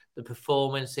the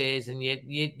performances, and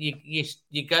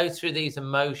you go through these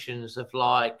emotions of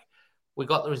like, we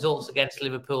got the results against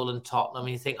Liverpool and Tottenham,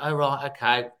 and you think, oh, right,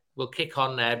 okay, we'll kick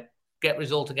on now, get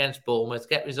result against Bournemouth,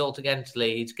 get result against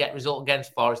Leeds, get result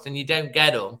against Forest, and you don't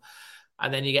get them.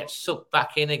 And then you get sucked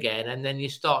back in again. And then you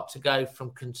start to go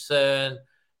from concern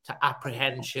to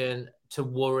apprehension to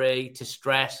worry to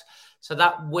stress. So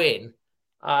that win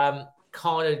kind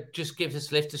of just gives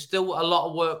us a lift. There's still a lot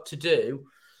of work to do,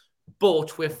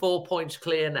 but we're 4 points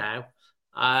clear now.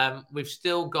 We've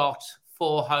still got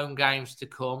 4 home games to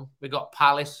come. We've got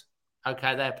Palace.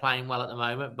 Okay, they're playing well at the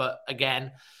moment. But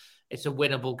again, it's a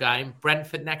winnable game.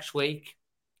 Brentford next week.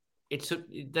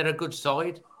 They're a good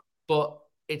side, but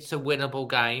it's a winnable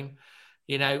game.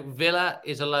 You know, Villa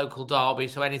is a local derby,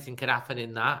 so anything can happen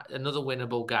in that. Another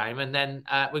winnable game. And then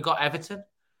we've got Everton.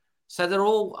 So they're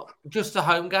all just the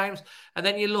home games. And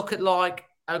then you look at like,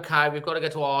 okay, we've got to go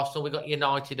to Arsenal. We've got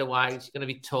United away. It's going to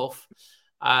be tough.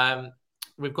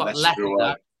 We've got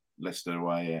Leicester. Leicester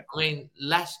away, yeah. I mean,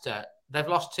 Leicester, they've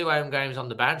lost 2 home games on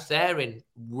the bounce. They're in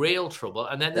real trouble.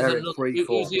 And then there's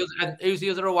another. Who's the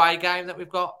other away game that we've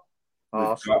got?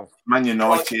 Arsenal. Man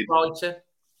United. Brighton.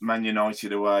 Man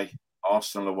United away,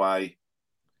 Arsenal away,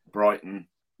 Brighton,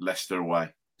 Leicester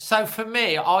away. So for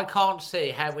me, I can't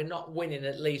see how we're not winning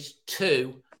at least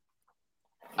 2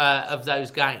 of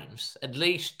those games, at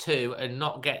least 2, and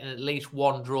not getting at least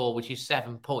 1 draw, which is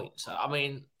 7 points. I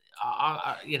mean,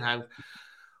 you know,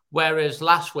 whereas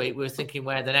last week we were thinking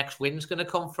where the next win's going to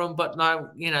come from, but no,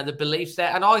 you know, the belief's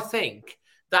there. And I think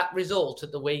that result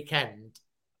at the weekend,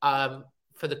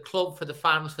 for the club, for the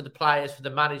fans, for the players, for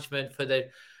the management, for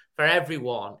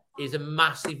everyone, is a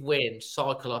massive win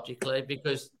psychologically,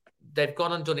 because they've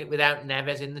gone and done it without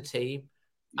Neves in the team,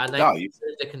 and they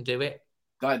can do it.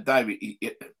 David,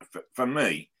 for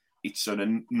me, it's sort of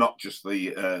not just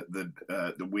the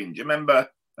win. Do you remember?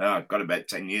 I've got about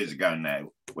 10 years ago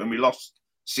now when we lost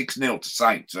 6-0 to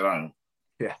Saints at home.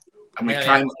 Yeah, and we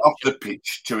came off the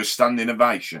pitch to a standing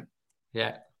ovation.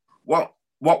 Yeah. What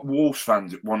Wolves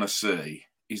fans want to see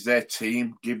is their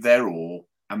team give their all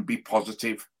and be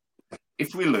positive.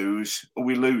 If we lose,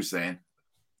 we lose then.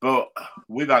 But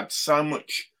we've had so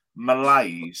much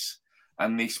malaise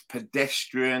and this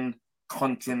pedestrian,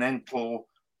 continental,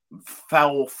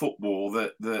 foul football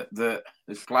that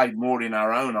has played more in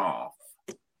our own half.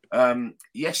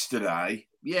 Yesterday,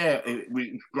 yeah, it was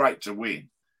great to win.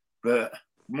 But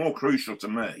more crucial to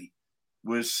me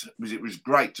was it was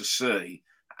great to see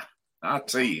our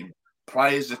team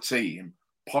play as a team,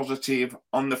 positive,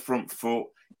 on the front foot,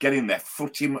 getting their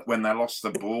footing when they lost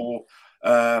the ball,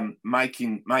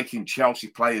 making Chelsea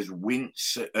players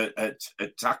wince at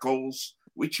tackles,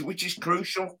 which is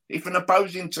crucial. If an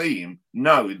opposing team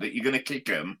know that you're going to kick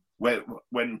them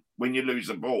when you lose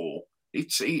the ball,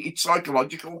 it's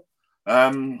psychological.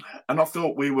 And I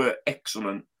thought we were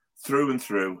excellent through and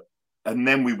through, and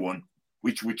then we won,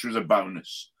 which was a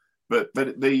bonus. But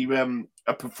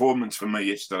a performance for me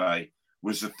yesterday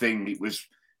was the thing. It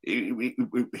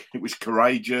was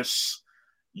courageous,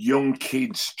 young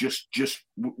kids, just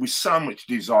with so much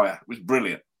desire. It was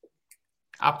brilliant.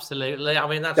 Absolutely. I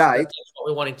mean, that's what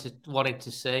we wanted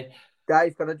to see.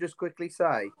 Dave, can I just quickly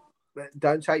say,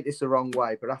 don't take this the wrong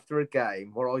way, but after a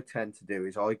game, what I tend to do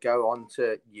is I go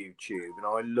onto YouTube and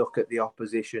I look at the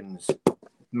opposition's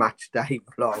match day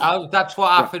vlog. Oh, that's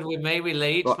what happened with me with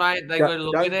Leeds, mate. They were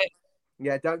looking at it.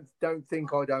 Yeah, don't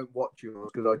think I don't watch yours,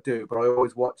 because I do, but I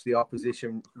always watch the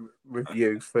opposition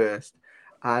review first.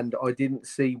 And I didn't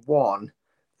see one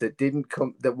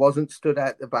that wasn't stood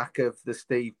at the back of the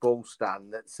Steve Bull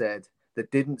stand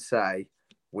that didn't say,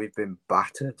 "We've been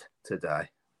battered today."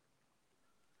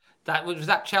 Was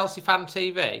that Chelsea Fan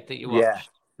TV that you watched?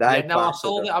 Yeah, I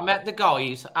saw that. I met the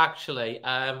guys actually.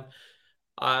 After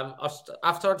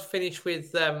I'd finished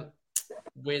with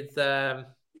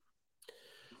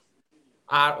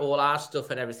all our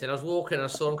stuff and everything, I was walking and I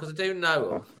saw them because I do know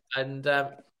them, and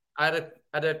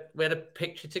we had a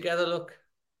picture together. Look,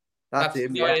 that's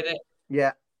him. the guy Yeah. in it.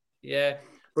 Yeah. Yeah.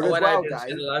 But Oh, as when well, they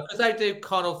do Dave, because they do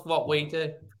kind of what we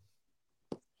do.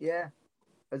 yeah,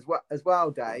 as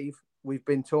well, Dave. We've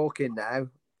been talking now,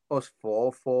 us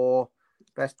four, for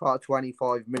best part of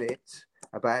 25 minutes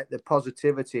about the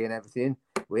positivity and everything.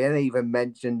 We ain't even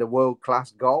mentioned the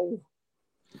world-class goal.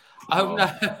 Oh,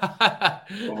 no.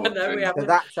 No, we So haven't.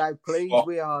 that's how pleased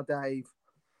we are, Dave.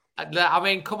 I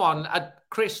mean, come on.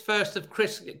 Chris and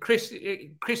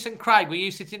Craig, were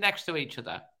you sitting next to each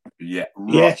other? Yeah.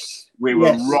 Right. Yes. We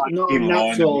were right not in in that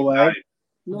line. sort of way.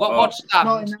 What's that?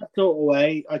 Not in that sort of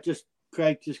way.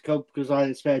 Craig just come because I had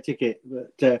a spare ticket.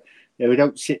 But yeah, we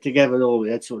don't sit together all.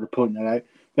 I'd sort of point that out.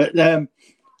 But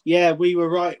yeah, we were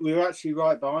right. We were actually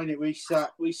right behind it. We sit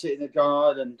in the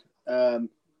John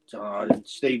Arden,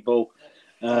 Steve Bull,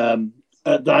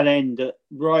 at that end,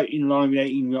 right in line with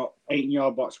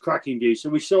 18-yard box, cracking view. So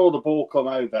we saw the ball come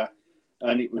over,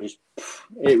 and it was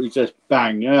just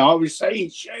bang. I was saying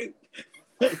shoot,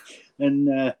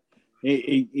 and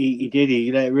he did.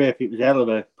 He let it rip. It was hell of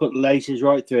a put the laces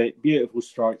right through it. Beautiful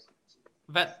strike.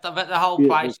 But the whole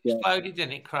place exploded,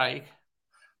 didn't it, Craig?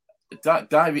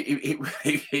 Dave,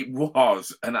 it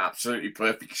was an absolutely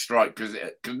perfect strike because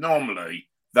normally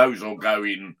those will go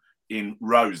in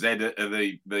rows. They're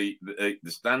the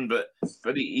stand, but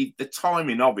the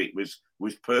timing of it was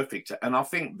perfect, and I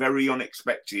think very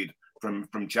unexpected from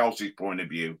Chelsea's point of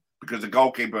view because the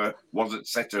goalkeeper wasn't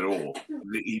set at all.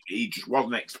 He just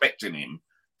wasn't expecting him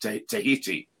to hit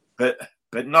it, but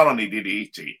not only did he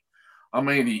hit it, I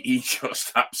mean he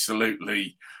just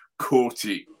absolutely caught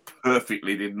it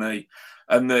perfectly, didn't he?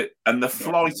 And the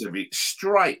flight of it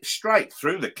straight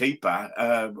through the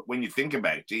keeper. When you think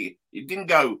about it, it didn't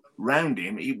go round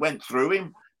him; it went through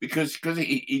him because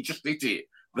he just hit it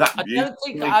that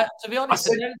beautifully. To be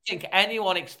honest, I don't think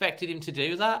anyone expected him to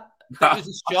do that. It was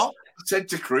a shock. I said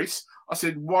to Chris, I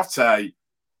said, "What a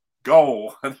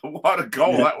goal! What a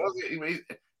goal that was!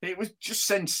 It was just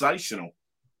sensational."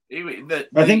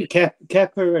 I think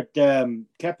Kepa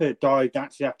dived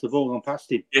actually after the ball gone past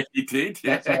him. Yeah, he did.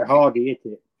 Yeah. That's how hard he hit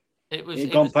it.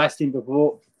 It gone past him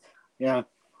before. Yeah.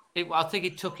 I think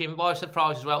it took him by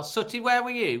surprise as well. Sutty, where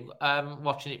were you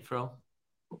watching it from?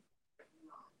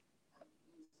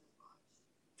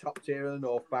 Top tier of the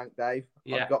North Bank, Dave.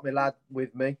 Yeah. I've got my lad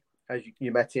with me, as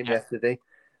you met him yesterday.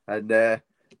 And, I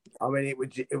mean, it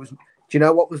was. Do you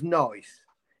know what was nice?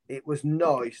 It was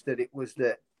nice that it was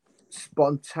the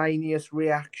spontaneous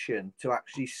reaction to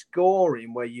actually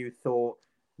scoring where you thought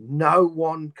no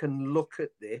one can look at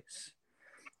this.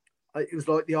 It was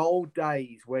like the old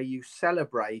days where you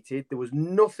celebrated, there was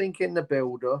nothing in the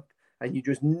build-up and you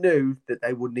just knew that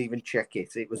they wouldn't even check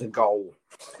it. It was a goal.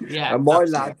 Yeah. And my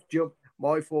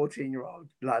 14-year-old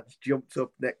lads jumped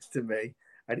up next to me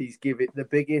and he's given it the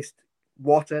biggest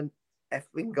what an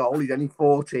effing goal. He's only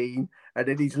 14 and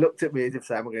then he's looked at me as if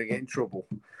saying, I'm going to get in trouble.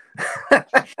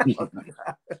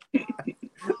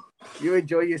 You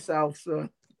enjoy yourself, son.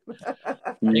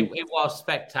 It was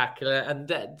spectacular, and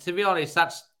to be honest,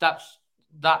 that's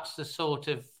the sort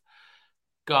of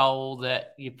goal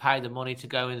that you pay the money to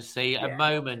go and see. A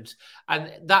moment,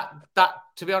 and that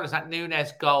to be honest, that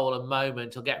Núñez goal, a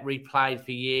moment, will get replayed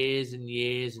for years and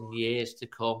years and years to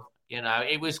come. You know,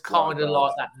 it was kind of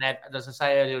like that. As I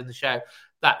say earlier in the show,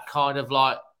 that kind of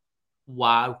like.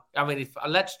 Wow. I mean,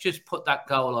 let's just put that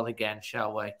goal on again,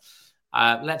 shall we?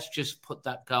 Let's just put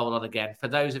that goal on again. For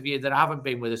those of you that haven't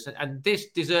been with us, and this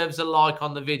deserves a like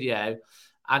on the video.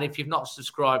 And if you've not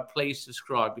subscribed, please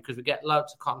subscribe because we get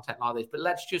loads of content like this. But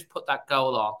let's just put that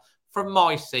goal on. From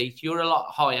my seat, you're a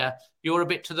lot higher. You're a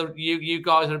bit to the you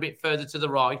guys are a bit further to the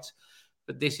right.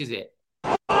 But this is it.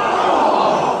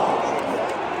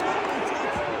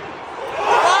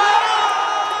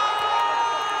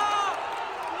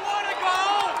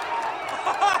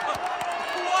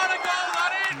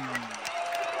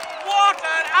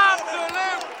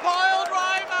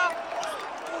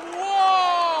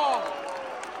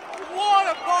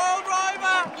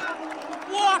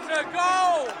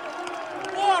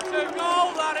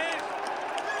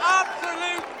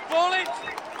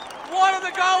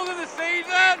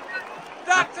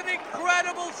 That's an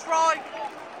incredible strike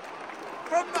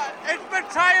from it's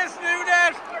Matheus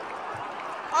Núñez.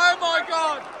 Oh my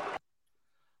God!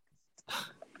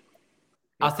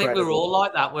 I think we were all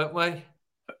like that, weren't we?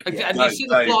 Yeah, and you see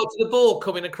the flight of the ball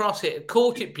coming across it,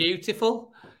 caught it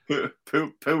beautiful.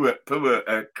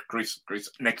 Chris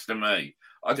next to me.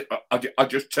 I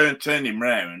just turned him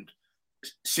round.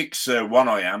 6'1"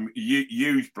 I am,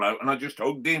 huge bloke, and I just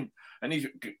hugged him, and he's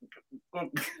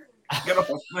get off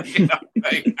me.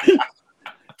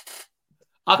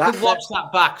 I could watch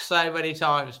that back so many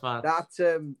times, man.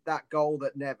 That goal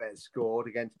that Neves scored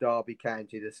against Derby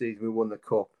County the season we won the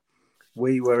cup.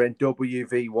 We were in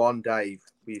WV1, Dave.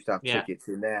 We used to have tickets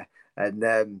in there, and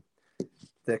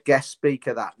the guest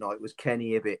speaker that night was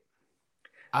Kenny Ibbott.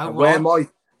 Oh, and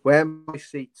where my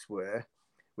seats were,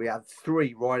 we had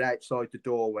 3 right outside the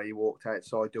door where you walked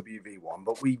outside WV1,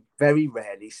 but we very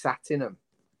rarely sat in them.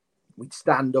 We'd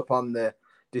stand up on the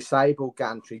disabled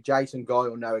gantry. Jason Guy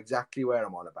will know exactly where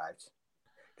I'm on about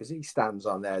because he stands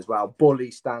on there as well. Bully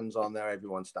stands on there.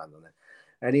 Everyone stands on there.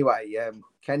 Anyway,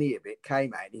 Kenny Ibbott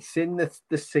came out and he's seen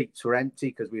the seats were empty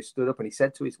because we stood up, and he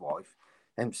said to his wife,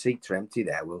 "Them seats are empty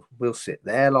there. We'll sit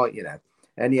there, like, you know."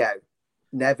 Anyhow,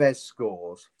 Neves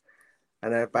scores,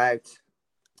 and about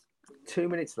 2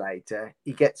 minutes later,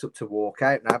 he gets up to walk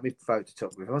out, and I have my photo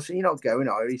took with him. I said, "You're not going,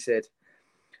 are you?" He said,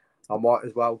 "I might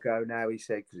as well go now," he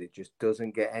said, "because it just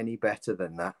doesn't get any better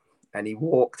than that." And he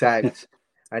walked out,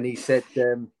 and he said,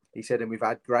 "And we've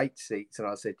had great seats." And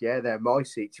I said, "Yeah, they're my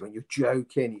seats." He went, "You're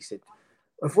joking." He said,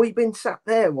 "Have we been sat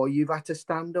there while you've had to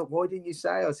stand up? Why didn't you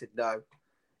say?" I said, "No,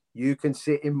 you can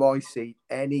sit in my seat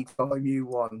anytime you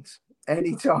want.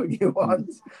 Anytime you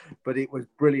want." But it was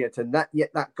brilliant. And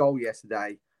that goal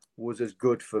yesterday was as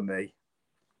good for me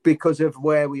because of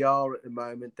where we are at the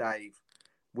moment, Dave.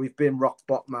 We've been rock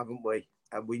bottom, haven't we?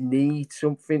 And we need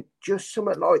something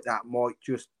like that might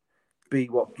just be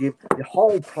what give the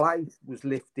whole place was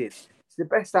lifted. It's the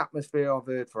best atmosphere I've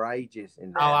heard for ages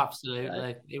in there. Oh,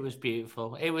 absolutely. It was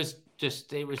beautiful. It was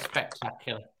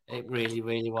spectacular. It really,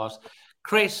 really was.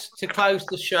 Chris, to close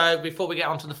the show, before we get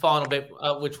on to the final bit,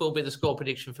 which will be the score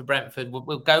prediction for Brentford,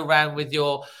 we'll go round with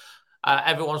your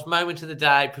everyone's moment of the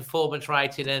day, performance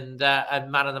rating, and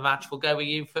man of the match. We'll go with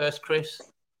you first, Chris.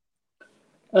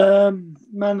 Man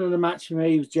of the match for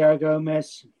me was João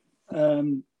Gomez.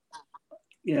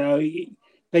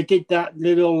 They did that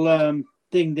little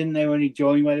thing, didn't they, when he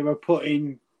joined, where they were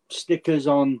putting stickers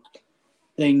on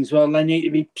things. Well, they need to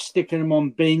be sticking them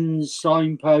on bins,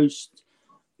 signposts,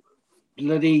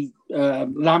 bloody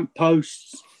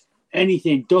lampposts,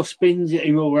 anything, dustbins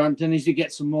in Wolverhampton. Needs to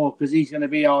get some more because he's going to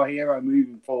be our hero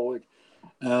moving forward.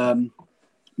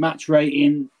 Match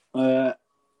rating, I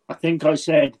think I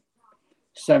said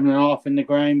 7.5 in the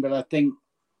ground, but I think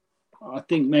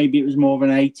maybe it was more of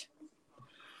an 8.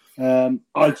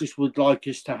 I just would like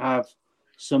us to have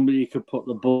somebody who could put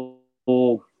the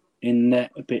ball in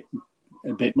net a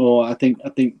bit more. I think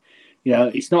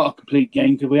it's not a complete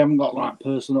game because we haven't got that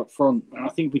person up front, and I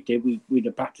think we did. We'd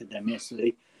have battered them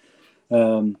yesterday.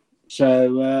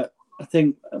 So I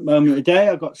think at the moment of the day,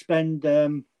 I got to spend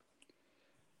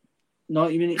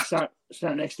 90 minutes sat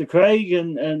next to Craig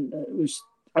and it was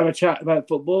have a chat about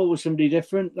football with somebody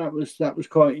different. That was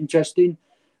quite interesting.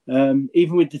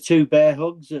 Even with the 2 bear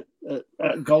hugs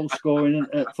at goal scoring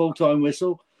at full time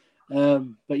whistle.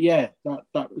 But yeah,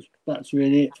 that's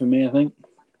really it for me, I think.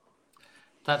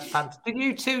 That's fantastic. Did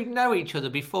you two know each other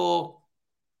before?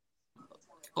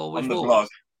 On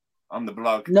the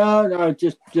blog. No,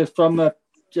 just from the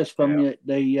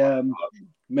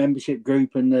membership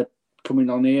group and the coming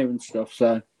on here and stuff.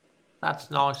 So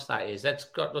that's nice. That's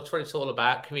what it's all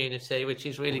about, community, which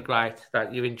is really great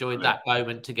that you enjoyed that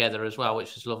moment together as well,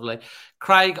 which is lovely.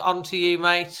 Craig, on to you,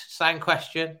 mate. Same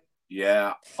question.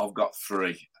 Yeah, I've got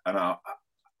 3, and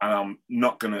I'm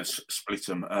not going to split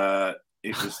them.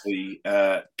 It was the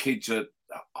kids at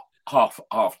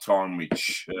half time,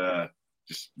 which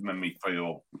just made me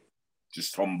feel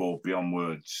just humble beyond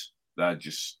words. They're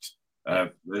just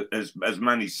as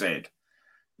Manny said,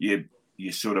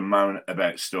 you sort of moan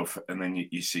about stuff, and then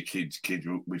you see kids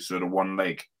with sort of one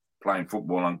leg playing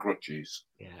football on crutches.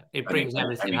 Yeah, it brings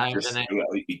everything home, doesn't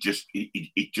it?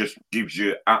 It just gives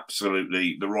you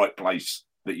absolutely the right place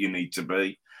that you need to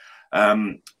be.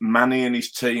 Manny and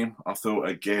his team, I thought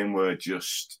again were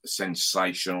just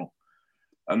sensational,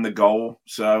 and the goal.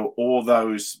 So all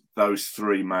those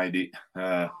 3 made it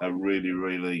a really,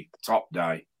 really top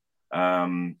day.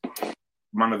 Man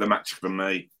of the match for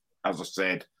me, as I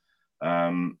said,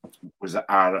 was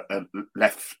our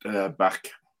left back.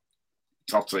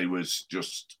 Totti was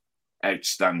just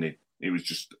outstanding. He was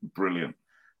just brilliant,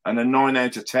 and a 9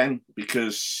 out of 10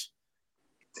 because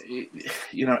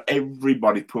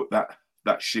everybody put that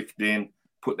shift in,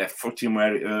 put their foot in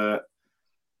where it hurt,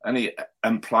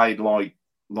 and played like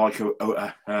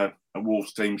a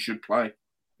Wolves team should play.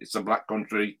 It's a black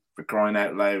country, for crying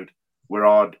out loud. We're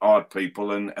hard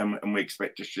people, and we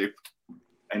expect a shift.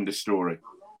 End of story.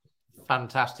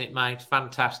 Fantastic, mate.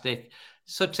 Fantastic.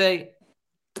 Sutty?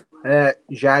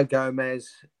 João Gomez,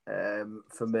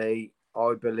 for me,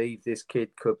 I believe this kid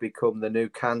could become the new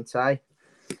Kante.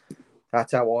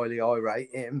 That's how highly I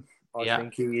rate him. I Yeah.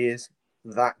 think he is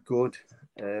that good.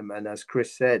 And as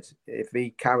Chris said, if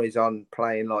he carries on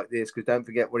playing like this, because don't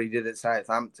forget what he did at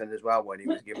Southampton as well when he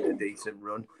was given a decent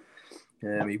run.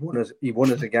 He won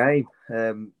us a game.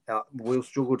 We'll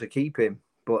struggle to keep him,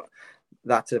 but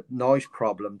that's a nice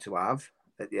problem to have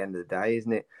at the end of the day,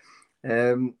 isn't it?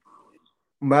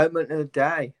 Moment of the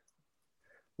day.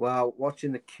 Well,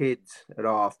 watching the kids at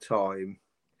half time,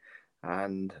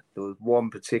 and there was one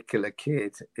particular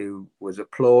kid who was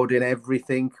applauding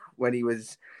everything when he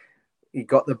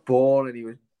got the ball and he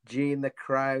was geeing the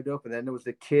crowd up. And then there was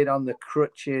the kid on the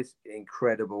crutches,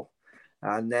 incredible.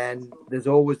 And then there's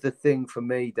always the thing for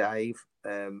me, Dave,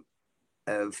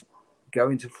 of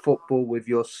going to football with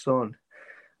your son.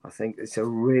 I think it's a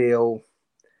real,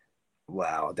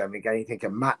 well, I don't think anything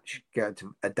can match going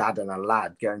to a dad and a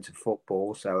lad going to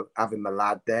football. So having my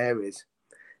lad there is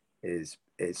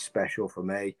special for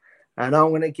me. And I'm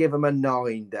going to give him a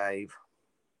 9, Dave.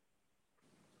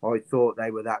 I thought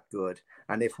they were that good.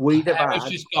 And if we'd have had...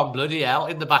 It's just gone bloody hell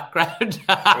in the background.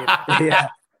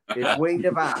 If we'd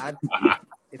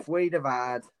have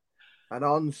had an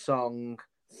on-song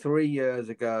 3 years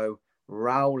ago,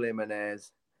 Raul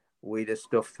Jimenez, we'd have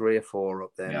stuffed 3 or 4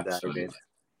 up there, David.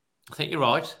 I think you're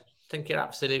right. I think you're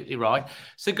absolutely right.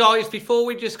 So, guys, before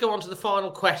we just go on to the final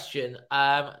question,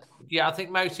 I think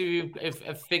most of you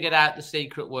have figured out the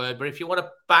secret word. But if you want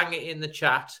to bang it in the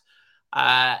chat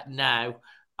now,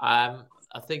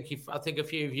 I think a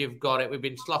few of you have got it. We've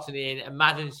been slotting in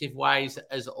imaginative ways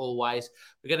as always.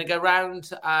 We're going to go round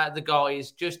the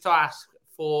guys just to ask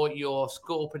for your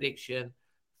score prediction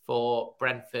for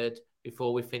Brentford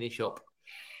before we finish up.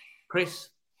 Chris?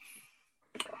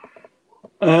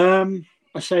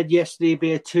 I said yesterday it'd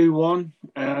be a 2-1.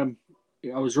 I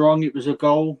was wrong. It was a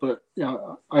goal, but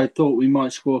I thought we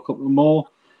might score a couple more.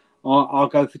 I'll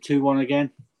go for 2-1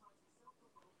 again.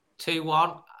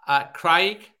 2-1.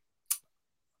 Craig?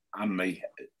 And me,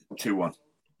 2-1.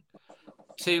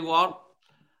 2-1.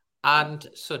 And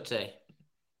Sutty?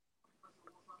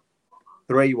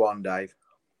 3-1, Dave.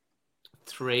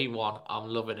 3-1. I'm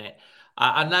loving it.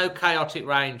 I know Chaotic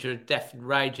Ranger definitely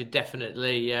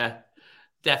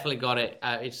got it.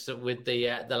 It's with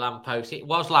the lamppost. It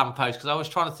was lamppost because I was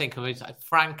trying to think of it.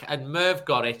 Frank and Merv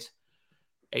got it.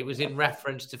 It was in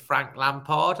reference to Frank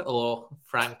Lampard or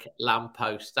Frank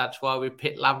Lamppost. That's why we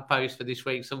picked Lamppost for this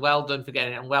week. So well done for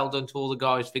getting it, and well done to all the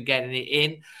guys for getting it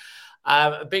in.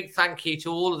 A big thank you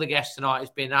to all of the guests tonight.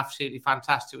 It's been absolutely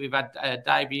fantastic. We've had a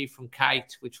debut from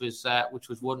Kate, which was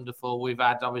wonderful. We've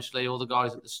had obviously all the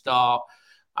guys at the start.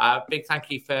 Big thank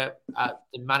you for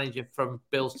the manager from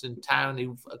Bilston Town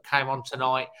who came on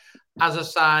tonight. As I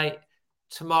say,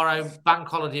 tomorrow, Bank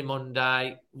Holiday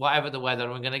Monday, whatever the weather,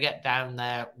 we're going to get down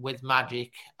there with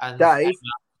Magic. And Dave,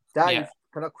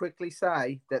 can I quickly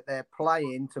say that they're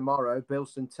playing tomorrow,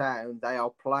 Bilston Town. They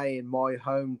are playing my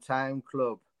hometown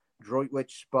club,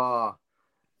 Droitwich Spa.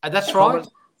 That's right.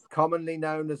 Commonly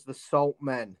known as the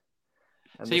Saltmen.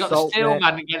 And so you got the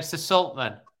Steelmen against the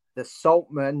Saltmen. The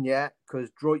Saltmen, yeah, because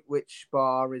Droitwich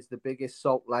Spa is the biggest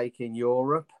salt lake in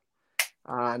Europe.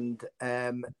 And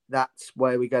that's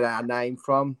where we get our name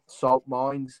from, salt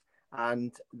mines,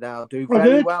 and they'll do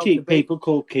very well. People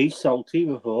called Keith salty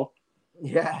before.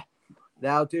 Yeah,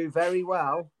 they'll do very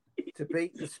well to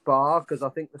beat the Spa because I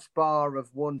think the Spa have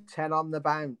won 10 on the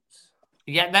bounce.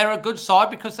 Yeah, they're a good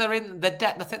side because they're in the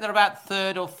I think they're about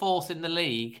 3rd or 4th in the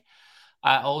league.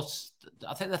 Or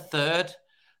I think they're 3rd.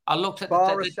 I looked at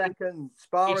Spa second.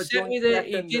 Spa are joint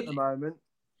second at the moment.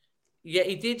 Yeah,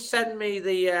 he did send me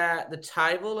the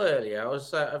table earlier. I'll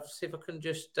see if I can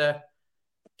just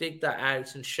dig that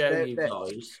out and show you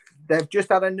guys. They've just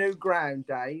had a new ground,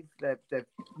 Dave. They've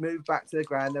moved back to the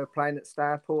ground. They were playing at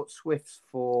Starport Swifts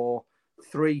for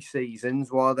 3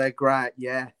 seasons while they're great.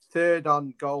 Yeah, 3rd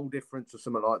on goal difference or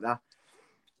something like that.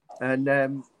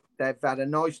 And they've had a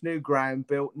nice new ground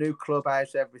built, new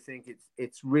clubhouse, everything.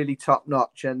 It's really top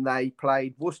notch. And they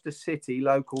played Worcester City,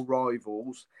 local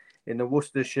rivals, in the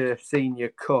Worcestershire Senior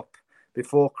Cup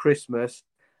before Christmas,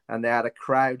 and they had a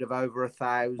crowd of over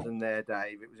 1,000 there,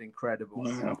 Dave. It was incredible.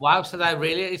 Wow, so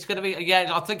it's going to be,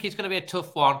 I think it's going to be a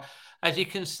tough one. As you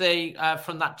can see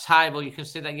from that table, you can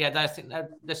see that, I think they're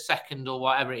the 2nd or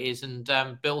whatever it is, and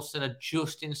Bilston are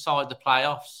just inside the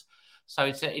playoffs. So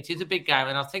it is a big game,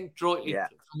 and I think from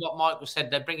what Michael said,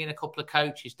 they're bringing a couple of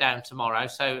coaches down tomorrow.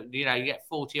 So, you get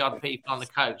 40-odd people on the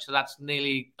coach, so that's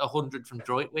nearly 100 from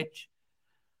Droitwich.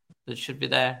 That should be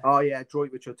there. Oh, yeah,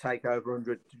 Droitwich will take over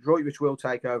 100. Droitwich will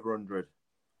take over 100.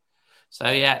 So,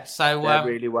 So, they're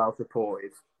really well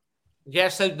supported. Yeah,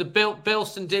 so the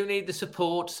Bilston do need the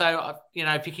support. So,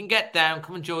 if you can get down,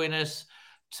 come and join us.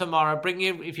 tomorrow.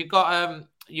 If you've got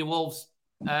your Wolves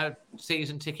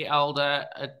season ticket holder,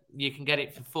 you can get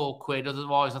it for £4.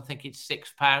 Otherwise, I think it's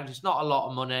 £6. It's not a lot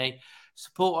of money.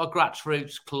 Support a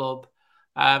grassroots club.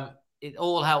 It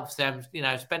all helps them,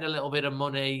 spend a little bit of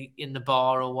money in the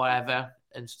bar or whatever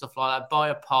and stuff like that. Buy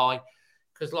a pie,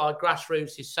 because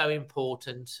grassroots is so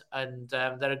important, and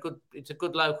it's a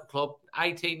good local club.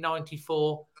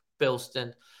 1894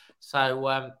 Bilston.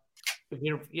 So if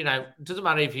it doesn't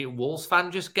matter if you're a Wolves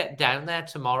fan, just get down there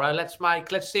tomorrow. Let's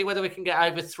see whether we can get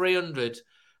over 300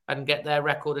 and get their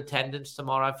record attendance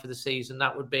tomorrow for the season.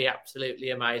 That would be absolutely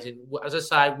amazing. As I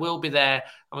say, we'll be there,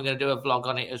 and we're going to do a vlog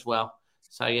on it as well.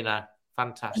 So,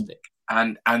 fantastic.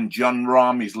 And John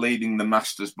Rahm is leading the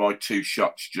Masters by 2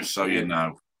 shots, just so you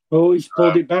know. Oh, he's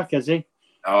pulled it back, has he?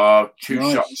 Oh,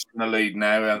 2 shots in the lead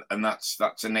now, and that's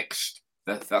the next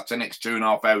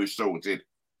 2.5 hours sorted.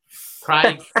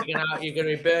 Craig, you're going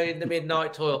to be burning the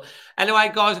midnight toil.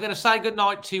 Anyway, guys, I'm going to say good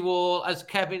night to you all. As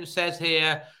Kevin says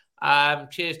here,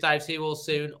 cheers, Dave. See you all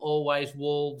soon. Always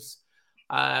Wolves.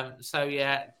 Absolutely.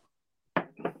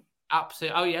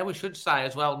 Oh, yeah, we should say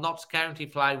as well, Notts County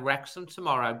play Wrexham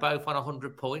tomorrow, both on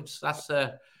 100 points. That's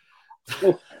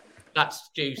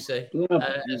juicy.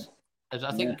 As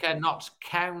I think Notts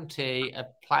County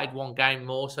have played one game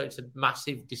more, so it's a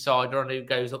massive decider on who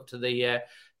goes up to the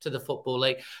Football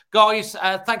League. Guys,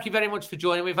 thank you very much for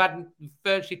joining. We've had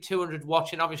virtually 200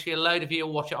 watching. Obviously, a load of you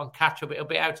will watch it on catch-up. It'll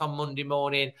be out on Monday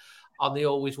morning on the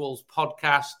Always Wolves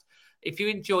podcast. If you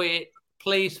enjoy it,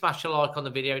 please smash a like on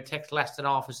the video. It takes less than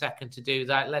half a second to do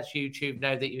that. It lets YouTube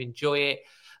know that you enjoy it.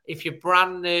 If you're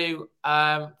brand new,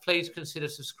 please consider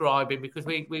subscribing, because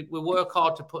we work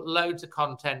hard to put loads of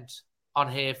content on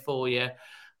here for you.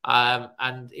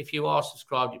 And if you are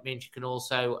subscribed, it means you can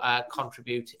also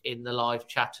contribute in the live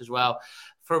chat as well.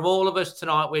 From all of us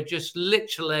tonight, we're just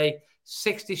literally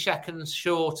 60 seconds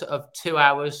short of 2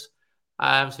 hours.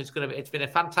 So it's been a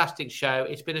fantastic show.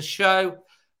 It's been a show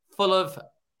full of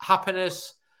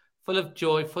happiness, full of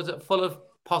joy, full of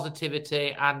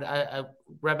positivity, and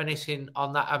reminiscing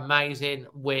on that amazing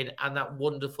win and that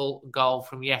wonderful goal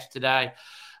from yesterday.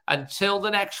 Until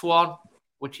the next one,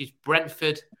 which is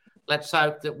Brentford, let's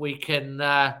hope that we can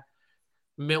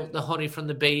milk the honey from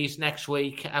the bees next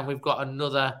week, and we've got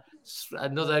another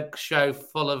show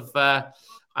full of,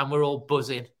 and we're all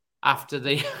buzzing after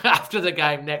the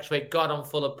game next week. God, I'm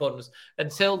full of puns.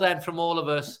 Until then, from all of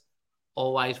us,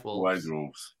 always Wolves. Always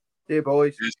Wolves. See you,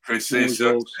 boys. Cheers, Chris. See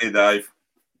you, Dave.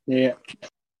 Yeah.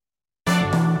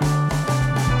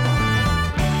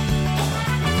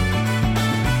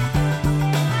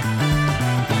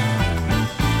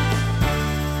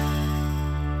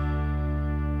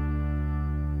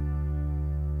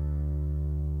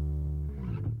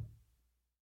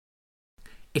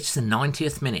 It's the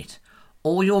 90th minute.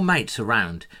 All your mates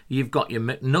around. You've got your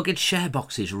McNugget share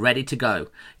boxes ready to go.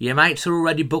 Your mates are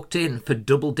already booked in for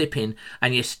double dipping,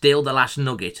 and you steal the last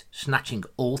nugget, snatching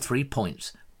all 3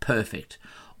 points. Perfect.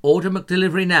 Order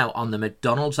McDelivery now on the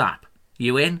McDonald's app.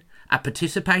 You in? At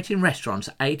participating restaurants,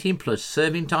 18 plus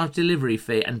serving times, delivery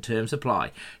fee and terms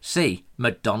apply. See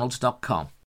mcdonalds.com.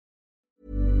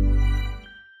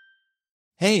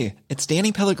 Hey, it's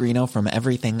Danny Pellegrino from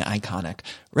Everything Iconic.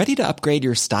 Ready to upgrade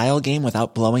your style game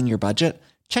without blowing your budget?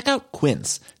 Check out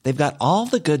Quince. They've got all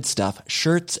the good stuff,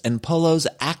 shirts and polos,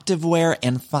 activewear,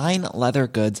 and fine leather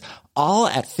goods, all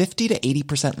at 50 to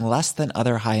 80% less than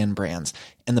other high-end brands.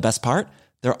 And the best part?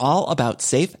 They're all about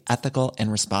safe, ethical,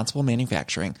 and responsible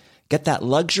manufacturing. Get that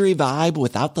luxury vibe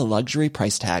without the luxury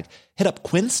price tag. Hit up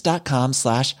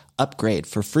quince.com/upgrade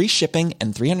for free shipping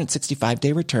and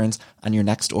 365-day returns on your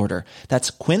next order. That's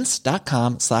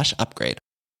quince.com/upgrade.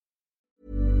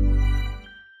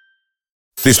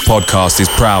 This podcast is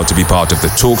proud to be part of the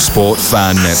TalkSport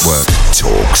Fan Network.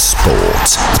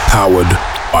 TalkSport. Powered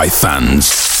by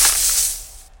fans.